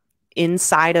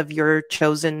inside of your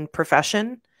chosen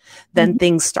profession, then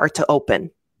things start to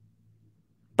open.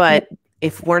 But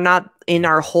if we're not in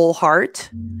our whole heart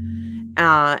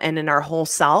and in our whole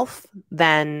self,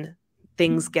 then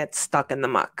things get stuck in the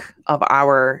muck of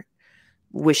our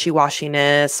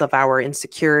wishy-washiness, of our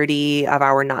insecurity, of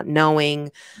our not knowing.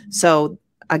 So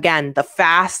again, the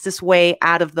fastest way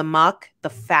out of the muck, the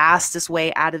fastest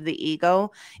way out of the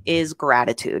ego is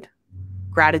gratitude.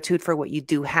 Gratitude for what you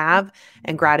do have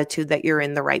and gratitude that you're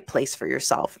in the right place for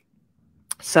yourself.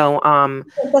 So,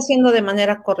 está haciendo de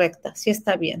manera correcta, sí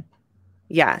está bien.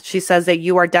 Yeah, she says that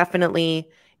you are definitely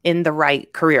in the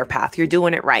right career path. You're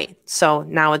doing it right. So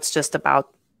now it's just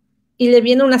about... Y le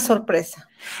viene una sorpresa.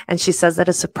 And she says that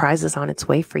a surprise is on its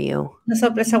way for you. Una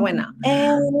sorpresa buena.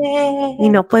 Y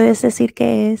no puedes decir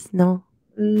qué es, no.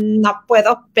 No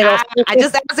puedo, pero... I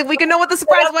just asked if we can know what the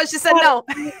surprise was. She said no.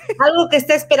 Algo que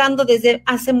está esperando desde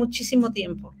hace muchísimo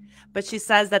tiempo. But she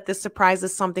says that this surprise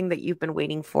is something that you've been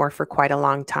waiting for quite a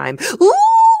long time. Ooh,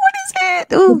 what is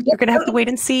it? Ooh, you're going to have to wait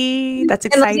and see. That's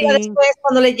exciting. Después,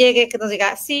 cuando le llegue, que nos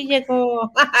diga, sí llegó.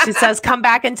 She says, come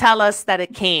back and tell us that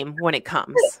it came when it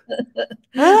comes.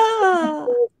 Ah,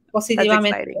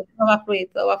 Positivamente. Todo va a fluir,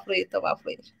 todo va a fluir, todo va a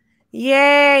fluir.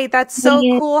 Yay, that's so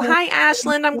cool. Hi,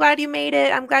 Ashlyn. I'm glad you made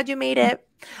it.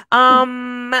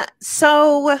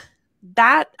 So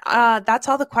that's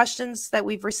all the questions that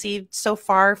we've received so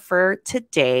far for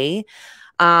today.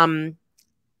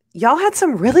 Y'all had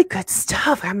some really good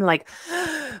stuff. I'm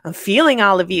feeling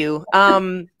all of you.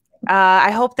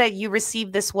 I hope that you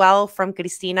received this well from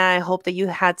Cristina. I hope that you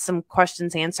had some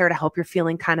questions answered. I hope you're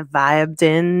feeling kind of vibed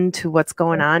into what's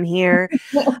going on here.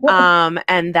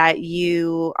 And that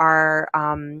you are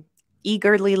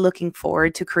eagerly looking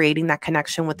forward to creating that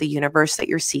connection with the universe that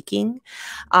you're seeking.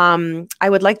 I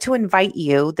would like to invite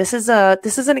you. This is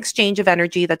an exchange of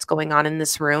energy that's going on in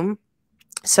this room.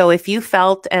 So if you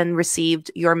felt and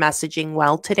received your messaging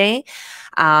well today,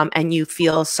 and you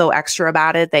feel so extra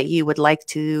about it that you would like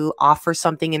to offer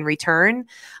something in return,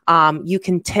 you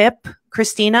can tip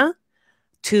Cristina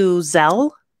to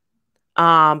Zelle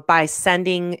by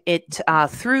sending it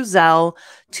through Zelle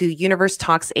to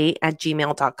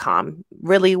universetalks8@gmail.com.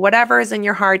 Really, whatever is in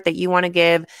your heart that you want to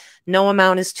give, no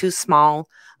amount is too small.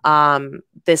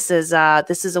 This is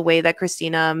a way that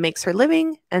Cristina makes her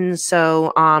living. And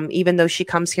so, even though she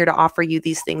comes here to offer you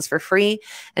these things for free,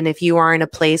 and if you are in a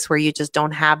place where you just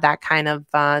don't have that kind of,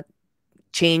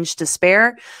 change to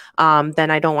spare,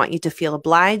 then I don't want you to feel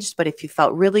obliged. But if you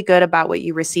felt really good about what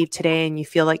you received today and you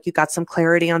feel like you got some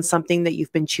clarity on something that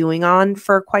you've been chewing on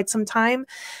for quite some time,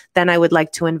 then I would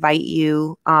like to invite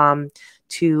you,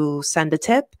 to send a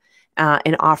tip,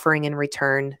 an offering in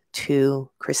return to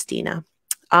Cristina.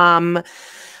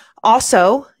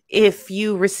 Also, if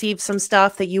you receive some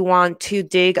stuff that you want to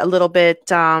dig a little bit,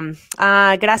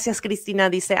 gracias, Cristina,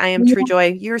 dice, I am true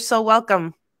joy. You're so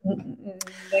welcome.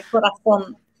 De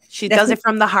corazón. She does it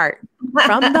from the heart.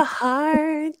 From the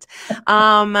heart.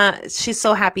 She's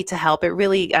so happy to help. It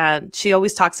really, she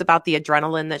always talks about the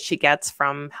adrenaline that she gets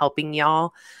from helping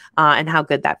y'all, and how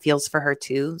good that feels for her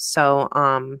too. So,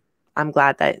 I'm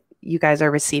glad that you guys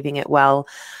are receiving it well.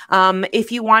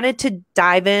 If you wanted to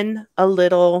dive in a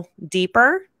little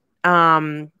deeper,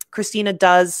 Cristina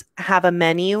does have a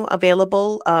menu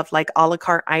available of like a la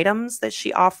carte items that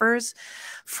she offers,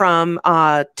 from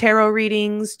tarot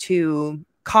readings to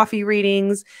coffee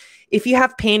readings. If you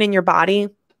have pain in your body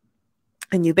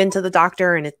and you've been to the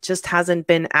doctor and it just hasn't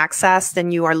been accessed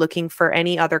and you are looking for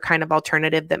any other kind of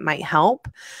alternative that might help,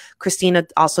 Cristina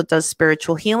also does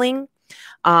spiritual healing.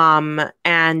 And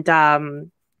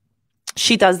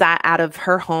she does that out of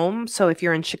her home. So if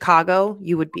you're in Chicago,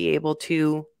 you would be able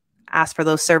to ask for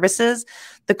those services.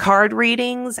 The card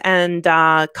readings and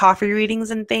coffee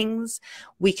readings and things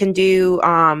we can do.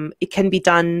 It can be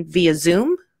done via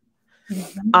Zoom.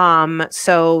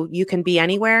 So you can be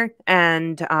anywhere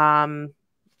and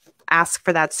ask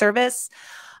for that service.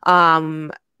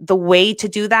 The way to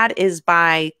do that is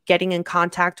by getting in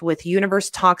contact with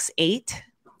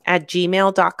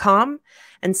universetalks8@gmail.com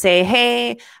and say,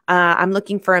 hey, I'm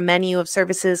looking for a menu of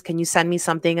services. Can you send me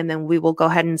something? And then we will go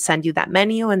ahead and send you that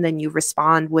menu. And then you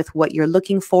respond with what you're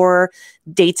looking for,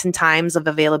 dates and times of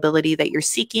availability that you're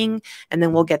seeking. And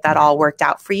then we'll get that all worked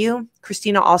out for you.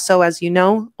 Cristina also, as you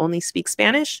know, only speaks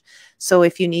Spanish. So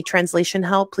if you need translation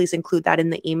help, please include that in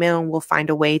the email and we'll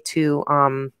find a way to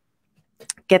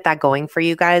get that going for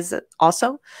you guys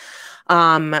also.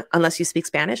 Unless you speak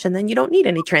Spanish, and then you don't need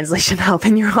any translation help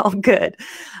and you're all good.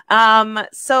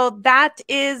 So that's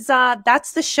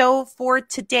the show for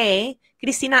today.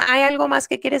 Cristina, ¿hay algo más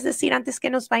que quieres decir antes que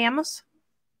nos vayamos?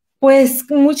 Pues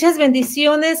muchas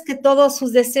bendiciones, que todos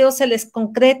sus deseos se les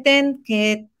concreten,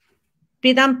 que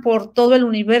pidan por todo el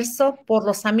universo, por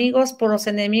los amigos, por los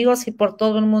enemigos y por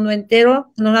todo el mundo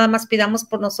entero. No nada más pidamos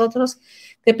por nosotros,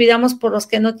 que pidamos por los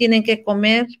que no tienen que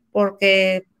comer,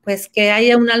 porque pues que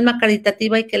haya un alma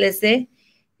caritativa y que les dé,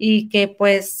 y que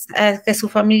pues que su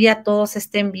familia todos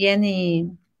estén bien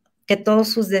y que todos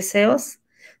sus deseos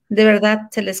de verdad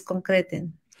se les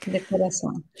concreten de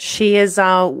corazón. She is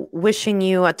wishing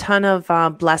you a ton of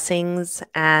blessings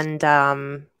and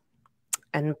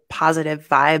positive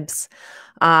vibes.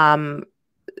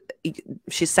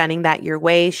 She's sending that your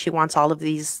way. She wants all of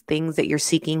these things that you're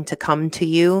seeking to come to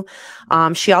you.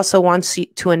 She also wants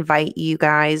to invite you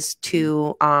guys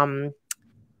to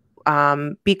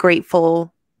be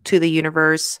grateful to the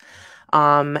universe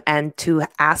and to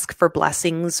ask for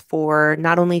blessings for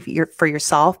not only for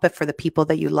yourself, but for the people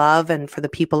that you love and for the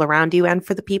people around you and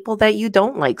for the people that you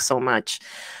don't like so much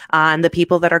and the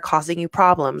people that are causing you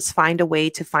problems. Find a way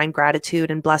to find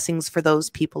gratitude and blessings for those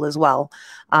people as well.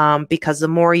 Because the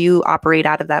more you operate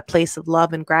out of that place of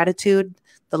love and gratitude,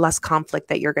 the less conflict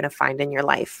that you're going to find in your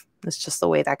life. It's just the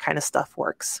way that kind of stuff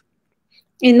works.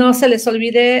 Y no se les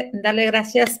olvide darle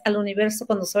gracias al universo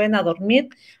cuando se vayan a dormir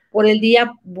por el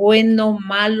día bueno,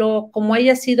 malo, como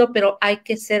haya sido, pero hay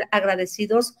que ser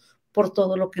agradecidos por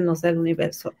todo lo que nos da el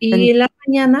universo. Y en la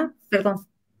mañana, perdón.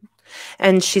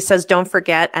 And she says, don't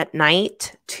forget at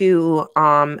night to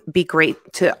be great,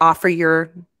 to offer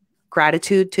your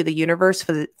gratitude to the universe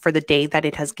for the day that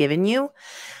it has given you.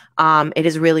 It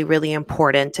is really, really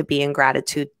important to be in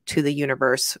gratitude to the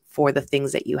universe for the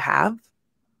things that you have.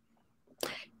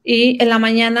 Y en la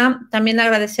mañana también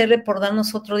agradecerle por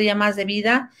darnos otro día más de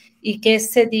vida y que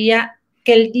ese día,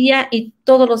 que el día y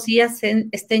todos los días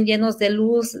estén llenos de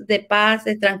luz, de paz,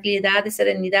 de tranquilidad, de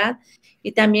serenidad,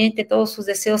 y también que todos sus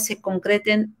deseos se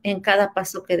concreten en cada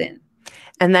paso que den.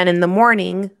 And then in the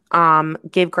morning,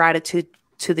 give gratitude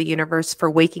to the universe for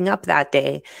waking up that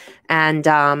day and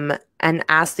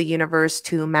ask the universe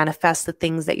to manifest the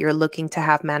things that you're looking to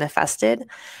have manifested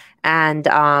and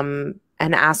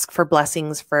ask for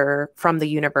blessings from the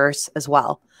universe as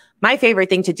well. My favorite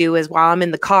thing to do is while I'm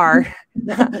in the car,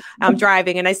 I'm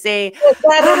driving and I say,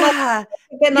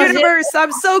 universe,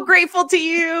 I'm so grateful to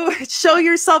you. Show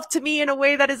yourself to me in a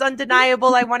way that is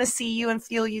undeniable. I want to see you and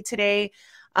feel you today.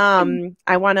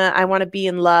 I want to be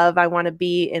in love. I want to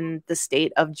be in the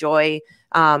state of joy.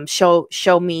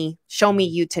 Show me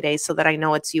you today so that I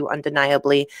know it's you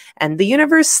undeniably. And the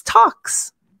universe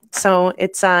talks. So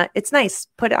it's nice.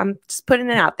 I'm just putting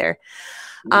it out there.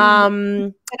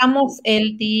 Esperamos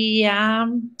el día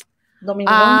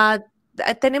Domingo.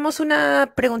 Tenemos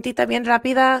una preguntita bien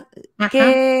rápida.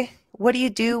 What do you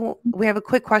do? We have a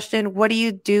quick question. What do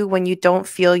you do when you don't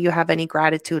feel you have any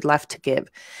gratitude left to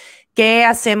give? ¿Qué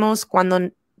hacemos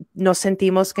cuando nos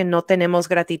sentimos que no tenemos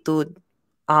gratitud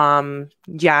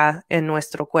ya en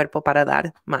nuestro cuerpo para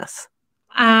dar más?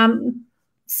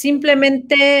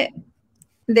 Simplemente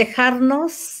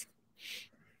dejarnos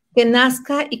que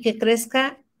nazca y que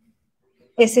crezca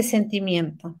ese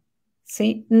sentimiento,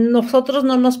 ¿sí? Nosotros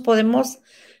no nos podemos,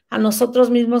 a nosotros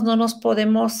mismos no nos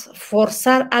podemos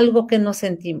forzar algo que no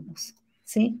sentimos,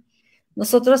 ¿sí?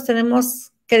 Nosotros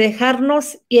tenemos que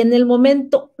dejarnos y en el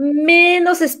momento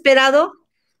menos esperado,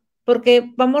 porque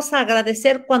vamos a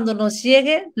agradecer cuando nos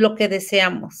llegue lo que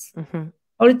deseamos.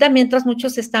 Ahorita mientras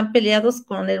muchos están peleados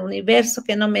con el universo,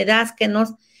 que no me das, que no,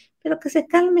 pero que se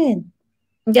calmen.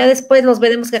 Ya después los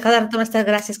veremos que cada rato va a estar,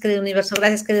 gracias querido universo,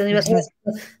 gracias querido universo.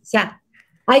 O sea,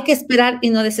 hay que esperar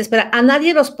y no desesperar. A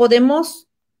nadie los podemos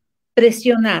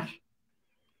presionar.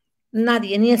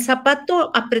 nadie, ni el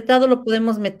zapato apretado lo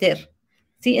podemos meter,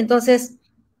 ¿sí? Entonces,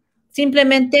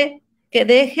 simplemente que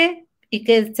deje y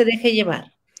que se deje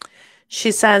llevar.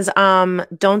 She says,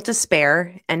 don't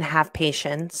despair and have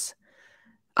patience.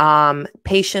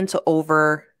 Patience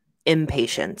over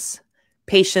impatience.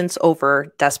 Patience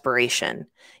over desperation.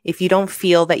 If you don't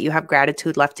feel that you have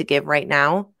gratitude left to give right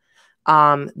now,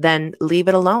 then leave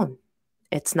it alone.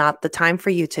 It's not the time for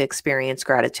you to experience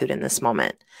gratitude in this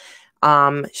moment.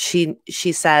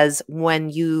 She says, when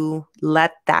you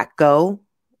let that go,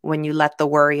 when you let the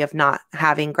worry of not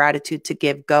having gratitude to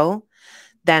give go,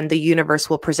 then the universe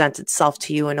will present itself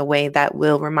to you in a way that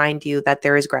will remind you that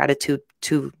there is gratitude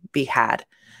to be had.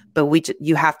 But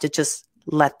you have to just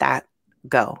let that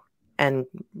go and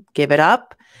give it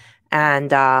up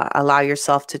and allow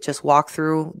yourself to just walk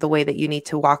through the way that you need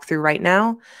to walk through right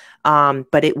now.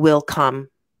 But it will come.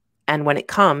 And when it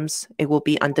comes, it will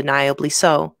be undeniably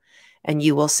so. And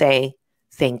you will say,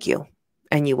 thank you.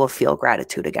 And you will feel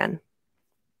gratitude again.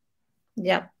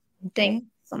 Yeah. Thank you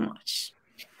so much.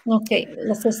 Okay.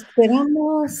 Los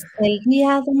esperamos el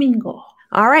día domingo.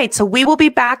 All right. So we will be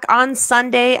back on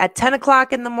Sunday at 10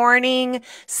 o'clock in the morning.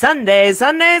 Sunday.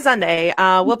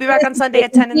 We'll be back on Sunday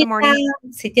at 10 in the morning.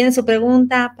 Si tienen su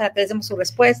pregunta, para que les demos su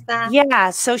respuesta.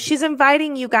 Yeah. So she's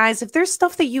inviting you guys, if there's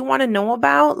stuff that you want to know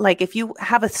about, like if you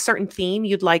have a certain theme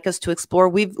you'd like us to explore,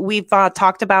 we've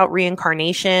talked about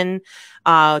reincarnation.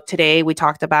 Today we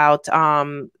talked about,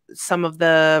 some of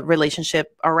the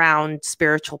relationship around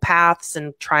spiritual paths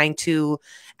and trying to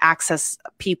access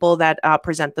people that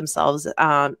present themselves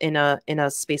in a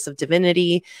space of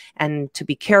divinity, and to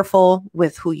be careful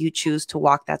with who you choose to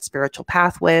walk that spiritual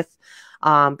path with,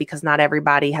 because not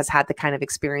everybody has had the kind of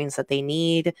experience that they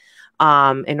need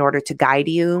in order to guide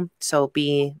you. So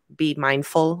be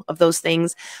mindful of those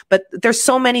things. But there's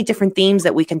so many different themes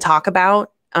that we can talk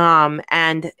about,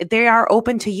 and they are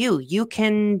open to you. You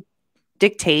can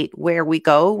dictate where we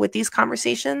go with these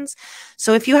conversations.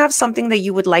 So if you have something that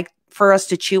you would like for us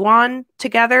to chew on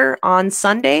together on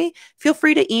Sunday, feel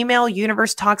free to email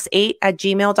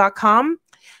universetalks8@gmail.com.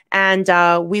 And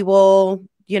we will,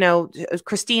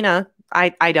 Cristina,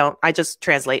 I just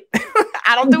translate.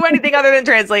 I don't do anything other than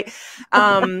translate.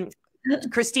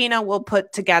 Cristina will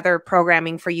put together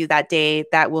programming for you that day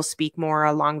that will speak more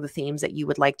along the themes that you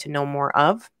would like to know more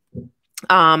of.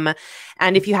 And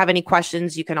if you have any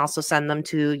questions, you can also send them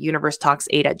to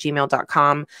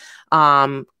universetalks8@gmail.com.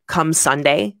 Come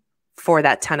Sunday for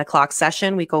that 10 o'clock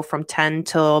session. We go from 10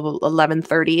 till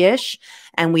 11:30-ish,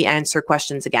 and we answer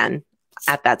questions again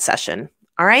at that session.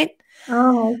 All right?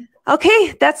 Oh.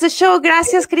 Okay, that's the show.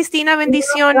 Gracias, Cristina.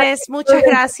 Bendiciones. Muchas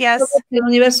gracias. El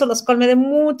universo los colme de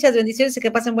muchas bendiciones y que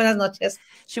pasen buenas noches.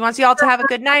 She wants you all to have a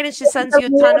good night, and she sends you a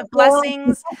ton of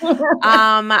blessings.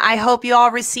 I hope you all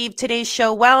received today's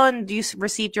show well, and you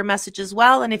received your message as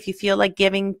well. And if you feel like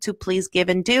giving, to please give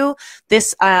and do.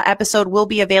 This episode will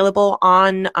be available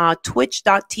on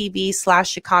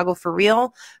twitch.tv/Chicago for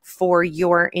real for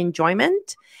your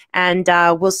enjoyment. And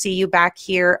we'll see you back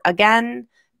here again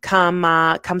come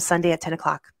Sunday at 10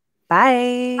 o'clock.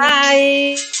 Bye.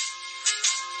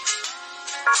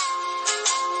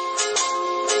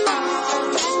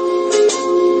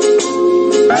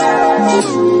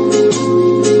 Bye.